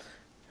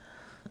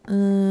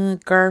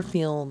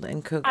 Garfield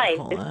and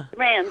Coca-Cola. Hi,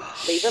 Rand.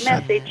 Leave a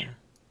message.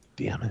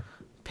 Damn it.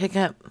 Pick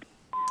up.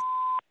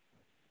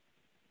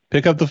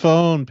 Pick up the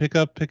phone. Pick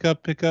up.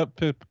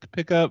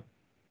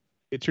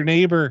 It's your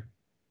neighbor.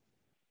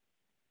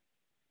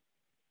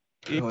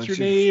 It's your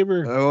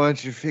neighbor. I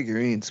want your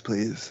figurines,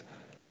 please.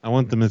 I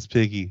want the Miss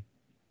Piggy.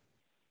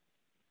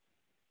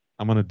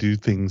 I'm going to do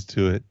things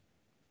to it.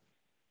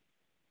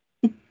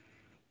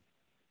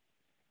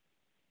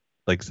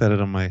 Like set it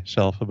on my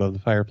shelf above the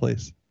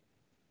fireplace.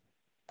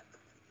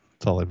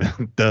 That's all I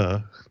meant.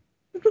 Duh.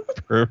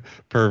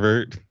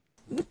 Pervert.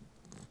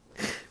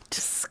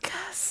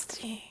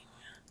 Disgusting.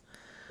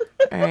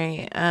 All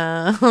right.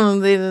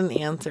 They didn't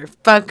answer.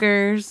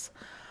 Fuckers.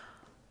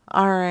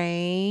 All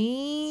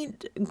right.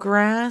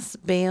 Grass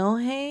bale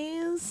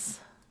haze.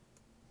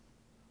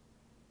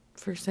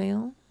 For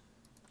sale?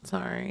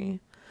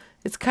 Sorry.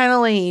 It's kind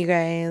of late, you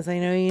guys. I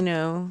know you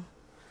know.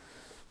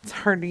 It's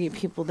hard to get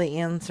people to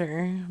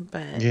answer,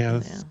 but yeah, you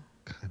that's know.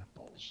 kind of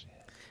bullshit.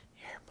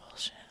 You're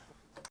bullshit.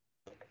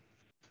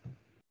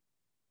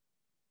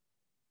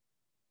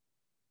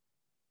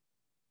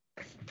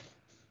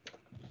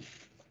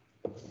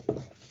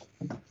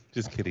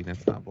 Just kidding.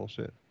 That's not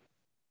bullshit.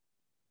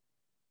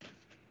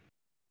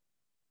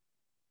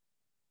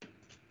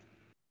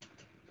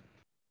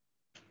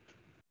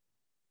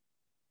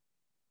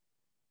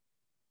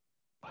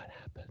 What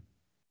happened?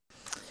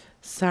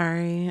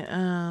 Sorry.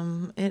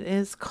 It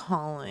is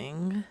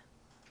calling.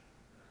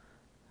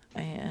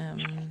 I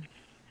am.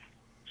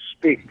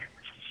 Speak.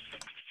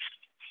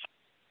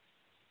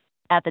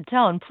 At the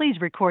tone, please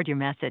record your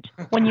message.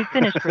 When you've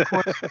finished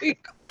recording.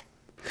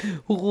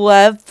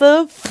 What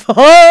the fuck?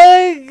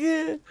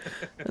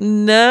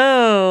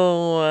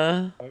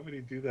 No. Why would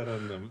he do that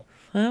on them?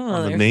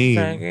 On the name.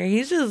 Fucker.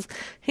 He's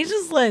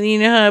just letting you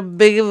know how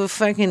big of a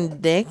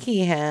fucking dick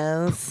he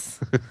has.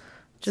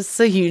 Just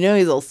so you know,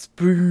 he's all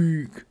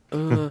spook.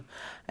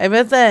 I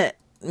bet that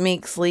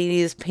makes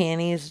ladies'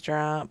 panties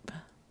drop.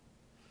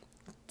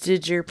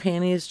 Did your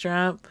panties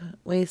drop,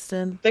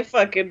 Wasted? They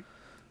fucking.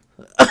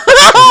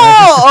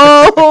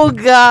 Oh,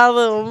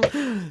 got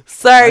him.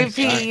 Sorry,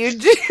 Pete. You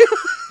do.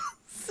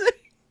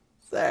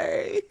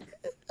 Sorry.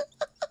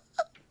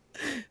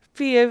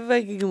 Pete, I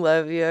fucking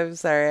love you. I'm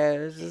sorry. I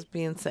was just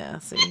being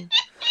sassy.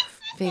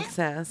 Fake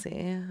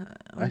sassy.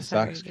 My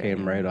socks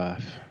came right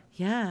off.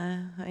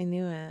 Yeah, I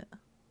knew it.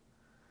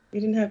 You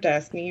didn't have to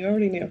ask me. You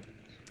already knew.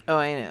 Oh,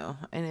 I know.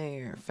 I know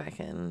you're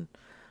fucking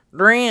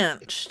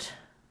drenched.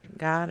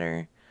 Got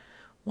her.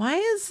 Why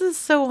is this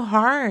so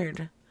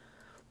hard?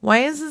 Why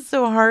is it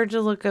so hard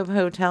to look up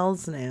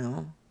hotels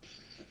now?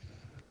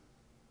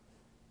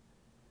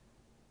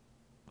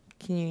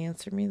 Can you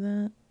answer me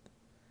that?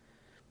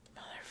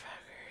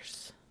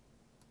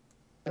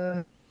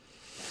 Motherfuckers.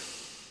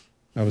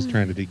 I was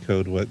trying to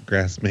decode what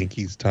Grass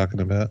Mankey's talking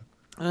about.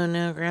 Oh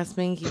no, Grass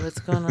Mankey, what's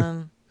going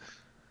on?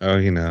 Oh,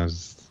 you know.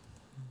 Just...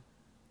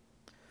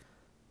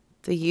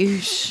 The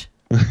Yush.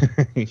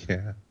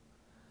 Yeah.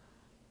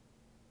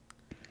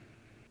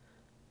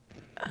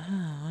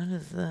 Oh, what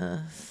is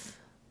this?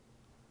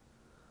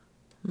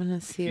 I'm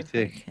gonna see if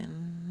I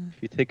can.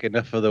 If you take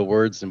enough of the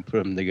words and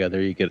put them together,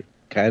 you get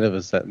kind of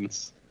a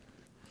sentence.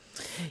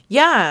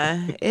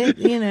 Yeah,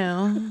 you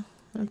know,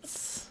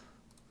 it's.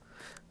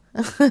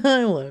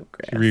 I love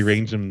Grass. If you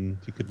rearrange them,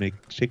 you could make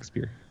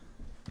Shakespeare.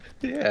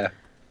 Yeah.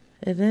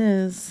 It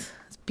is.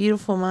 It's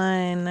Beautiful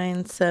Mind,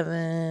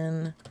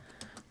 9-7.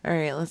 All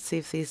right, let's see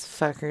if these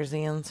fuckers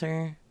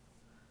answer.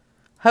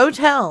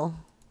 Hotel.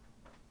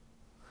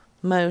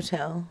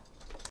 Motel.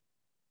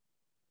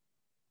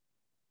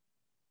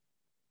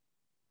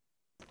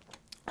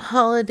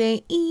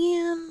 Holiday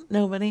Inn.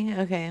 Nobody?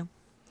 Okay.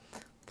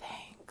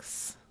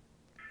 Thanks.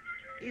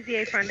 Easy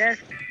A front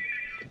desk.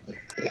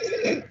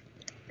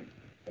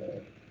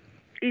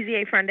 Easy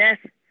A front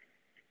desk.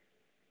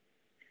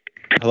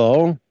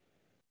 Hello?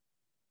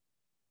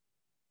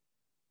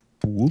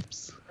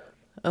 Whoops.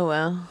 Oh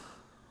well.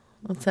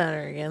 Let's add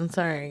her again.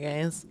 Sorry,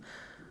 guys.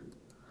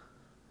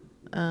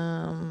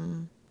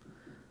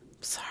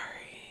 Sorry.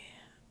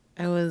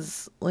 I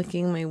was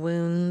licking my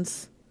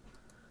wounds.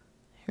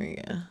 Here we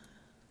go.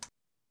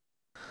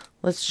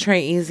 Let's try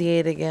Easy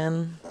 8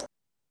 again.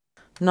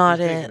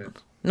 Not it.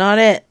 Not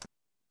it.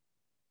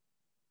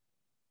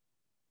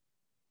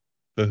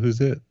 But who's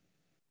it?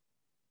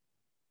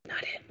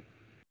 Not it.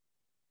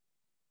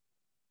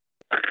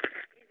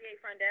 Easy A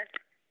front desk.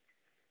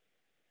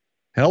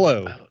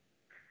 Hello.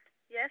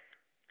 Yes.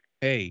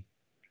 Hey.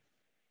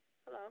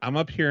 Hello. I'm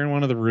up here in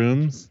one of the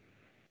rooms.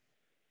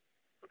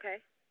 Okay.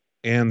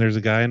 And there's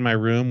a guy in my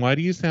room. Why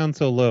do you sound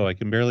so low? I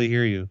can barely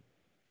hear you.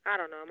 I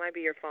don't know. It might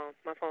be your phone.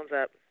 My phone's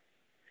up.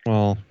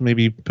 Well,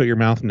 maybe put your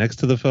mouth next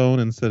to the phone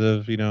instead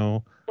of,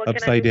 What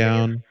upside can I do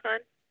down. for you, son?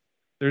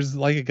 There's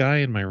like a guy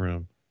in my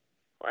room.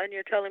 Well, and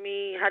you're telling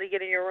me how to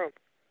get in your room.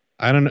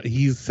 I don't know.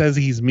 He says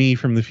he's me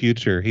from the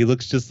future. He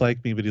looks just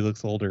like me, but he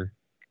looks older.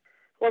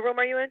 What room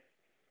are you in?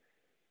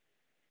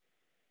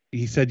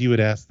 He said you would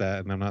ask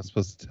that, and I'm not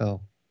supposed to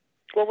tell.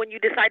 Well, when you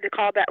decide to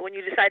call back, when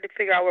you decide to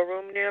figure out what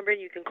room number,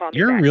 you can call me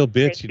You're back. a real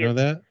bitch. Thank You know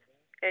that?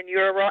 And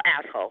you're a real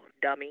asshole,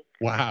 dummy.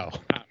 Wow.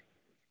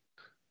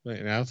 Wait,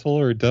 an asshole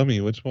or a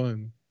dummy? Which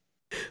one?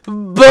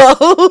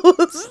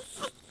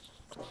 Both.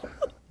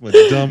 What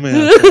dumb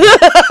asshole?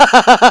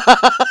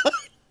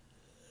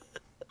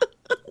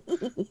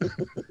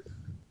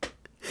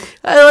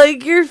 I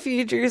like your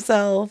future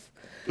self.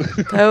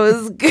 That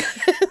was good.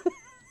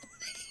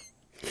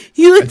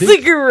 He looks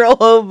like a real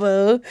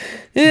hobo.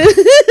 Here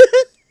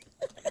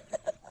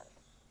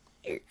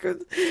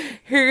comes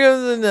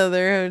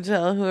another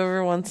hotel.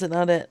 Whoever wants it,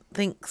 not it.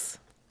 Thanks.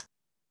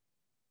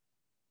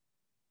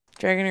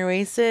 Dragon or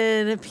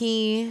wasted,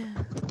 P.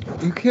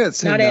 You can't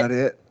say Not not it.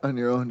 it on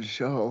your own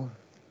show.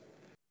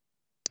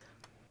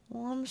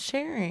 Well, I'm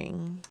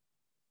sharing.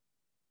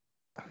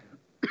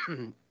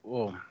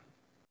 Whoa.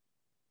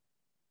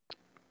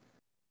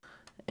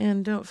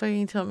 And don't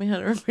fucking tell me how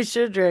to run my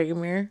show,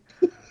 Dragonmere.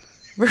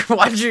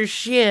 Watch your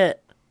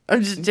shit.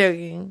 I'm just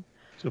joking.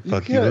 She'll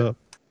fuck you up.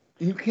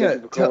 You Thank you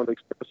can't for tell. calling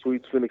Express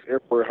Suites Phoenix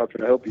Airport. How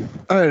can I help you?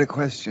 I had a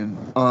question.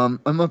 I'm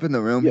up in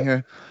the room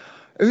here.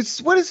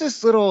 What is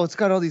this little? It's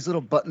got all these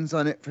little buttons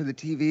on it for the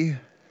TV.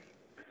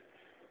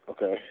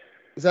 Okay.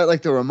 Is that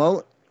like the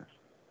remote?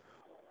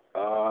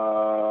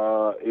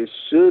 It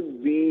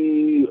should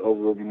be a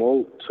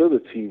remote to the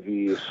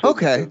TV. It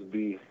shouldn't just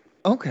be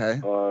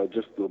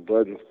just the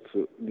buttons.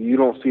 You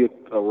don't see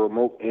a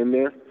remote in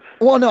there?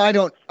 Well, no, I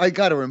don't. I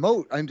got a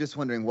remote. I'm just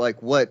wondering, like,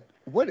 what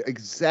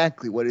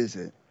exactly? What is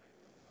it?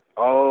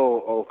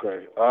 Oh,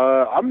 okay.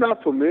 I'm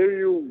not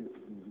familiar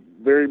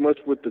very much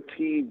with the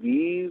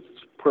TVs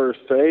per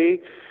se.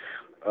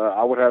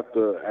 I would have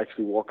to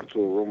actually walk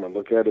into a room and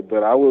look at it,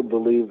 but I would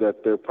believe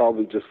that they're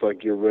probably just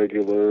like your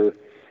regular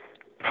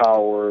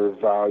power,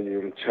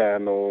 volume,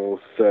 channel,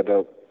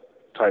 setup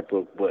type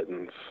of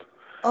buttons.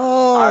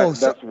 Oh,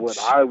 that's what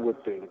I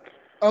would think.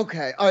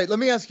 Okay. All right. Let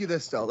me ask you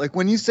this though. Like,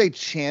 when you say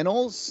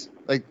channels,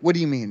 like, what do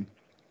you mean?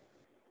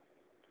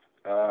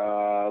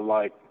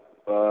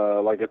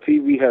 Like a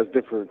TV has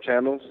different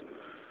channels.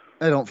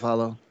 I don't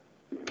follow.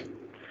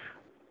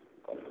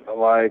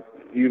 Like,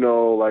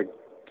 like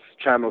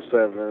channel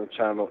 7,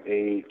 channel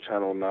 8,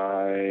 channel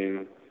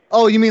 9.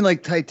 Oh, you mean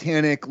like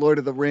Titanic, Lord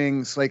of the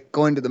Rings, like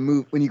going to the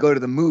when you go to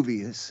the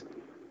movies?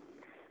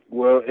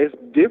 Well, it's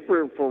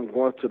different from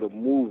going to the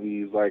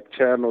movies. Like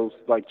channel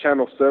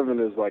 7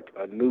 is like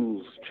a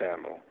news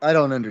channel. I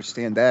don't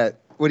understand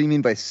that. What do you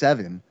mean by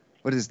 7?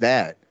 What is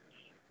that?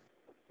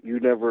 You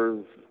never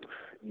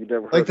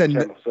heard Like of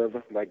channel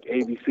 7? Like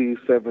ABC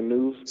 7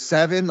 News?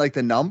 7, like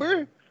the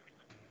number?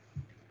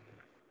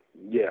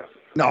 Yes.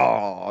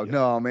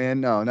 No, man,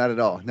 no, not at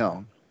all.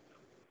 No.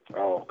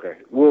 Oh, okay.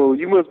 Well,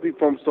 you must be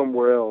from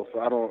somewhere else.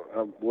 I don't.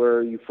 Where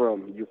are you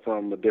from? You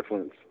from a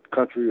different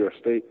country or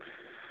state?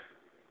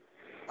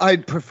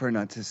 I'd prefer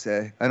not to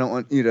say. I don't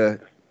want you to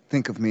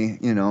think of me,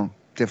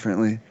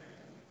 differently.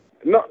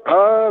 No.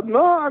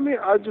 I mean,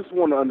 I just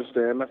want to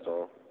understand. That's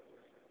all.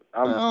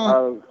 I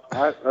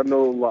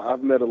know.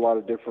 I've met a lot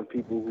of different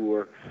people who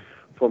are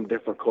from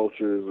different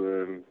cultures,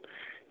 and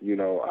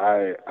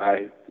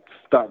I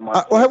stopped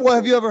my. Well,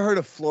 have you ever heard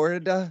of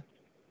Florida?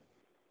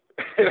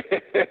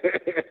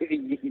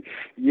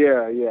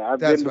 Yeah. I've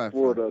been to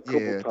Florida a couple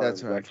times.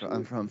 That's where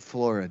I'm from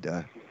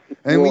Florida.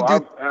 And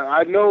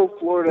I know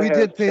Florida. We has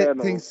did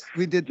channels, things.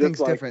 We did things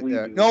like different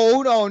there. do.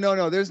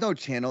 No. There's no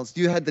channels.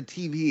 You had the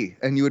TV,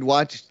 and you would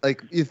watch.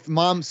 Like, if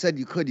Mom said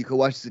you could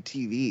watch the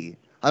TV.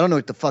 I don't know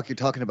what the fuck you're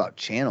talking about.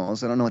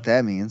 Channels. I don't know what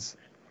that means.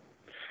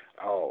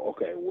 Oh,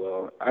 okay.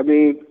 Well, I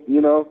mean,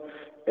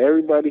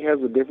 everybody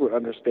has a different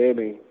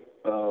understanding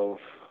of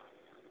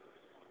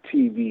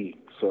TV.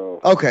 So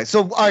okay,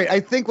 so all right, I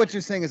think what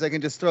you're saying is I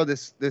can just throw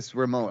this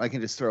remote. I can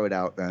just throw it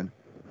out then.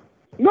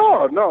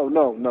 No. I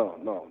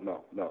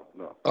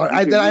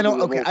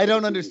don't. Okay, I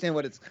don't understand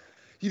what it's.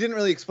 You didn't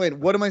really explain.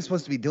 What am I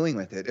supposed to be doing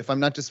with it? If I'm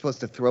not just supposed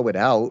to throw it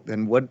out,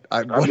 then what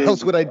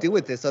else would I do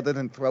with this other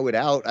than throw it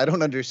out? I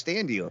don't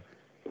understand you.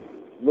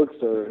 Look,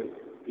 sir.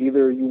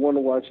 Either you want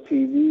to watch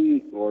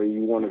TV or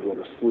you want to go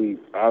to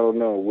sleep. I don't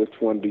know. Which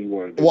one do you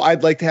want to do? Well,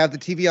 I'd like to have the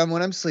TV on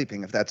when I'm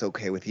sleeping, if that's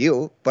okay with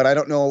you. But I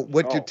don't know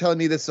what you're telling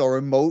me. This is a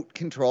remote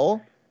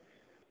control.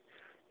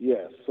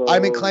 Yes. So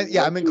I'm inclined.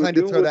 Yeah, I'm inclined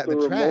to throw that in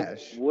the remote,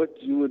 trash.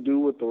 What you would do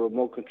with the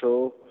remote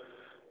control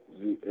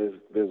is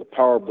there's a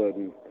power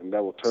button, and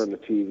that will turn the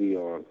TV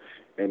on,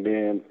 and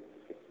then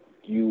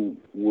you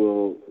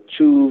will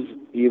choose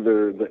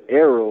either the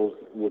arrows.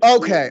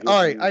 Okay.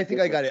 All right. I think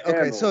I got it.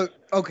 Okay. So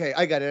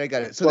I got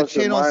it. So Plus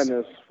the channels. and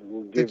minus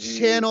will give The you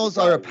channels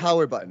are a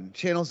power button.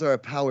 Channels are a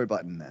power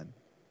button then.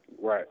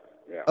 Right.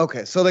 Yeah.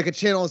 Okay, so like a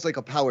channel is like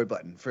a power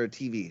button for a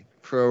TV,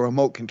 for a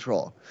remote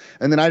control.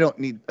 And then I don't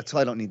need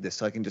this,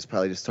 so I can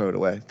probably just throw it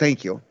away.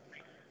 Thank you.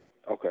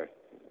 Okay.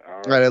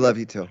 All right, I love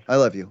you too. I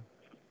love you.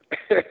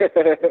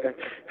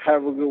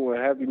 Have a good one.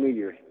 Happy New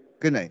Year.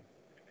 Good night.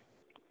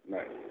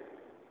 Night.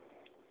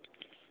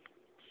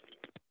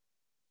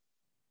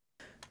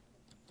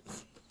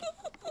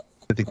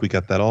 I think we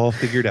got that all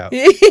figured out. I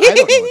don't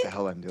know what the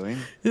hell I'm doing.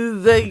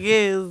 That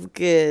guy was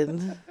good.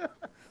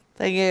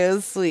 That guy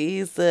was sweet.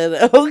 He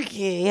said,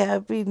 okay,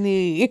 Happy New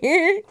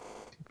Year.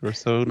 We're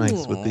so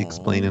nice with the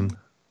explaining.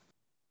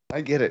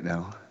 I get it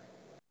now.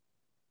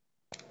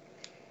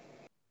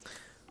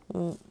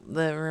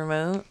 The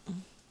remote?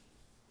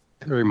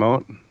 The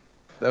remote?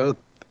 That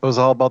was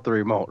all about the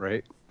remote,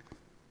 right?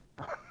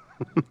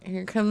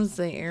 Here comes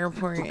the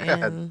airport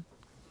in.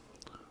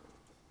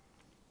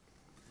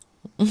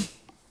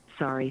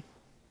 Sorry,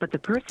 but the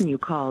person you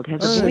called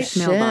has a Oh,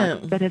 voicemail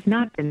box shit. that has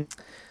not been.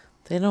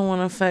 They don't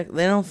want to fuck.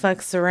 They don't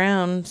fucks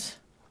around.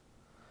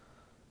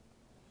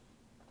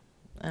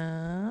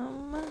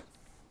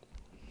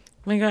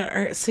 My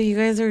God. So you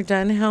guys are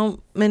done? How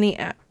many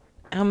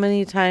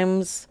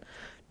times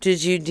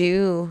did you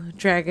do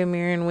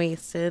Dragonmere and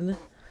Wasted?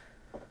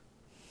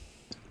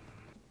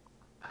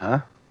 Huh?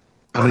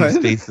 How many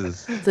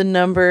spaces? The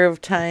number of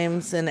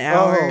times and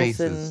hours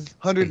and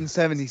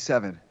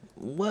 177.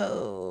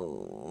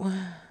 Whoa.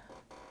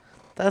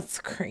 That's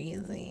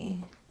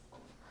crazy.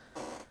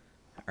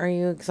 Are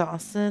you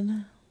exhausted?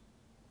 A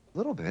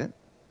little bit.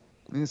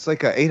 I mean, it's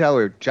like an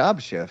 8-hour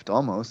job shift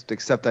almost,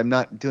 except I'm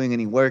not doing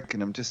any work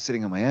and I'm just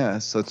sitting on my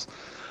ass. So it's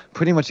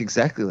pretty much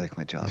exactly like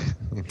my job.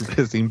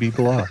 Pissing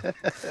people off.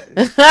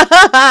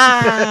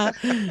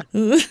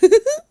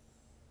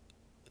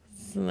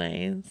 It's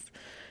nice.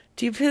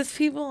 Do you piss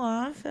people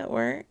off at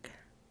work?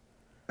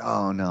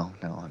 Oh, no,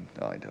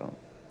 I don't.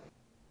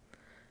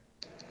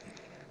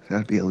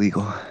 That'd be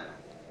illegal.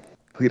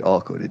 We'd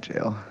all go to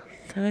jail.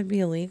 That would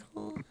be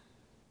illegal?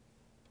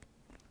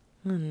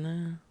 Oh,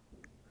 no.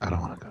 I don't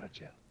want to go to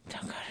jail.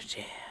 Don't go to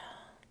jail.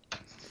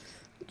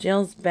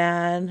 Jail's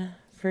bad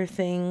for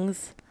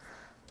things.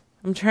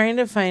 I'm trying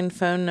to find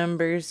phone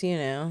numbers, you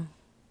know.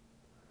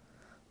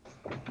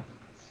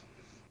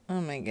 Oh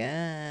my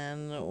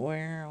God.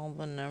 Where are all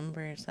the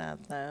numbers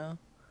at, though?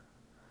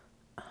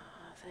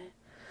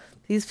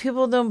 These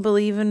people don't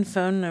believe in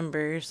phone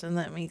numbers, and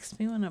that makes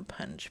me want to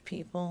punch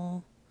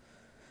people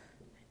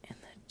in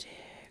the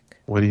dick.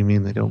 What do you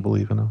mean they don't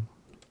believe in them?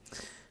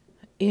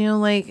 You know,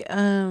 like, I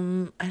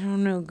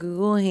don't know,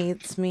 Google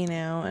hates me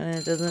now, and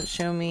it doesn't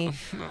show me.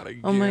 Not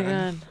again. Oh my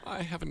God.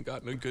 I haven't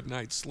gotten a good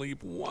night's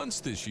sleep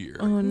once this year.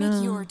 Oh no.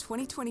 Make your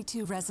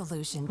 2022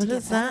 resolution What to get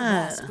is better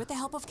that? rest with the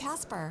help of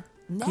Casper.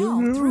 Now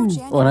through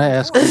January When I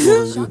ask 4th, people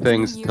to do shop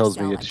things, your it tells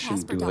me style it at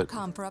shouldn't do it.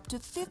 Casper.com for up to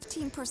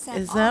 15%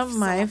 Is off that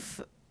my...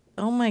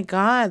 Oh my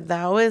God,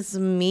 that was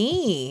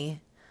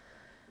me.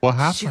 What Did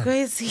happened? you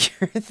guys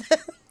hear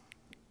that?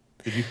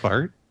 Did you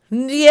fart?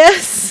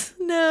 Yes.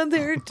 No,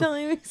 they were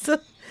telling me so.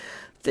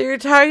 They were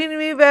talking to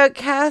me about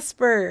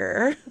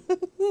Casper.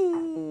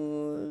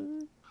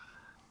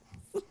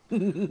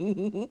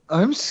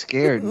 I'm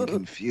scared and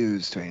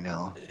confused right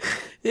now.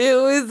 It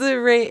was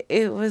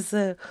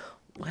a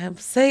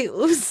website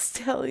was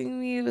telling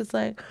me, it was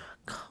like,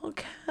 call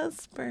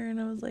Casper, and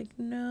I was like,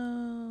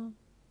 no.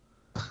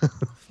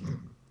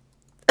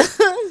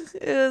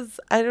 It was,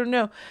 I don't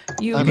know.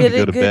 You I'm get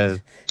gonna a go to good.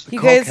 bed. You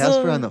Call guys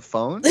Casper will, on the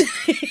phone?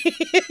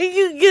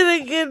 You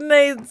get a good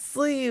night's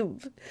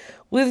sleep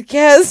with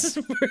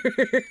Casper.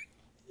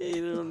 I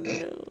don't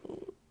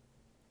know.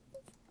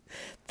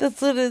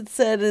 That's what it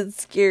said. It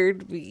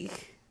scared me.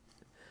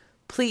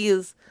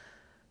 Please,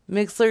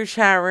 Mixler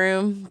chat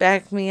room,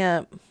 back me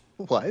up.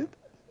 What?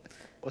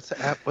 What's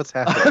happening?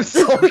 I'm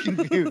so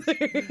confused.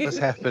 What's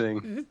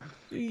happening?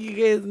 You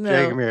guys know.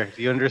 Dragonmere,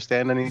 do you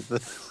understand any of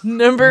this?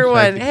 Number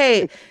one.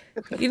 Hey,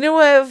 you know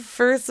what?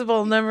 First of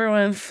all, number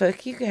one,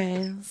 fuck you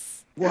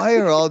guys. Why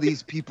are all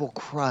these people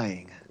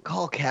crying?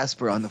 Call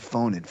Casper on the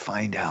phone and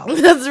find out.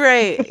 That's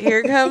right.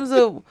 Here comes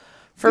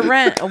for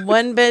rent, a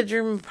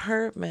 1-bedroom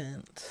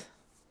apartment.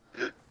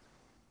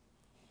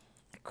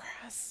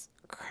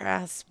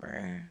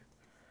 Casper.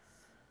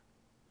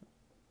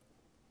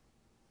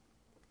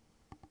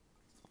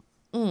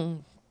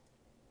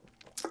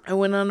 I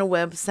went on a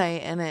website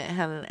and it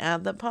had an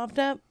ad that popped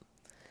up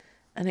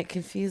and it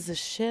confused the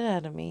shit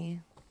out of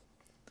me.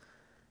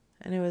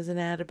 And it was an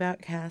ad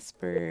about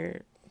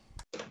Casper.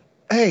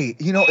 Hey,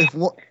 you know,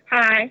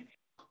 Hi.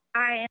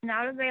 I am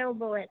not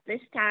available at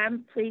this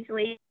time. Please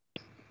leave.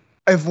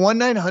 if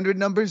 1-900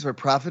 numbers were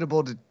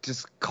profitable to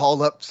just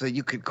call up so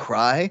you could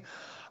cry,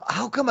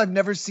 how come I've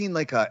never seen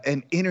like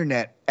an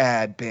internet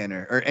ad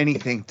banner or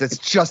anything that's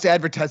just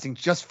advertising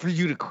just for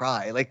you to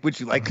cry? Like, would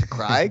you like to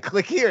cry?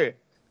 Click here.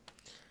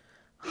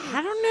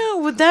 I don't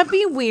know. Would that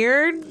be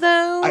weird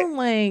though?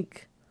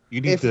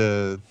 You need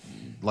to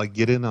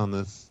get in on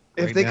this.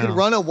 If right they now. could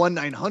run a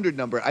 1-900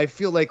 number, I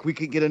feel like we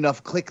could get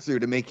enough click through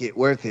to make it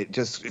worth it.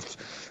 Just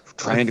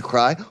trying to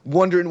cry,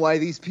 wondering why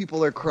these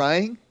people are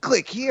crying.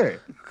 Click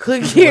here.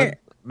 Click here.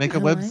 Make a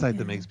website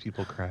that makes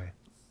people cry.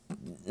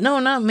 No,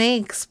 not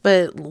makes,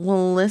 but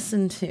will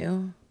listen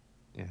to.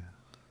 Yeah.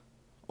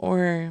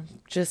 Or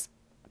just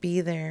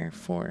be there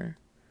for.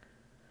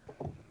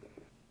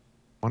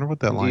 Wonder what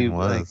that line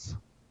was.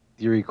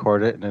 Do you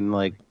record it and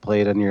then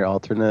play it on your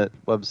alternate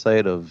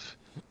website of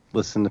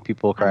listen to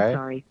people cry? I'm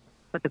sorry,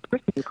 but the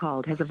person you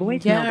called has a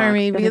voicemail Yeah, box or that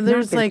maybe has not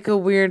there's been- a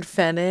weird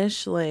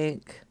fetish,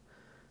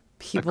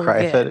 people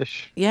cry get,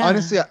 fetish? Yeah.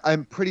 Honestly,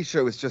 I'm pretty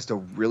sure it was just a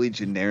really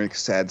generic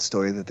sad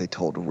story that they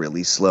told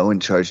really slow and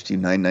charged you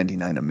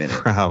 $9.99 a minute.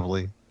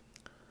 Probably.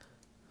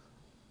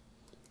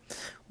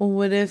 Well,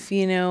 what if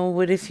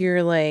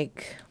you're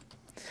like,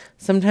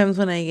 sometimes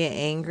when I get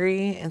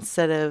angry,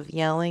 instead of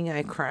yelling,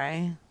 I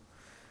cry.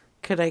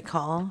 Could I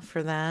call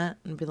for that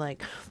and be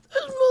like,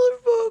 this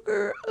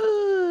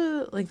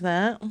motherfucker, like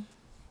that?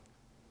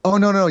 Oh,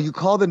 no. You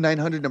call the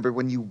 900 number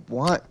when you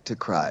want to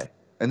cry,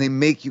 and they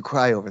make you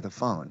cry over the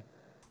phone.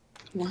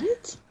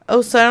 What?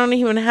 Oh, so I don't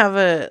even have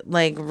a,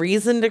 like,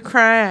 reason to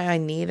cry? I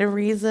need a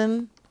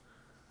reason?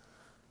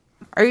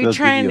 Are you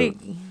trying to...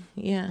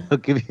 Yeah. They'll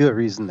give you a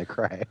reason to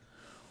cry.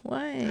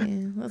 Why?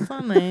 That's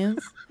not nice.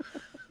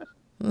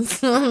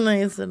 That's not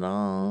nice at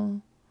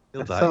all.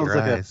 He'll That dot sounds your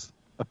like eyes.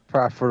 a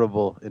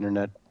profitable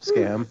internet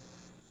scam.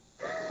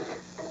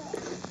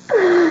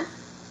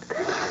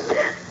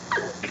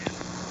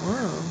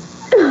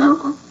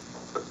 Whoa.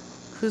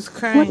 Who's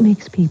crying? What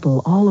makes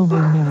people all over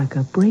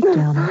America break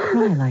down and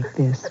cry like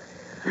this?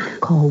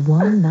 Call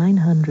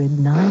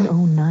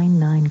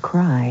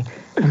 1-900-9099-CRY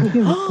and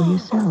hear it for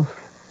yourself.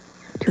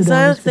 Is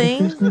that a $2 for the thing?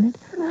 first minute,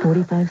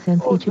 45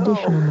 cents each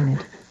additional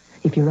minute.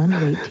 If you're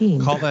under 18,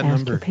 Call that ask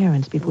number. your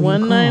parents before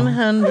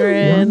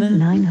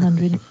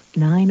 1-900.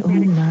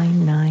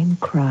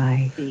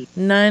 1-900-9099-CRY.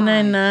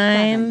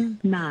 999.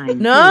 9,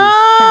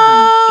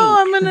 No,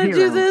 I'm gonna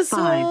do this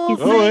whole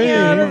thing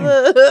out of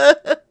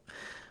the.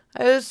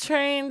 I was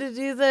trying to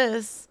do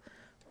this.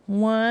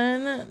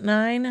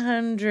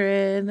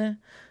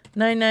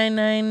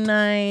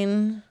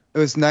 1-900-9999. It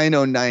was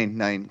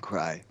 9099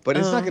 cry, but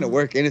it's not going to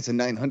work, and it's a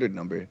 900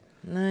 number.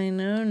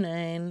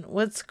 909.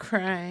 What's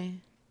cry?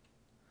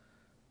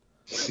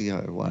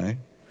 CRY.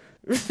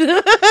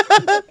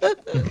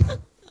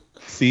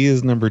 C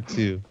is number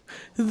 2.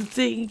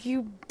 Thank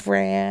you,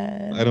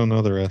 Brad. I don't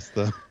know the rest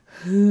though.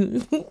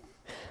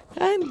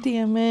 God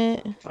damn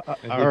it.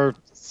 Our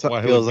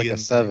feels like a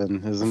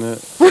 7, isn't it?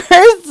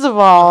 First of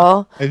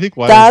all, I think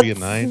Y would be a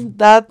 9.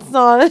 That's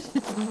not.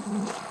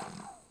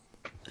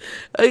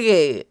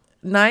 Okay,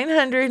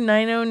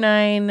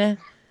 900-909.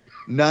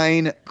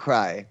 9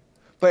 cry.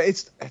 But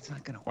it's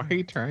not going to work. Why are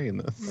you trying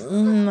this?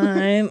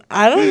 9.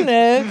 I don't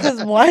know,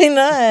 because why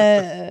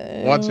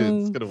not? Watch it.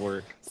 It's going to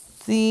work.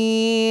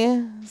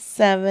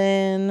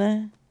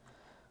 C7.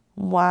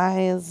 Y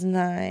is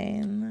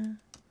 9.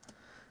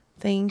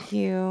 Thank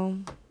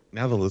you.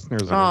 Now the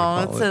listeners are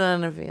going to it's call an it.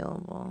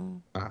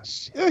 unavailable. Ah,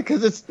 shit. Yeah,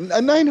 because it's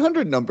a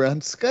 900 number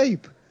on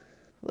Skype.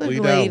 Look,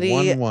 Lead out lady,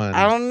 1-1,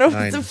 I don't know 9.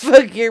 what the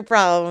fuck your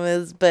problem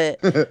is, but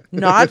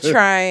not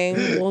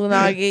trying will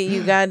not get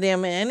you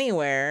goddamn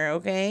anywhere,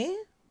 okay?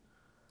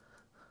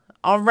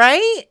 All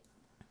right?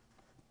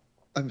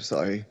 I'm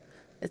sorry.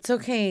 It's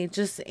okay.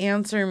 Just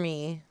answer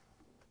me.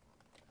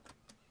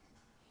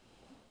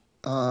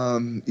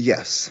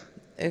 Yes.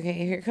 Okay,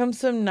 here comes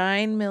some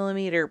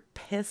 9mm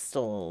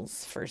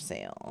pistols for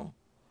sale.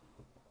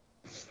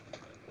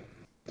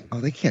 Oh,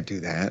 they can't do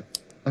that.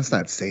 That's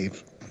not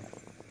safe.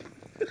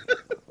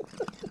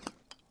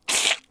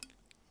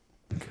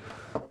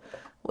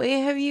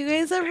 Wait, have you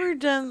guys ever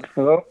done...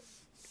 Hello?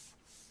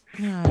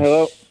 Gosh.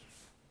 Hello?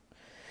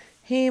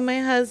 Hey,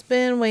 my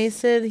husband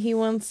wasted. He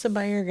wants to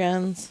buy your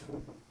guns.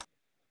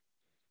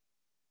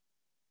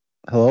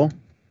 Hello?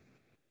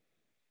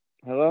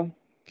 Hello?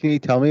 Can you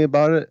tell me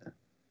about it?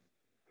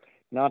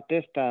 Not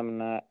this time of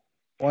night.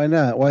 Why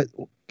not? Why?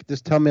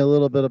 Just tell me a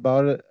little bit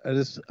about it.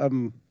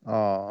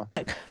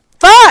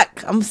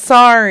 Fuck! I'm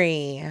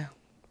sorry.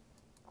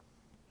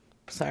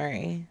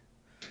 Sorry.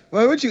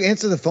 Why would you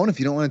answer the phone if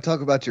you don't want to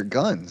talk about your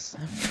guns?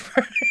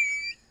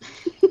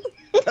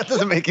 That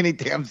doesn't make any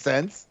damn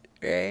sense.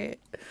 Right?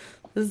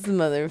 This is a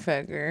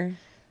motherfucker.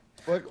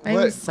 What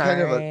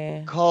kind of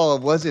a call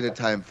was it a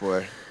time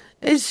for?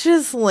 It's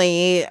just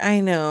late.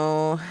 I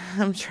know.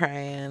 I'm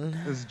trying.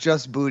 It's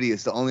just booty.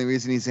 It's the only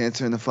reason he's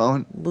answering the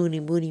phone. Booty,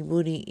 booty,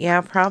 booty.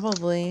 Yeah,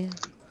 probably.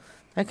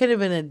 That could have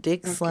been a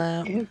dick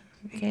slap.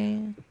 Okay.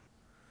 I'm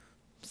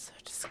so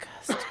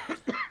disgusted.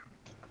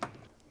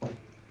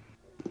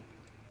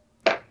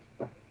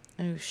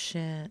 Oh,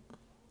 shit.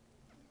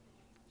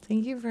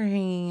 Thank you for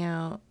hanging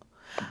out.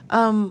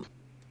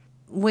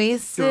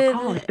 Wasted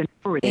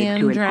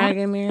and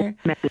Dragonmere.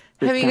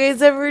 Have you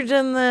guys ever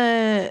done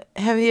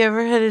have you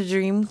ever had a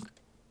dream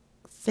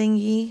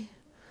thingy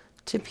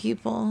to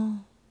people?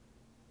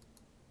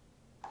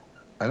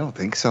 I don't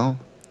think so.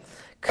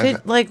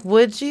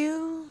 Would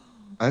you?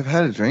 I've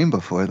had a dream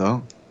before,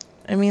 though.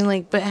 I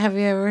mean, but have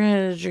you ever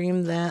had a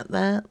dream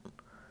that?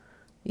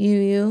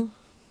 You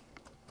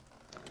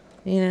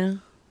know?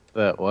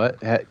 That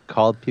what?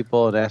 Called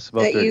people and asked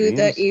about their dreams?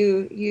 That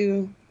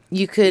you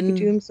could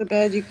dream so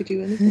bad you could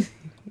do anything.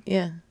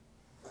 Yeah.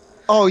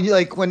 Oh,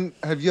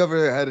 have you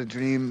ever had a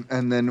dream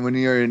and then when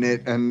you're in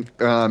it and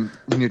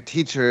when your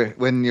teacher,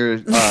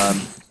 because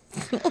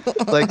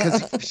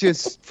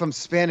she's from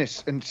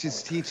Spanish and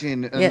she's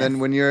teaching and then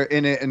when you're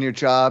in it in your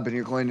job and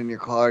you're going in your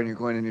car and you're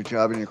going in your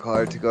job in your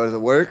car to go to the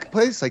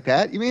workplace, like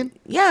that, you mean?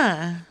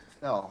 Yeah.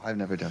 No, I've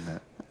never done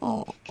that.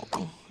 Oh,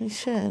 you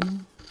should.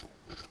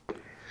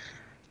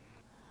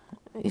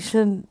 You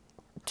should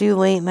do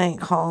late night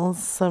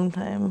calls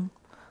sometime.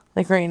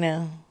 Like right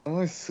now.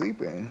 I'm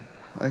sleeping.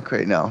 Like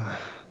right now.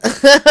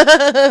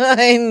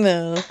 I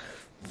know.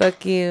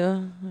 Fuck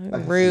you.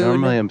 Rude.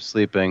 Normally I'm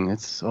sleeping.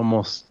 It's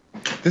almost.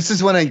 This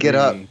is when I get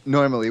up 3.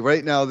 normally.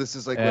 Right now, this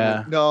is like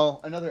Yeah.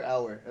 another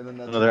hour and then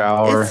Another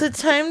hour. It's a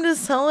time to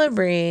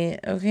celebrate,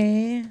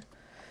 okay?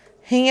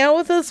 Hang out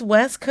with us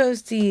West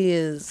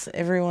Coasties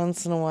every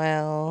once in a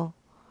while.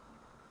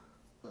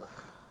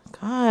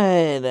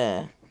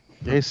 God.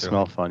 They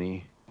smell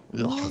funny.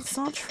 No, it's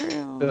not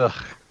true. Ugh.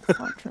 It's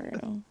not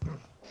true.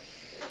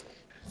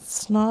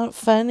 It's not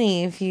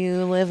funny if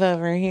you live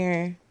over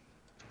here.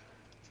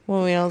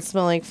 When we don't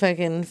smell like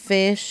fucking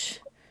fish.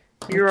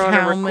 You're on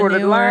a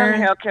recorded line.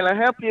 How can I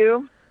help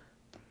you?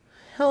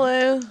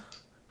 Hello.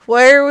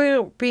 Why are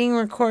we being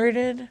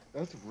recorded?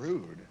 That's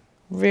rude.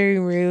 Very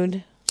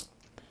rude.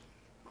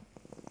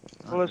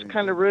 Well, it's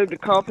kind of rude to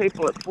call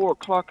people at 4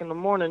 o'clock in the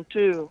morning,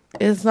 too.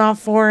 It's not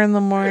 4 in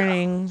the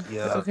morning.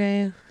 Yeah.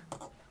 Okay.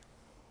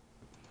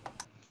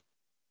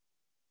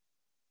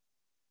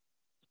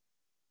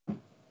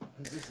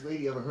 Has this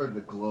lady ever heard of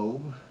the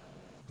globe?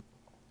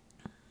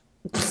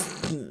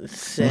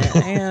 Shit,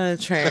 I gotta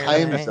try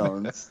Time it.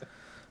 zones.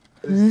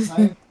 There's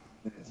time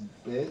minutes,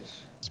 bitch.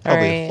 It's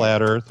probably Alright. a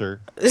flat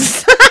earther.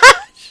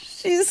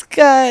 She's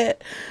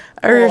got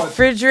a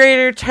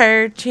refrigerator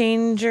tire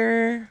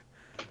changer.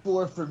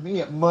 4 for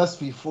me. It must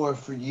be 4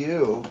 for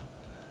you.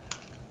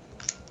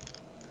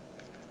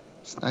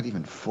 It's not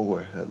even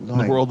 4.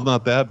 The world's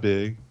not that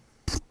big.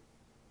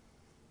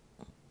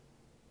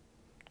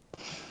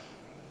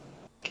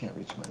 Can't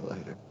reach my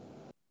lighter.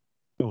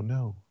 Oh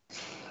no.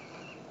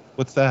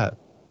 What's that?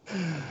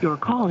 Your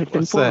call has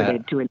been What's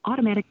forwarded that? to an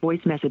automatic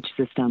voice message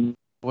system.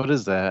 What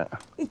is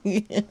that? Yeah.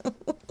 It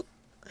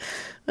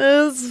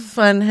was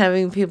fun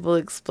having people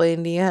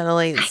explain to you how to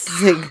light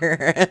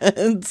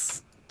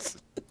cigarettes.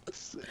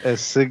 A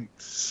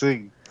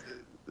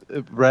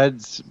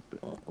reds.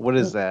 What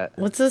is that?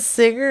 What's a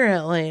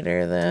cigarette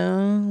lighter,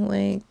 though?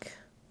 Like,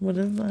 what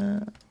is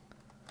that?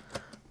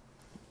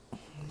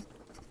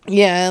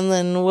 Yeah, and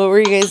then what were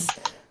you guys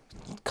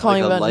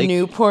calling Like a about like?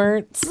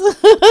 Newports?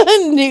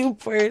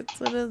 Newports,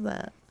 what is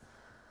that?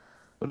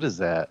 What is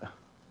that?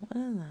 What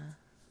is that?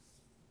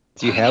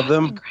 Do you have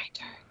them?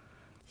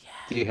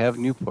 Do you have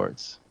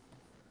Newports?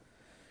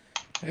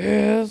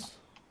 Yes.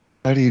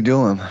 How do you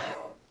do them?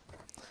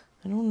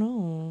 I don't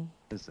know.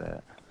 What is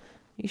that?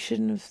 You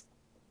shouldn't have.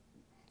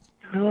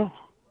 Hello?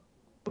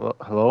 Well,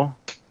 hello?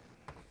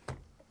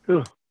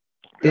 Hello?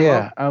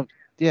 Yeah.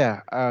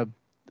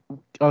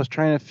 I was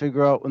trying to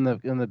figure out in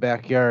the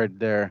backyard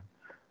there,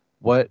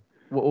 what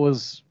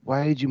was,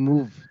 why did you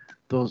move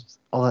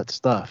all that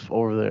stuff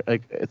over there?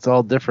 Like, it's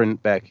all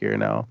different back here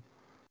now.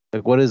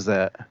 Like, what is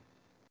that?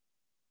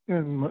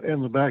 In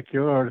the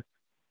backyard.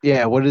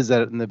 Yeah, what is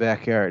that in the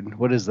backyard?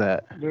 What is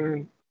that?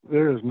 There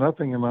is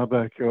nothing in my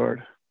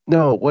backyard.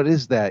 No, what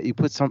is that? You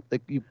put something.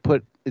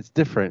 It's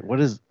different. What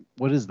is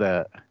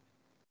that?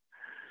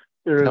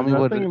 There Tell is me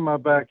what nothing it- in my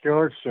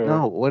backyard, sir.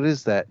 No, what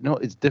is that? No,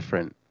 it's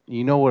different.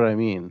 You know what I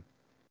mean.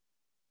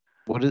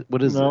 What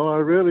is No, it? I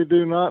really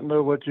do not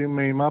know what you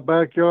mean. My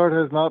backyard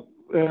has not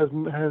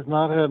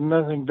had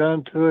nothing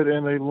done to it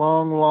in a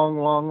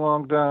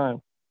long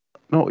time.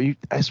 No,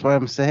 that's why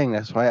I'm saying.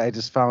 That's why I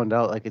just found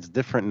out like it's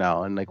different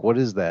now. And like, what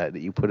is that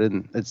you put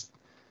in?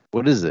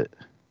 What is it?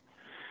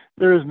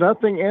 There is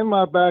nothing in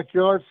my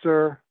backyard,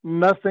 sir.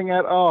 Nothing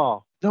at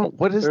all. No,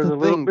 what is There's the a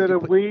little thing? bit You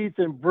of weeds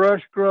and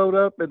brush growed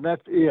up, and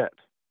that's it.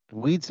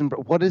 Weeds and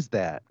what is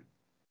that?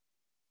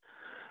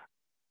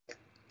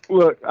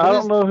 Look, I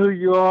don't know who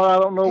you are. I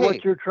don't know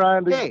what you're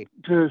trying to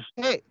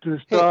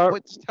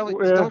start.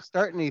 Don't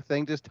start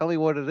anything. Just tell me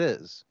what it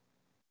is.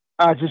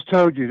 I just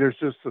told you. There's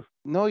just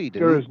no, you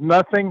didn't. There is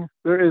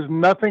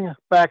nothing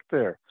back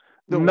there.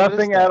 No,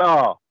 nothing at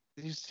all.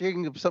 You're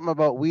saying something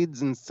about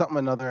weeds and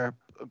something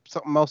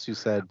else you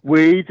said.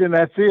 Weeds and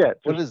that's it.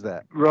 What is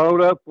that?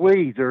 Growed up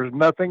weeds. There's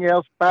nothing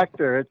else back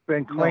there. It's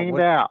been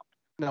cleaned out.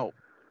 No.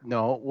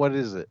 What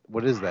is it?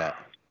 What is that?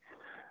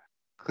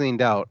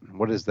 Cleaned out.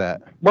 What is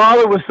that?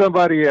 Bother with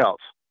somebody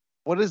else.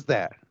 What is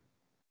that?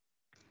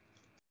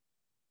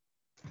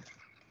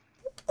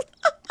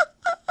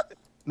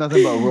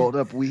 Nothing but rolled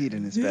up weed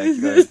in his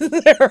backyard.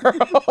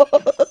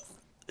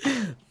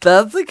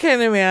 That's the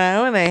kind of man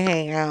I want to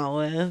hang out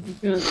with. I was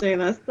gonna say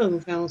that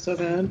doesn't sound so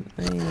bad.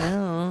 I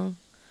know.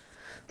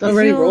 It's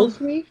already rolled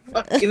for me?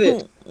 Fuck, give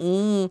it.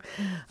 Oh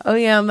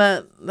yeah,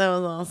 that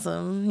was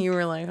awesome. You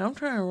were like, I'm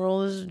trying to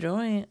roll this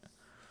joint.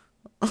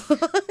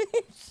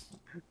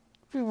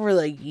 People were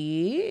like,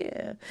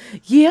 yeah,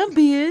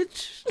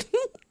 bitch.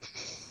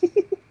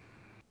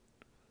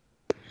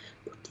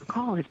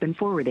 Call has been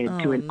forwarded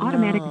to an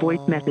automatic voice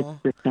message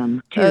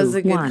system. That was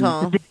a good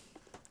call.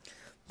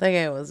 That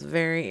guy was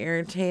very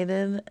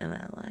irritated, and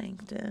I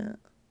liked it.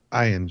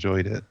 I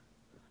enjoyed it.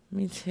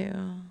 Me too.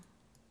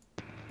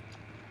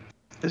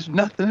 There's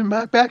nothing in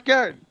my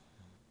backyard.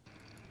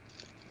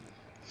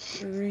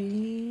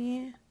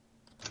 3.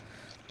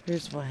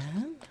 There's what?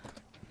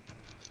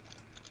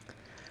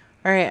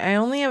 All right, I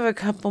only have a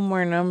couple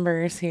more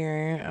numbers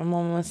here. I'm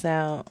almost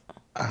out.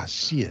 Ah,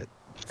 shit.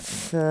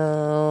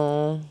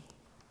 So...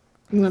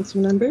 You want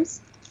some numbers?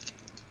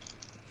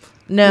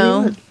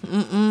 No.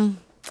 Mm-mm.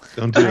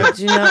 Don't do I it.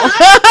 do not.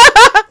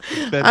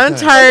 Bedtime. I'm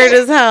tired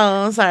as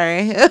hell. I'm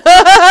sorry.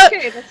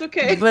 That's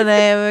okay. But I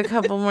have a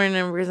couple more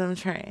numbers. I'm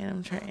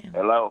trying.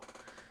 Hello.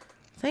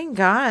 Thank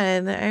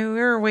God. We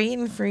were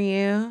waiting for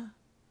you.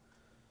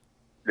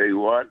 Do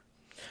what?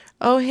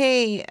 Oh,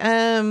 hey.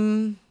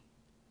 I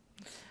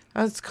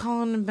was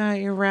calling about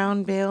your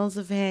round bales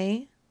of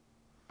hay.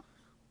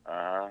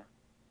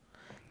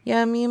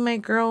 Yeah, me and my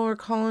girl were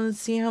calling to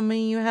see how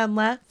many you had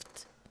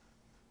left.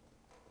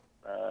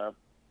 How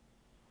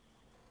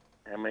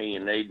many you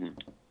needing?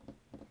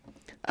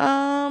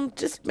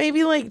 Just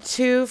maybe like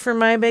 2 for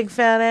my big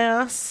fat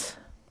ass.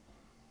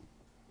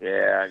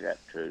 Yeah, I got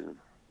 2.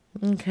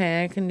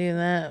 Okay, I can do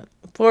that.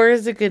 4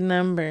 is a good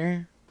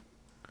number.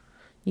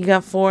 You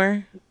got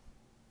 4?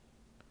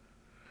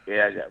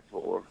 Yeah, I got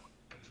 4.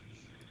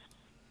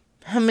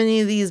 How many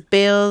of these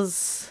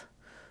bales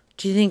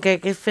do you think I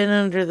could fit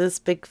under this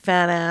big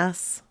fat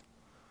ass?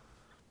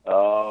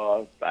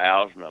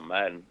 1,000, I'm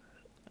adding.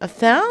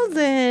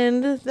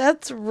 1,000?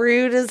 That's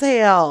rude as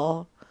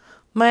hell.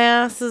 My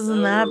ass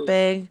isn't that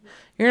big.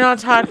 You're not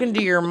talking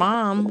to your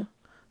mom,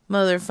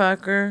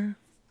 motherfucker.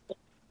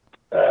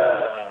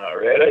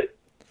 Really?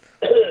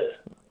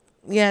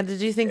 Yeah, did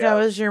you think I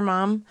was your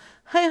mom?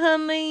 Hi,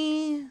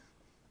 honey.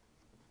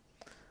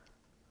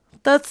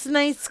 That's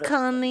nice,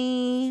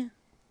 Connie.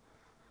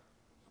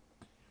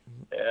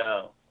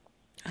 Yeah.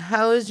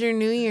 How was your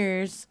New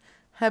Year's?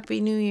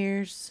 Happy New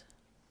Year's.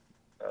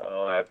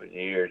 Oh, Happy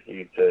New Year to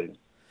you too.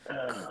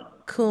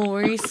 Cool.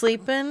 Were you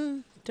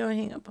sleeping? Don't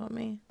hang up on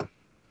me.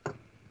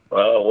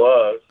 Well, it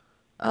was.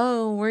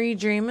 Oh, were you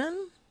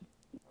dreaming?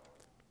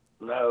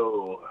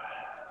 No.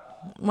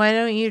 Why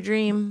don't you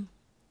dream?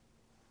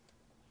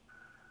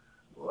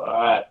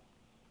 Right.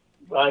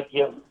 Thank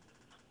you.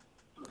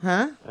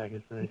 Huh? I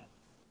can say.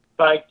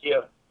 Thank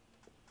you.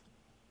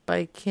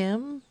 By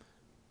Kim?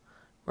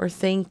 Or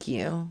thank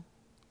you?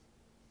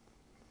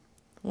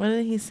 What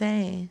did he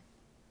say?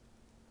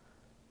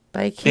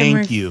 By Kim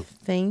Thank or you.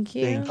 Thank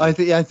you? I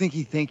think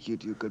he thank you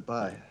to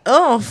goodbye.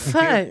 Oh,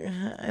 fuck.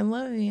 I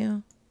love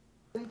you.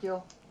 Thank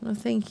you. Well,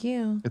 thank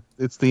you.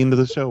 It's the end of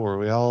the show where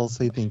we all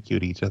say thank you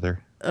to each other.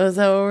 Oh, is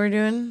that what we're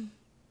doing?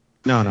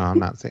 No, I'm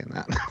not saying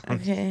that.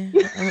 Okay.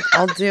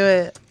 I'll do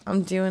it.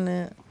 I'm doing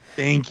it.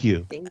 Thank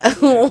you.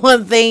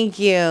 Well, thank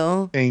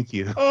you. Thank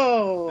you.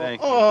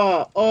 Thank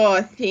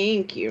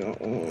you.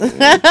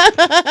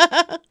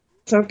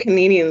 So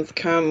Canadians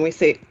come, we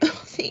say,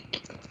 oh,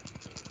 thank you.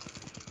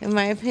 In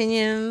my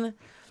opinion,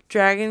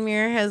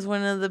 Dragonmere has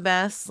one of the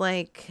best,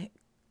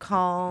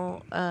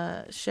 call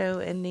show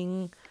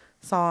ending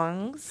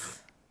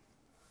songs.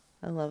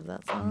 I love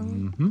that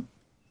song. Mm-hmm.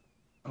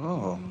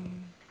 Oh.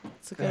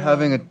 It's a They're good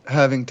having one.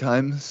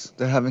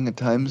 They're having a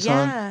time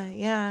song.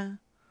 Yeah.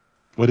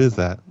 What is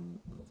that?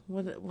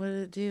 What did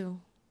it do?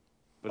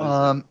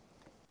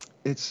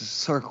 It's a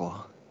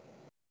circle.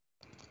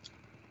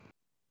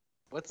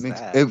 What's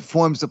that? It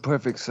forms a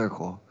perfect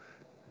circle.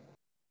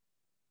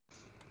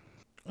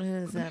 What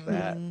does that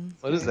mean?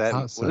 What is that?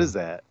 Awesome. What is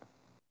that?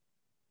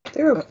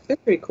 They're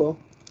pretty cool.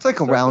 It's like a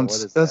Circle, round. what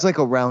is It's that? like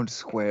a round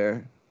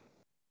square.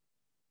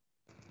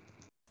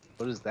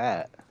 What is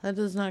that? That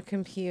does not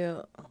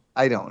compute.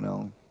 I don't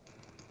know.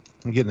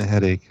 I'm getting a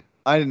headache.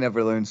 I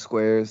never learned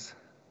squares.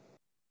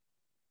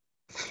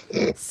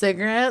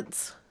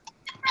 Cigarettes?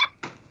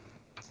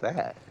 What's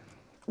that?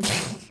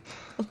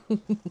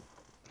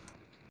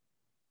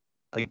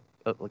 like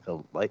a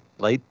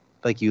light,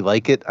 like you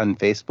like it on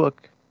Facebook?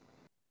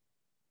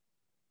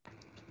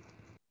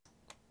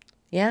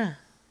 Yeah.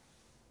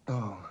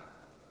 Oh.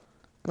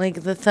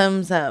 Like the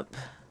thumbs up.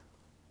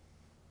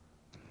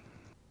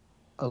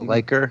 A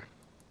liker?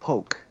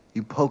 Poke.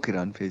 You poke it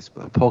on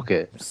Facebook. Poke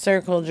it.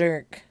 Circle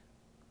jerk.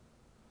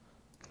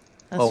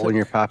 That's When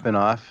you're popping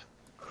off?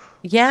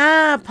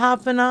 Yeah,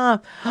 popping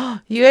off.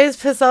 You guys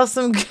piss off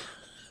some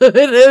good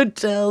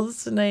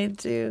hotels tonight,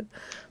 too.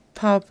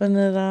 Popping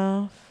it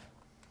off.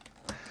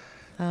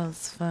 That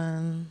was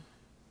fun.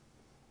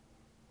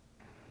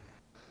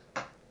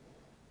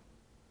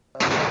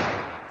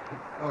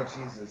 Oh,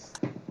 Jesus.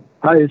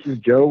 Hi, this is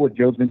Joe with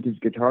Joe's Vintage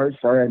Guitars.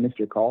 Sorry I missed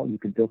your call. You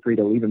can feel free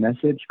to leave a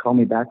message, call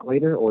me back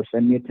later, or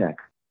send me a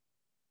text.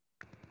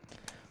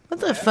 What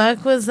the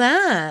fuck was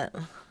that?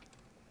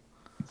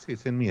 Say,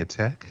 send me a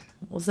tech.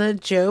 Was that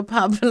Joe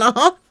popping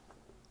off?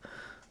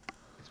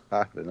 It's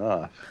popping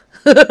off.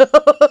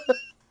 That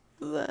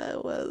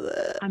was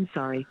it. I'm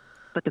sorry,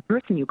 but the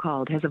person you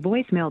called has a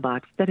voicemail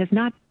box that has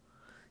not...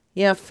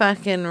 Yeah,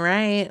 fucking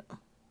right.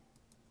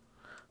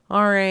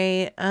 All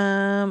right.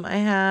 I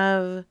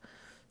have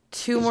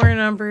 2 more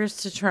numbers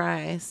to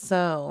try,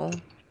 so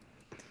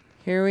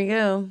here we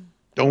go.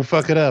 Don't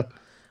fuck it up.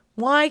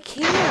 Well, I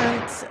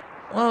can't.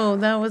 Oh,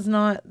 that was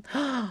not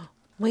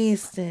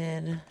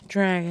wasted.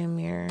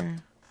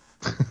 Dragonmere.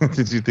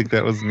 Did you think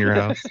that was in your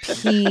house?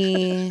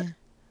 P.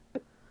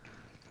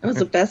 That was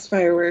the best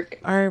firework.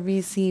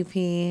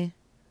 RBCP.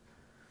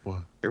 What?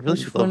 I really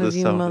Which love one of this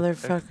you sound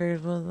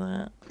motherfuckers was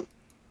that?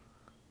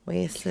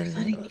 Wasted.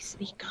 Letting me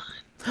speak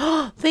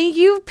on. Thank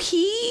you,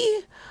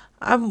 P.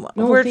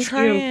 We're thank you.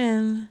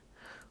 trying.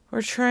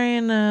 We're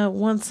trying to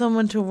want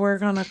someone to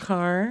work on a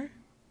car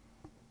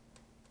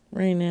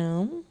right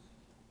now.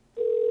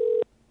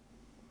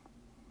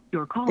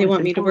 Your call They has want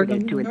been me to work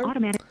on forwarded to the an car?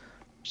 automatic.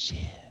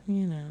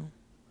 You know.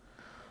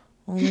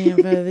 Only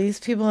if these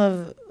people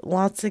have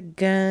lots of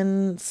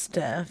gun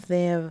stuff.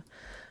 They have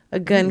a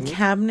gun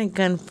cabinet,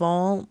 gun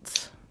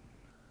vault,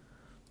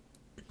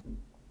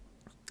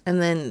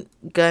 and then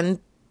gun.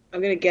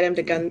 I'm gonna get him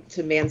to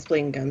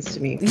mansplain guns to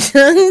me.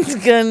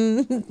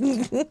 gun.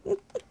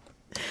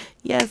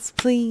 Yes,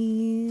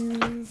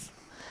 please.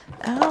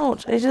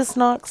 Ouch! I just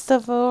knocked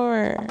stuff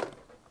over.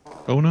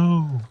 Oh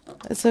no.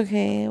 It's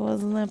okay. It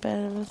wasn't that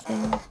bad of a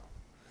thing. There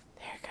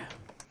you go.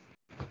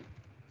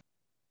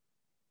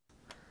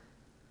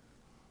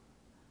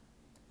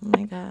 Oh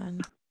my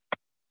god.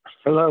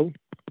 Hello.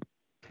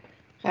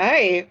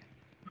 Hi.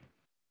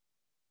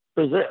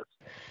 Who's this?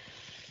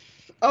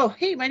 Oh,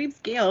 hey, my name's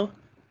Gail.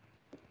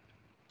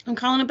 I'm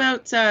calling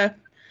about,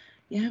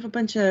 you have a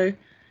bunch of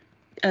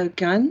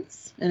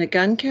guns and a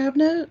gun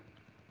cabinet?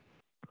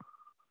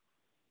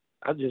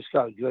 I just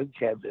got a gun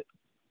cabinet.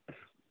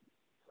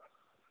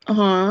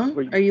 Uh-huh.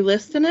 Are you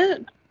listing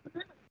it?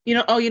 You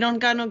don't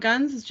got no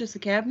guns? It's just a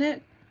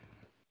cabinet?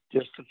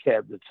 Just a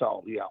cabinet's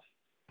all, yeah.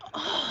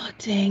 Oh,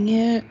 dang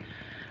it.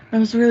 I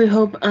was really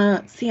hoping,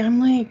 see, I'm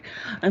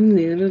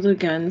new to the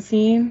gun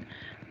scene,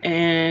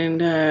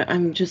 and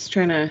I'm just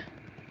trying to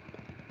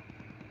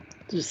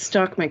just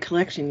stock my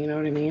collection, you know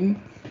what I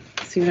mean?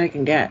 See what I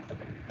can get.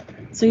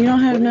 So you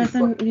don't have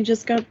nothing, you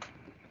just got,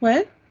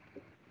 what?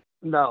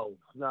 No,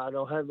 I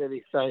don't have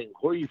anything.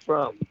 Where are you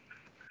from?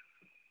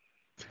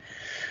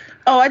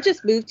 Oh, I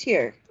just moved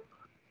here.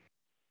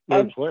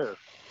 Moved where?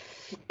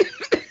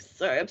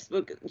 Sorry, I'm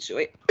smoking a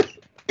joint.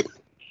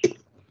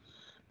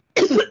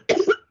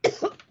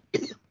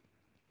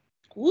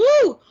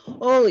 Woo!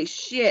 Holy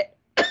shit.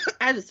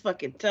 I just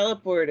fucking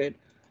teleported.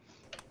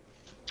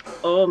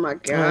 Oh my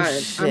god. Oh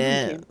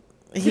shit.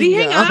 Did he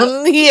hang up?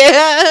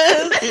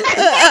 Yeah.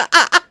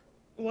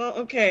 Well,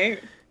 okay.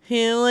 He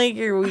didn't like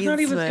your weed I thought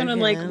he was gonna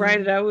smoking.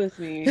 ride it out with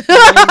me.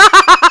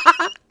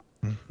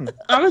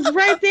 I was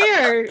right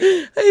there.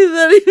 I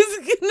thought he was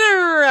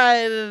gonna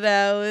ride it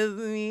out with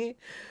me.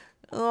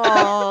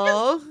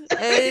 Oh,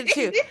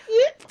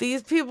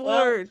 these people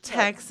are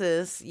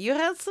Texas. You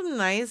had some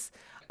nice.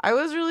 I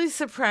was really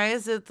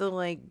surprised at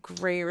the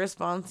great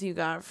response you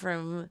got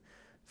from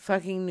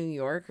fucking New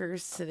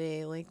Yorkers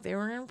today. Like they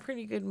were in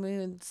pretty good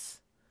moods.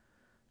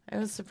 I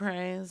was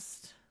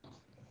surprised.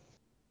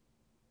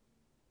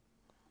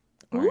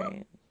 All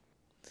right.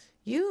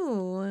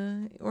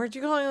 Weren't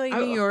you calling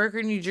New York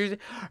or New Jersey,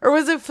 or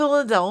was it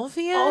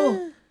Philadelphia?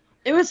 Oh,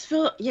 it was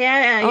Phil.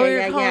 Yeah.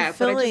 Philly.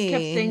 But I just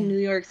kept saying New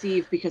Year's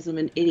Eve because I'm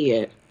an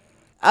idiot.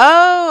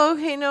 Oh,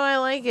 okay. No, I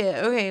like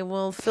it. Okay,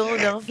 well,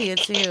 Philadelphia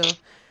too.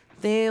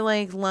 They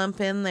lump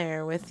in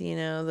there with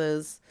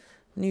those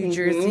New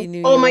Jersey, New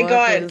Yorkers. Oh my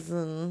god,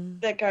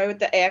 and... that guy with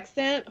the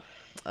accent.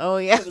 Oh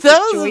yeah,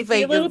 that was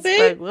fake a little as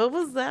bit. fuck. What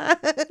was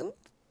that?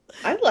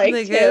 I liked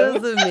the him. guy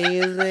was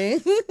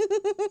amazing.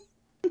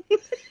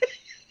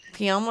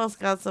 He almost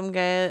got some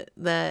guy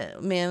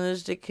that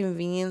managed a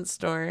convenience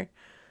store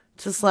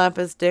to slap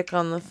his dick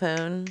on the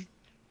phone.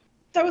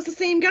 That was the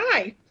same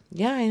guy.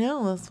 Yeah, I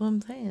know. That's what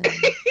I'm saying.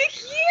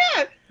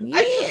 Yeah.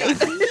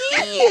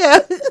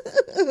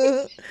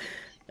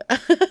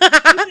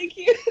 Thank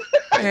you.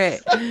 All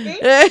right.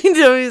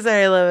 Don't be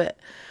sorry. I love it.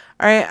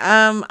 All right.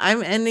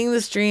 I'm ending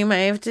the stream. I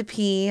have to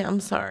pee. I'm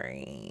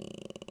sorry.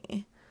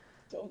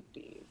 Don't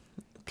be.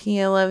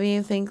 P, I love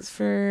you. Thanks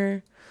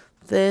for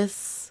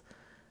this.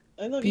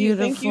 I love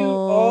beautiful you. Thank you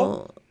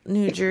all.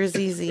 New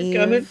Jersey's Eve.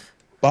 Coming.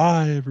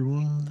 Bye,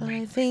 everyone.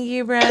 Bye. Thank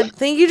you, Brad.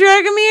 Thank you,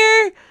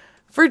 Dragonmere,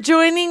 for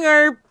joining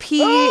our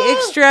pee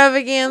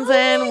extravaganza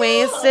and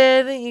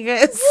wasted. You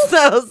guys,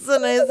 that was so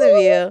nice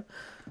of you.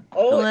 I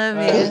love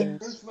you.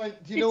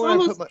 Do you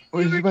know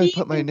where did I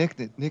put my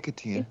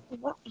nicotine?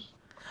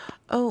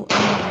 Oh,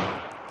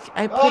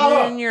 I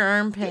put it in your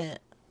armpit.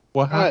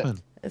 What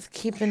happened? It's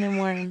keeping him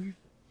warm.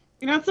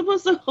 You're not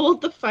supposed to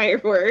hold the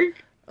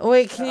firework. Oh,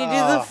 wait, can you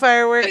do the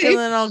firework and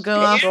then I'll go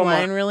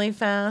offline really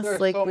fast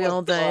we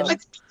all died?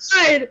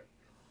 God.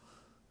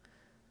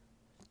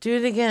 Do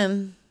it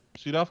again.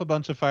 Shoot off a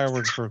bunch of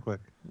fireworks real quick.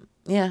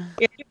 Yeah.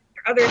 Your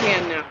other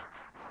hand now.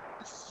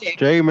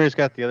 Dragonmere's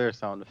got the other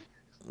sound.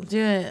 Do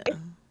it.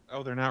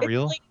 Oh, they're not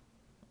real?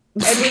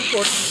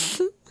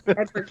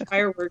 Edward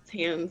fireworks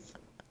hands.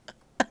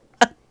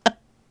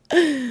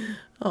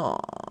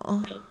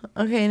 Aw.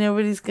 Okay,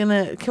 nobody's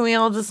gonna... Can we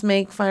all just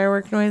make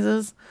firework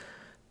noises?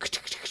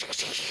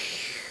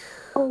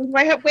 Oh,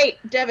 wait,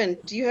 Devin,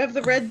 do you have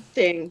the red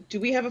thing? Do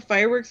we have a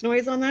fireworks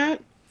noise on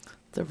that?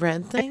 The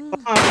red thing?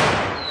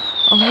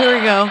 Oh, here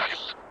we go.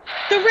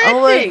 The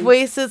red thing! Look,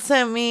 Wasted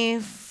sent me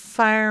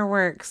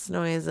fireworks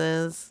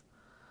noises.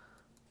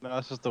 No,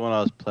 that's just the one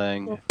I was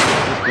playing. It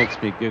just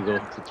makes me giggle.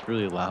 It's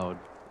really loud.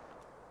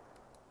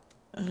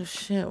 Oh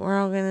shit, we're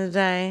all gonna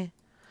die.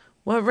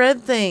 What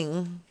red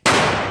thing?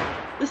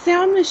 The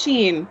sound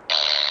machine.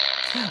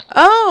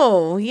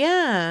 Oh,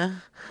 yeah.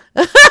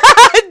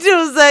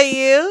 Was that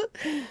you?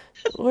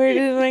 Where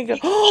did I go?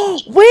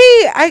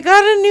 Wait, I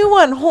got a new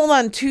one. Hold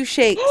on, 2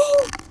 shakes.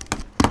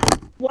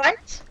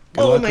 What?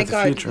 Good Oh luck my with the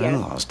god. future yes.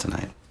 in-laws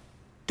tonight.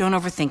 Don't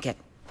overthink it.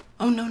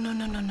 Oh, no.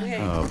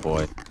 Oh,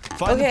 boy.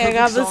 Okay, I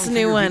got this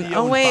new one.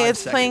 Oh, wait,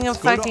 it's playing a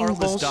fucking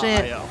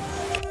bullshit.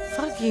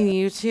 Fuck you,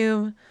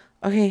 YouTube.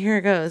 Okay, here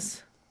it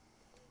goes.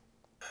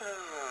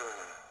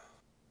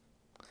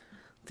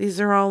 These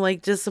are all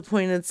like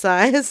disappointed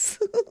sighs.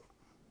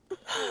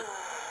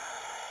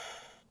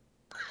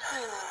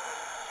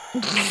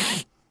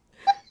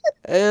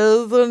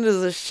 This one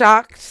is a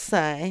shocked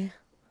sigh.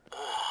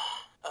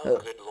 Oh,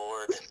 good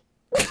lord.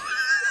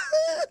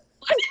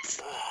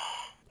 What?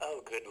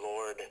 Oh, good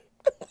lord.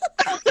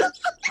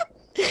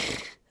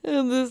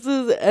 And this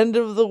is end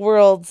of the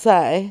world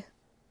sigh.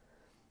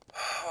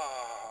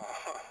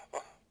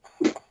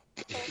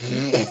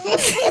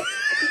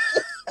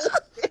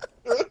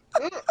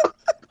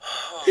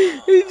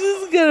 You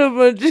just got a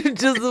bunch of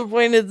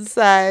disappointed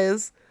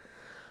sighs.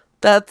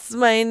 That's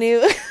my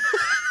new.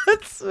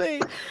 That's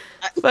my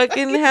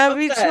fucking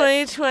happy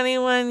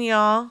 2021,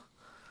 y'all.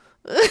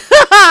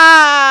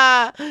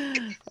 I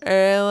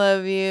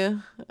love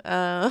you.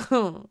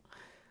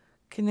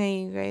 Good night,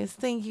 you guys.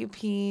 Thank you,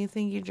 P.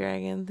 Thank you,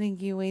 Dragon.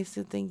 Thank you,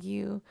 Wasted. Thank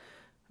you,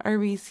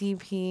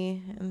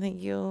 RBCP. And thank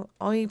you,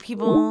 all you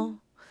people.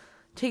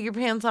 Take your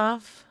pants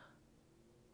off.